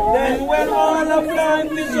 Then when all of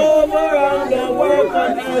life is over and the work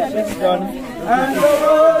on earth is done, and the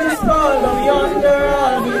road is called up yonder,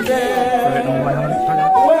 I'll be there.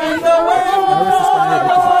 When the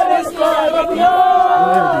road is called up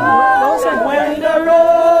yonder, when the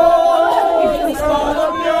road is called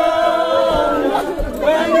up yonder,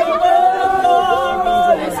 when the road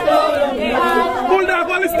is called up yonder. Pull that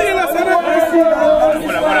one, steal us, when the road is called up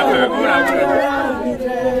yonder, when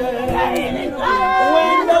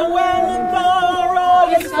the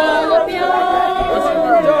road is called up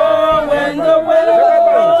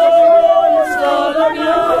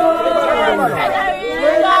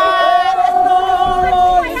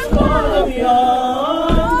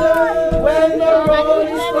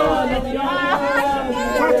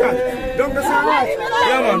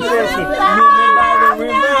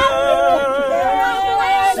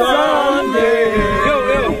Sunday. Yo.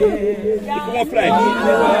 If you want to fly,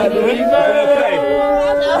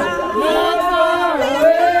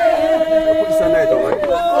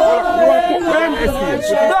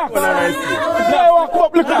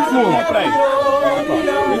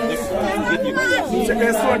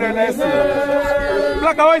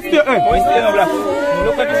 Black, how is still? Black.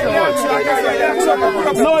 Look at this one.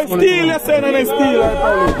 No, it's still, you're saying, and it's still.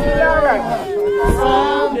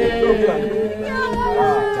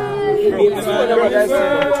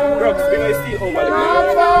 Brooks, we know still over the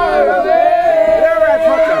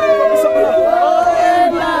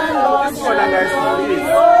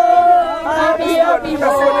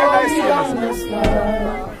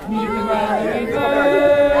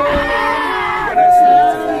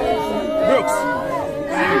Brooks.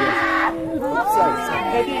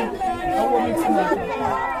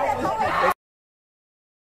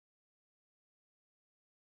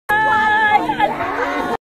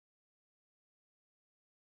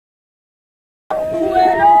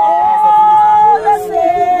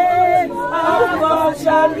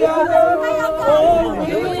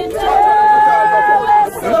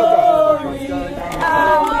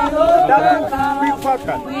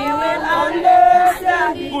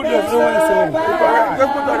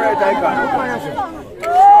 Just put the right icon.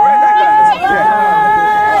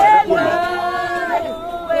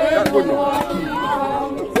 That's good enough.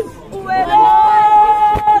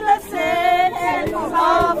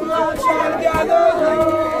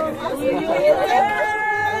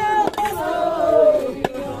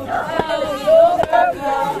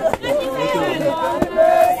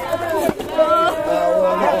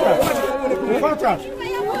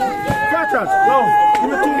 Catch us. Go. Give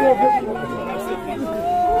me 2 more.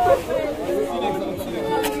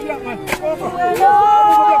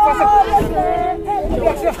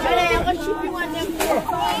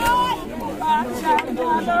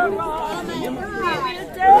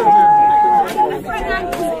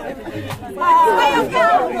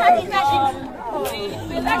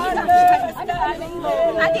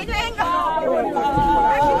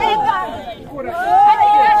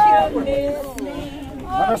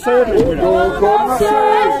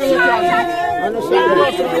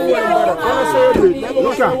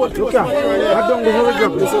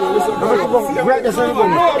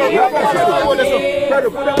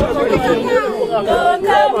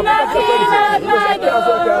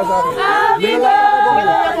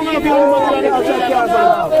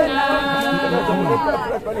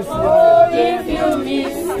 If you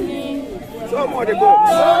miss me, somebody go.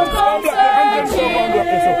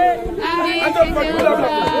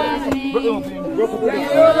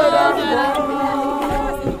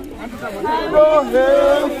 Go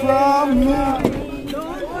ahead from me.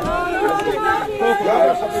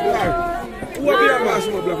 Who are the massive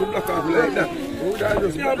black like that?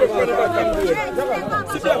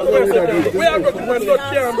 We are going to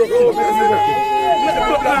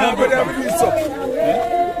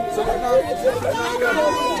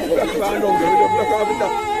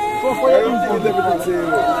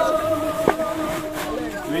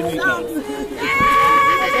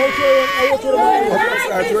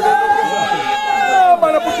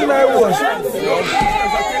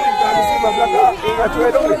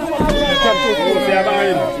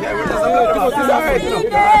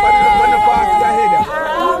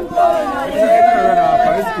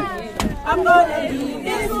I'm gonna leave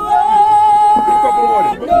this world.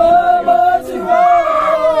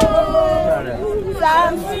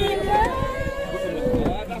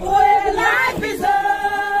 When life is over,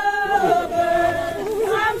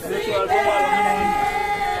 I'm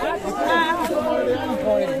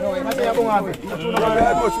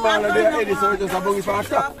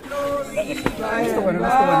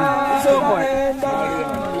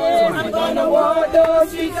I'm gonna walk those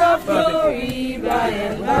streets of glory by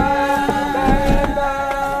and by.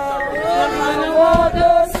 I'm gonna walk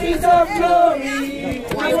those streets of glory.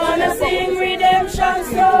 I wanna sing redemption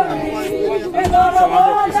story. We're gonna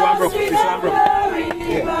walk those streets of glory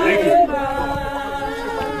by and by.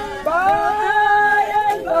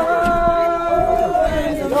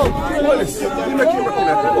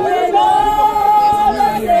 When all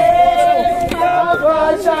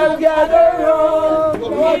shall gather round, we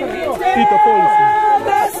will tell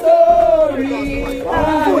the story of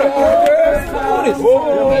our first love. We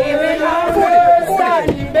will understand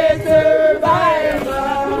better by and by.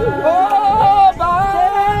 Oh, by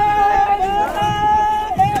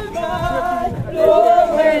and by.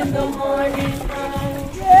 Oh, when the morning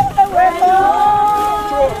comes,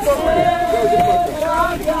 when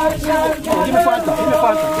give me Fanta.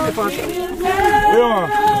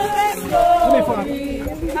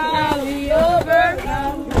 How we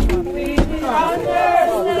overcome, we will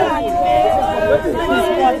understand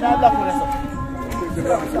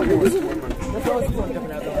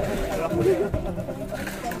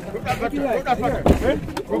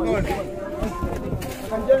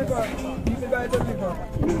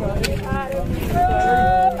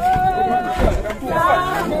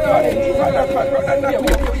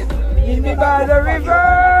Meet me by the river.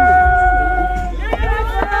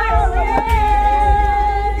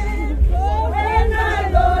 When my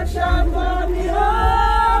Lord shall call me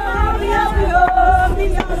home, I'll be home.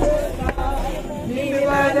 Meet me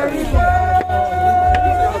by the river.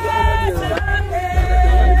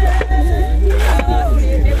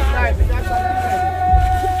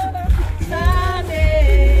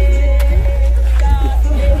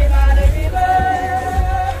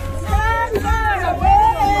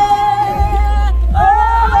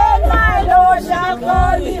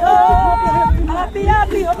 Call me home.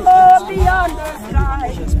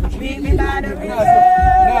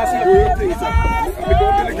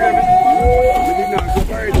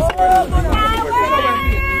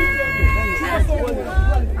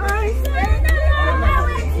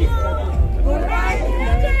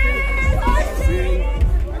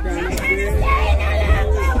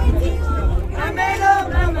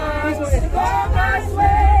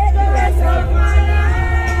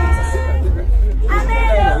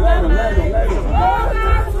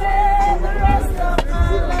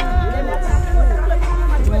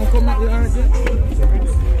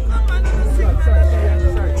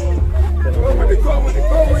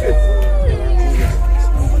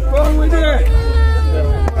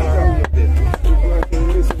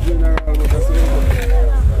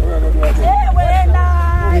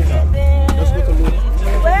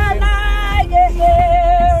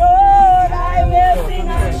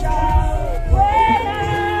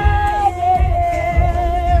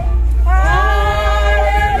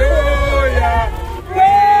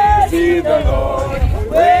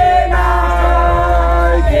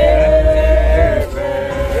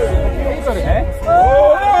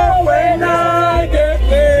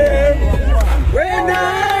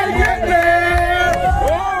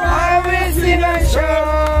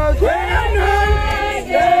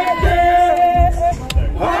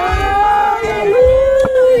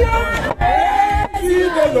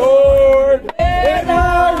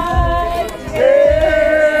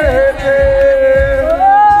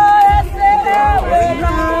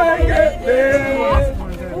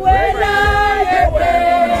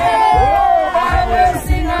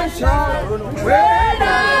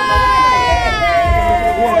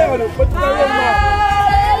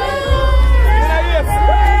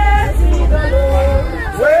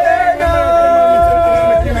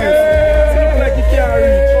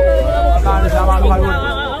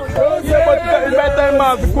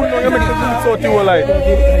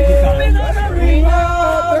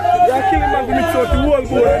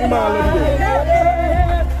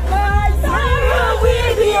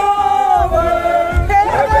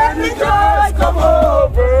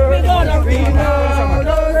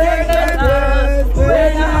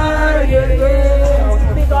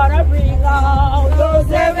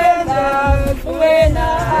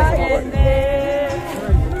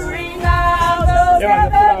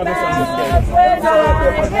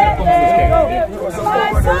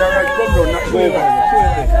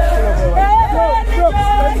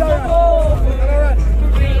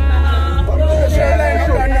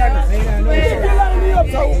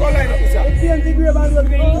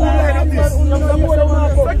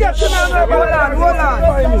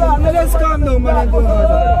 Let's calm down, man.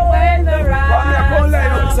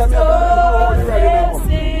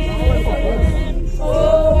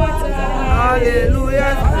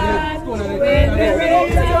 Hallelujah.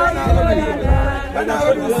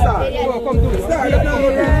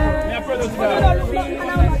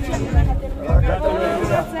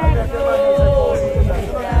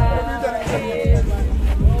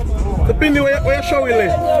 The Billy, where you showing? Where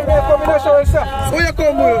you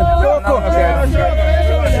come with?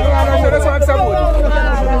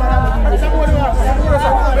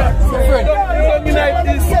 Dominate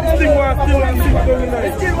this thing was still and still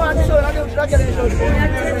dominate. Still want to show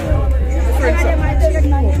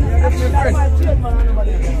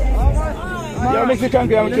Yo, Mexican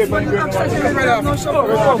guy, I'm checking.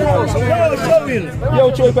 Yo,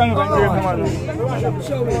 check on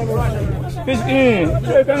Fish in.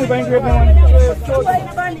 Check on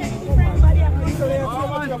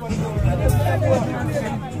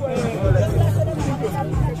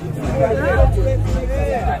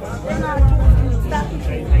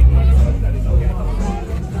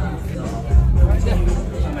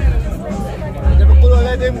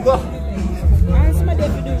let them go. Somebody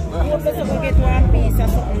have to do. You have to get one piece or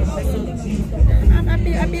something. I'm a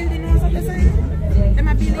building or something. I'm a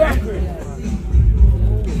building.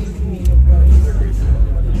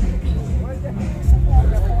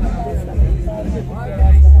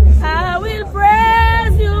 I will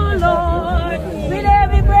praise you, Lord, with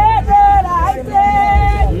every breath that I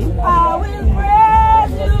take. I will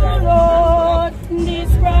praise you, Lord, this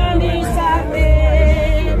promise I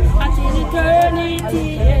made until eternity.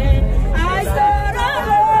 I start all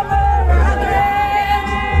over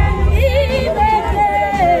again. Even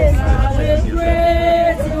then, I will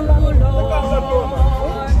praise you, Lord.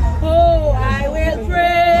 Oh, I will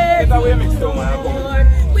praise you, Lord,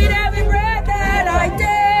 with every breath that I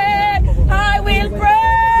take. I will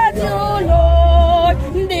praise you, Lord,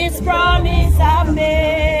 this promise I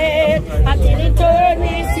made until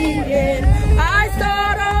eternity ends. I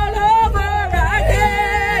start all over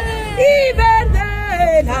again. Even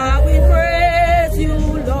then, I will praise you,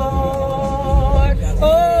 Lord.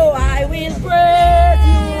 Oh, I will praise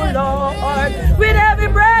you, Lord, with every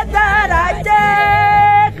breath that I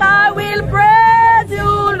take. I will praise you,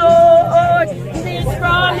 Lord, this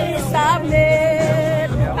promise I made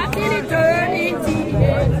until eternity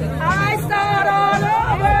ends. I start all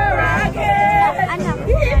over again.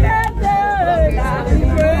 Even then, I will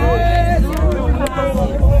praise you, Lord.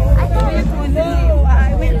 No,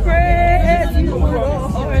 I will praise you,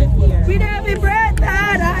 Lord, with every breath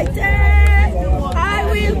that I take. I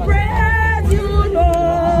will praise you,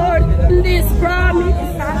 Lord, this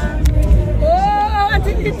promise I made. Oh,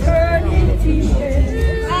 until eternity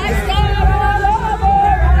ends. I start all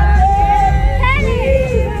over again.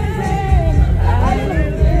 I will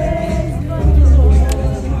praise you, Lord.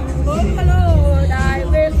 Oh, Lord, I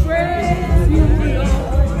will praise you,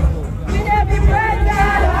 Lord, with every breath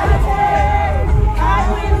that I take. I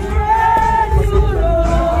will praise you,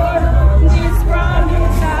 Lord, this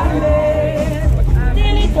promise I made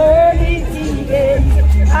till eternity ends.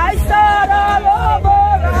 I start all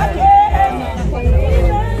over again.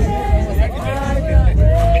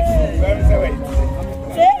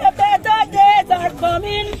 Say the better days are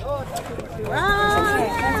coming.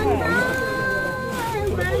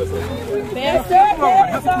 Better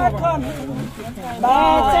days are coming.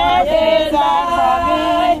 Better days are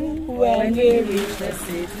coming when we reach the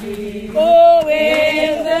city. Oh,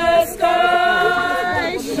 in the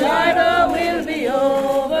sky, shadow will be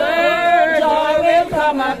over. Joy will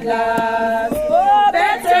come at last. Oh,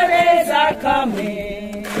 better days are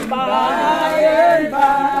coming by and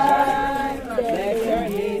by. Better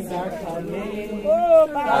days are coming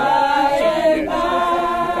by and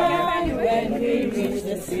by when we reach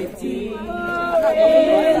the city.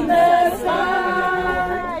 In the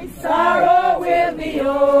sky, sorrow will be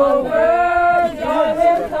over. Joy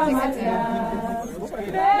will come at last.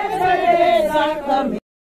 Better days are coming.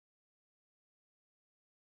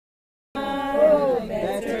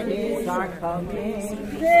 Better days are coming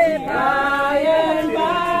by and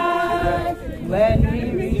by when we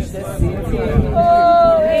reach the city.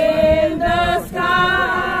 Oh, in the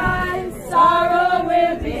sky, sorrow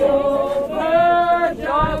will be over,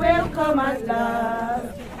 joy will come at last.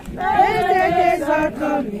 Better days are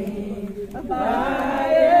coming by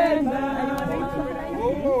and by.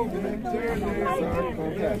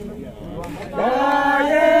 By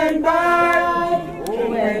and by,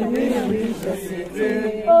 when we reach the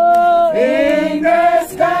city, in the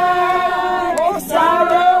sky,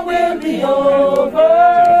 sorrow will be over,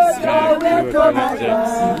 joy will come at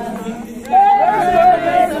last.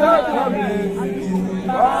 Birthdays are coming,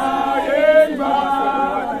 by and by.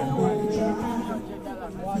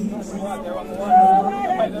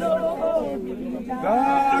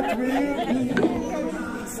 That will be.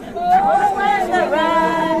 Oh, when the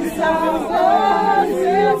ransom goes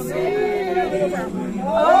to sing.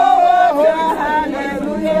 Oh, what a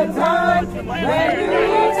hallelujah time. When we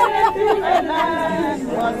reach the land,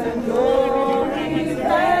 what a glory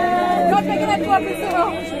then. Come take it up, come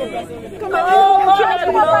on,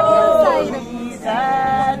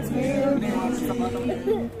 that will be.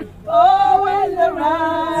 Oh, when the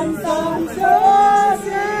ransom goes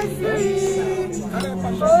to sing.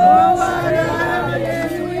 Oh, what a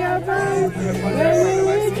hallelujah time. When we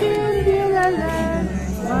reach the land,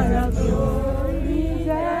 what a glory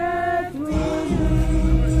that will be.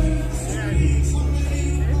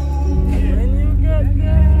 When you get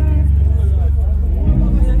there,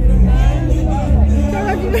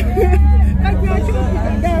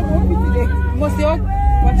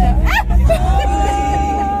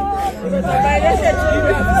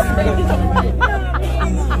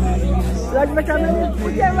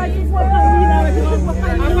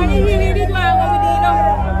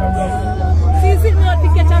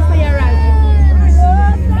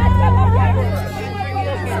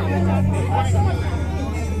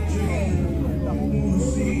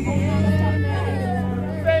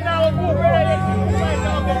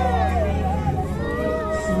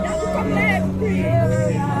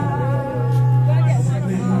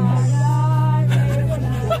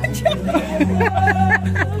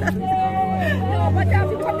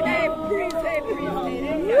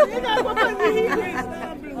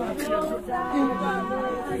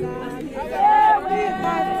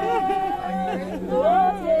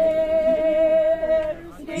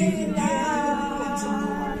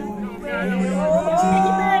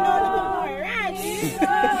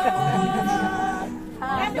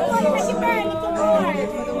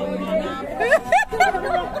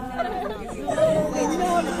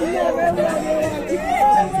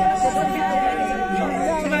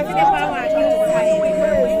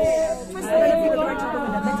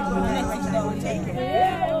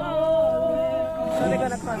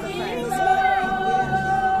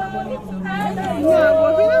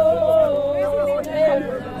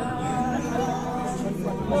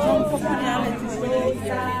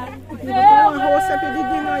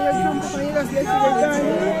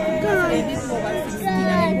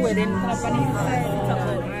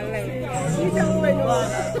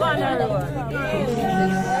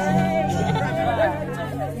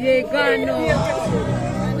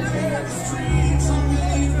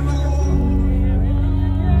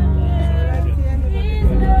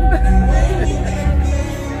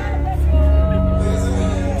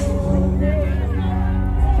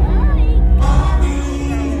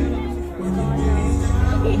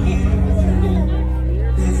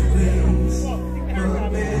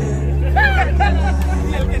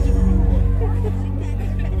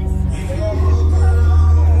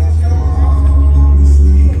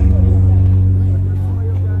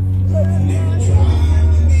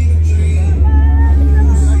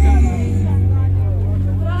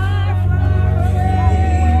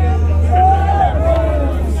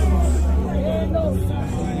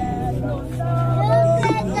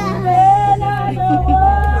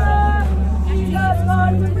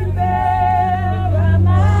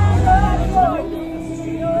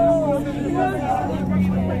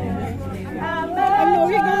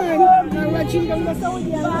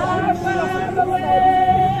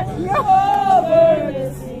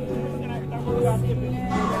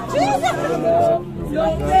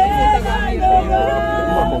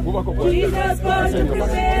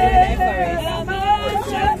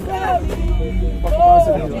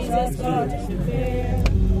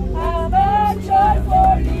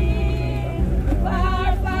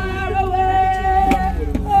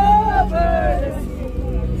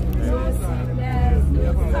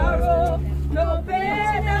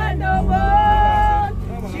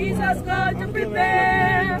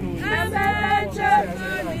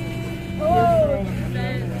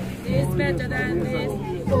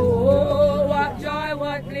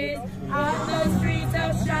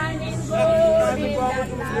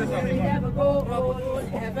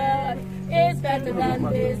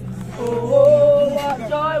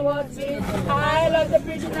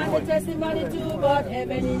 watch testimony too, but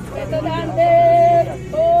heaven is better than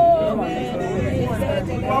this. Oh, man, it's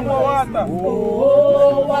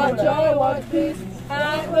Oh, what joy, what peace.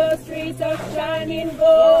 And the streets of shining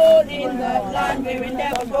gold in that land where we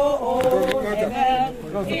never grow old. Heaven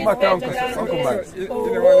is better than this.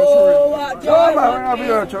 Oh, what joy, what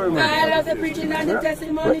peace. I love the preaching and the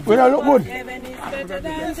testimony. When I look good. Heaven is better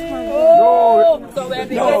than this. Oh, so when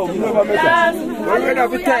we get to the land,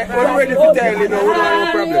 we're ready to tell you know, we don't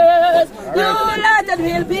have a problem. your light that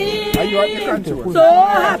will be so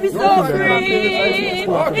happy, so free, in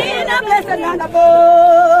a blessed land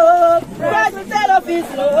above. Christ will tell of His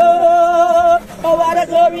love. Oh, what a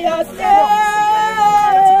glorious day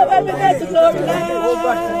when we get to glory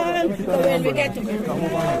land. When we get to glory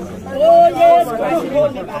land. Oh, yes, Christ will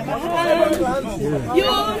hold me by my hand. Your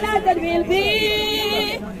light that will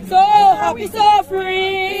be so happy, so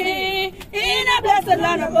free, in a blessed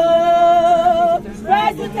land above.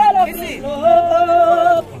 Christ will tell of His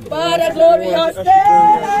love. What a glorious day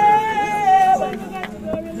when we get to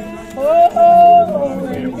glory land. Oh,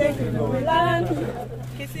 when we get to glory land.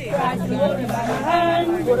 Christ will hold me by my hand.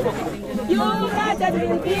 Your light that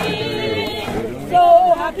will be so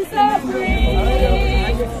happy, so free,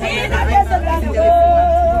 in a blessed land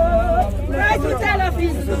above. Christ will tell of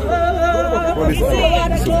His love. What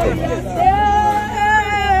a glorious day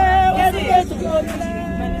when we get to glory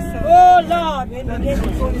land. Oh Lord, when we get to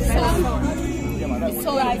glory land.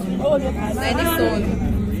 Christ will hold me by my hand.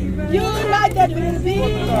 Your light that will be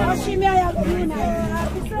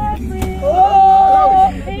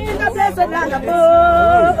oh, in the blessed land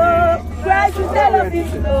above. Christ will tell of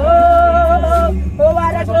His love. Oh,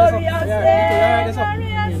 what a glorious day,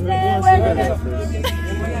 glorious day when we get to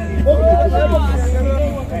oh, Lord,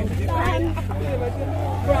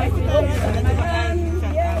 Christ will hold me by my hand.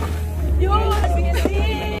 You will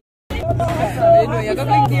see.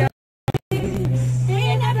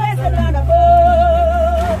 In the blessed land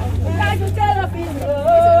above. Christ will tell of His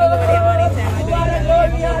love. What a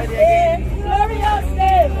glorious day, glorious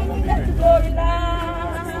day when we get to glory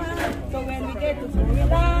land. So when we get to glory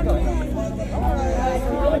land, Christ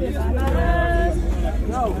will hold us by my hand.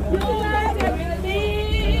 You and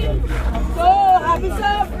everything, so happy,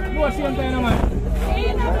 so free.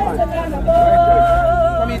 In the blessed land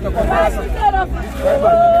above, Christ will tell of His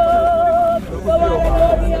love. So what a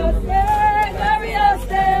glorious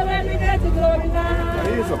day when we get to glory land.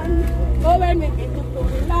 Oh, when we get to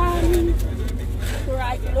glory land,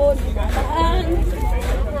 Christ will hold me by my hand.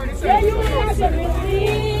 Yeah, you are with me,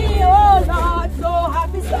 oh Lord, so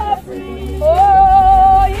happy, so free.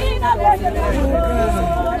 Oh, in a blessed land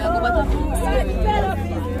above, Christ will tell of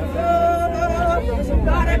His love.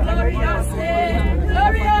 God, a glorious day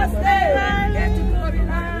when we get to glory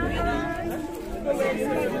land. When we get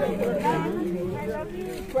to glory land,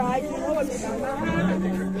 Christ will hold me by my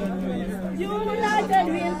hand. You light and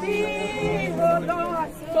will be, oh God,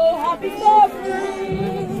 so happy, so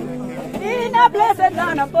free, in a blessed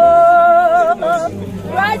land above.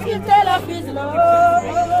 Christ will tell of His love.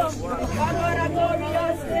 God, what a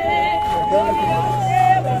glorious day, glorious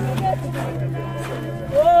day when we get to glory land.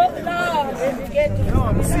 Oh Lord, when we get to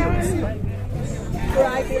glory land,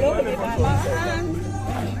 Christ will hold me by my hand.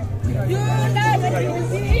 You light and will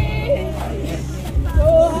be.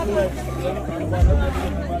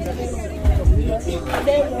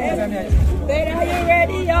 But are you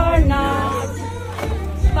ready or not?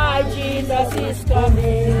 My Jesus is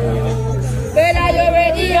coming. But are you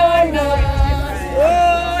ready or not?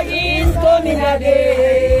 Oh, He's coming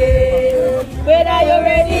again. But are you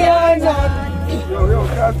ready or not?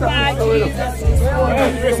 My Jesus is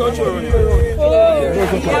coming. Oh,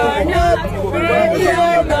 you're not ready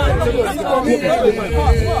or not? He's coming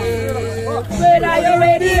again. But are you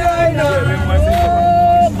ready or not?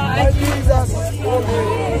 Oh, my Jesus is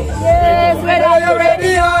coming. Yes, but are you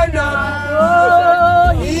ready or not?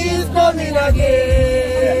 Oh, He's coming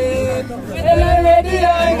again. But are you ready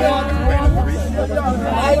or not?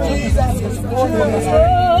 My Jesus is coming. Oh,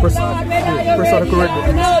 Lord, but are you ready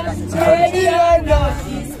or not? Ready or not?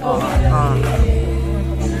 He's coming again.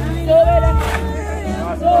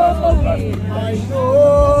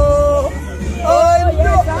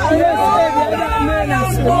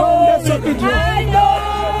 So forgive. I know.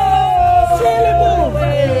 I know.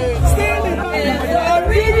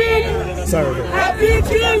 Sorry. Happy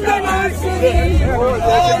children are singing. I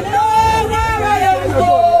know where I am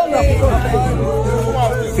going.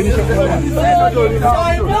 Finish up the one.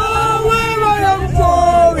 I know where I am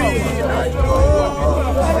going.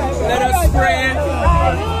 Let us pray.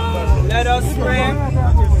 Let us pray.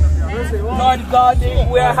 Lord God,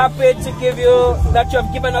 we are happy to give you that you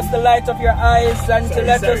have given us the light of your eyes and to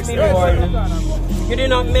let us be born. You did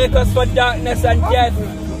not make us for darkness and death,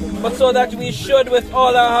 but so that we should with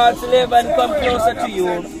all our hearts live and come closer to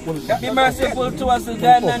you. Be merciful to us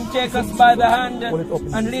again and take us by the hand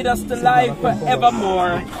and lead us to life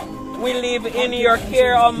forevermore. We live in your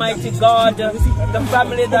care, Almighty God, the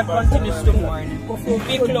family that continues to mourn.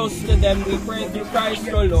 Be close to them, we pray through Christ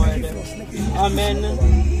our Lord. Amen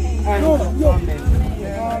and amen.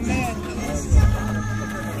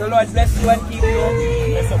 The Lord bless you and keep you.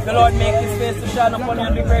 The Lord make his face to shine upon you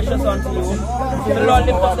and be gracious unto you. The Lord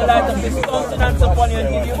lift up the light of his countenance upon you and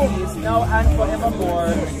give you peace, now and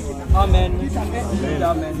forevermore. Amen and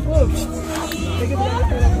amen.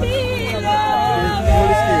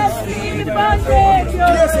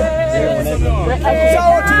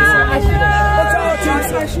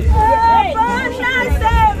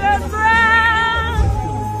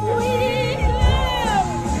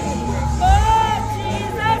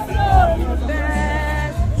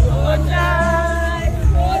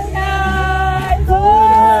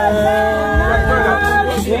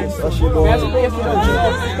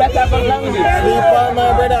 Sleep on, my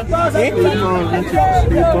brother. Sleep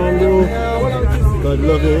on, bro. God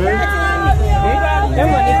love you, eh?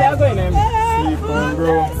 Sleep on,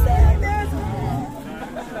 bro.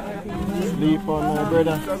 Sleep on, my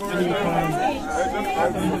brother. Sleep on.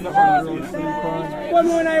 One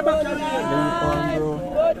more night back. Sleep on, bro.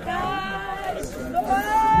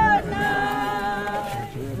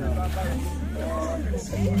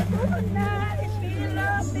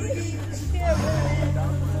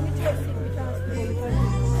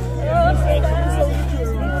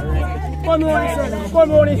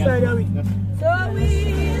 Come on inside, are we? So we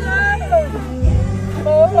love.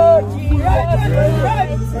 Oh, Jesus.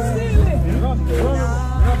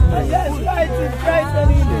 Yes, right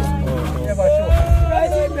and easy. Never sure.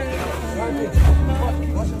 Right in there.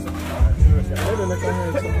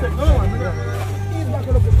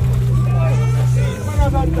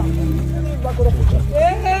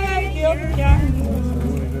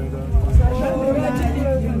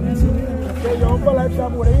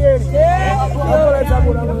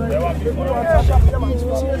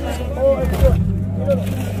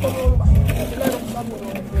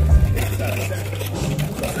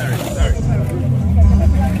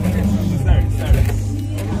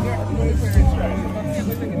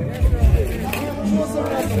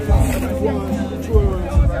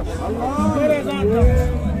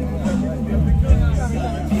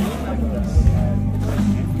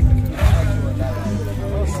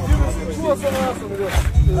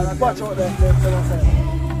 Watch out there.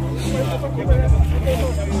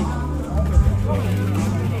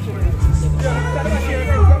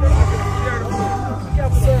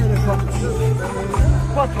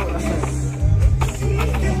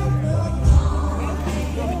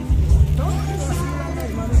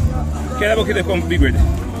 Queda porque te con big red.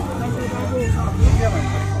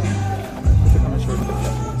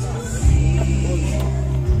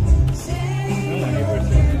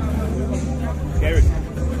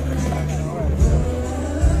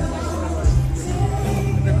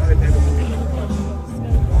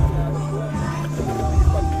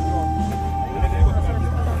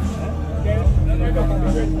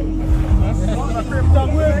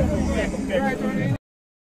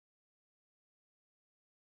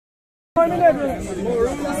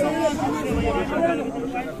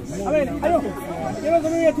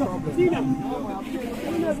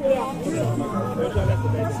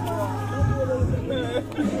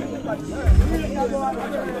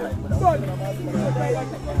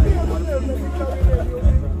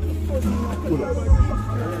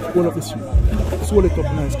 All of this. Swell it up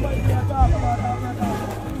nicely.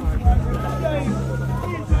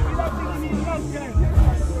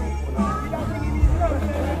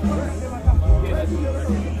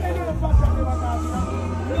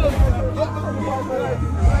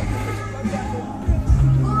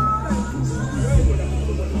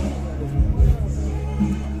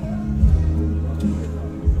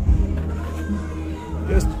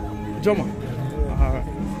 Yes, Joma.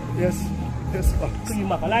 Yes, yes. So you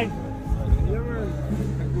map a line? Yeah, man.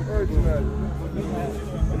 Original.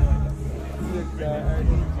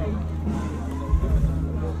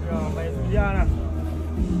 Yeah,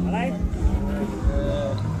 a line?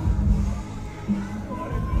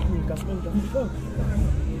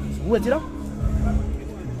 Wait, you know?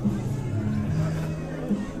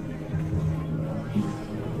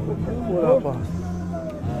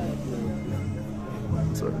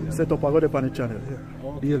 So, set up a good on the channel here.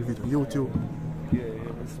 The video, YouTube.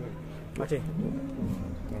 Watch it.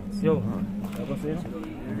 Yo.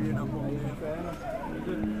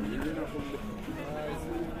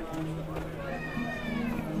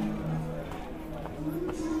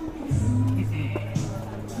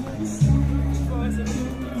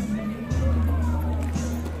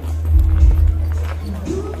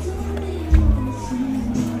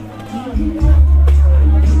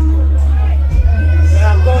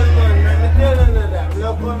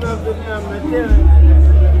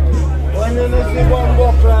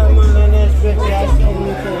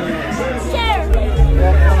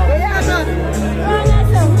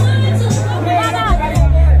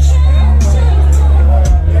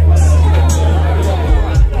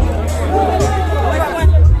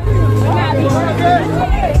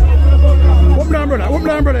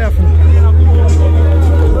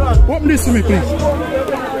 to me, please.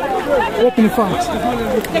 Open it fast.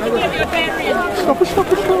 Stop.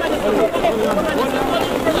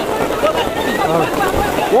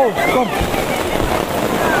 Whoa, come.